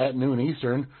be on at noon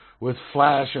Eastern with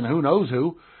Flash and who knows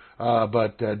who.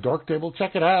 But Dark Table,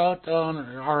 check it out on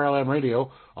RLM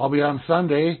Radio. I'll be on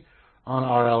Sunday on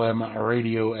RLM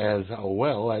Radio as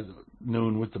well, at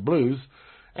noon with the Blues.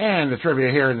 And the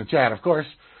trivia here in the chat, of course.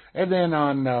 And then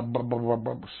on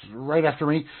right after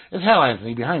me is Hal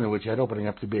Anthony behind the Witchhead, opening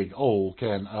up the big old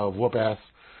can of whoop-ass.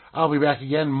 I'll be back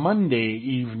again Monday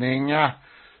evening,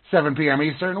 7 p.m.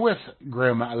 Eastern with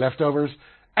Grim Leftovers.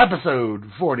 Episode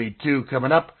 42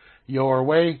 coming up your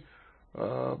way.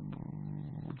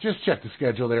 Just check the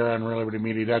schedule there on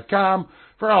RealLibertyMedia.com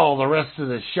for all the rest of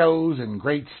the shows and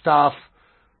great stuff.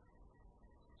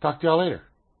 Talk to y'all later.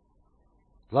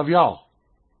 Love y'all.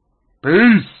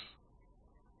 Peace.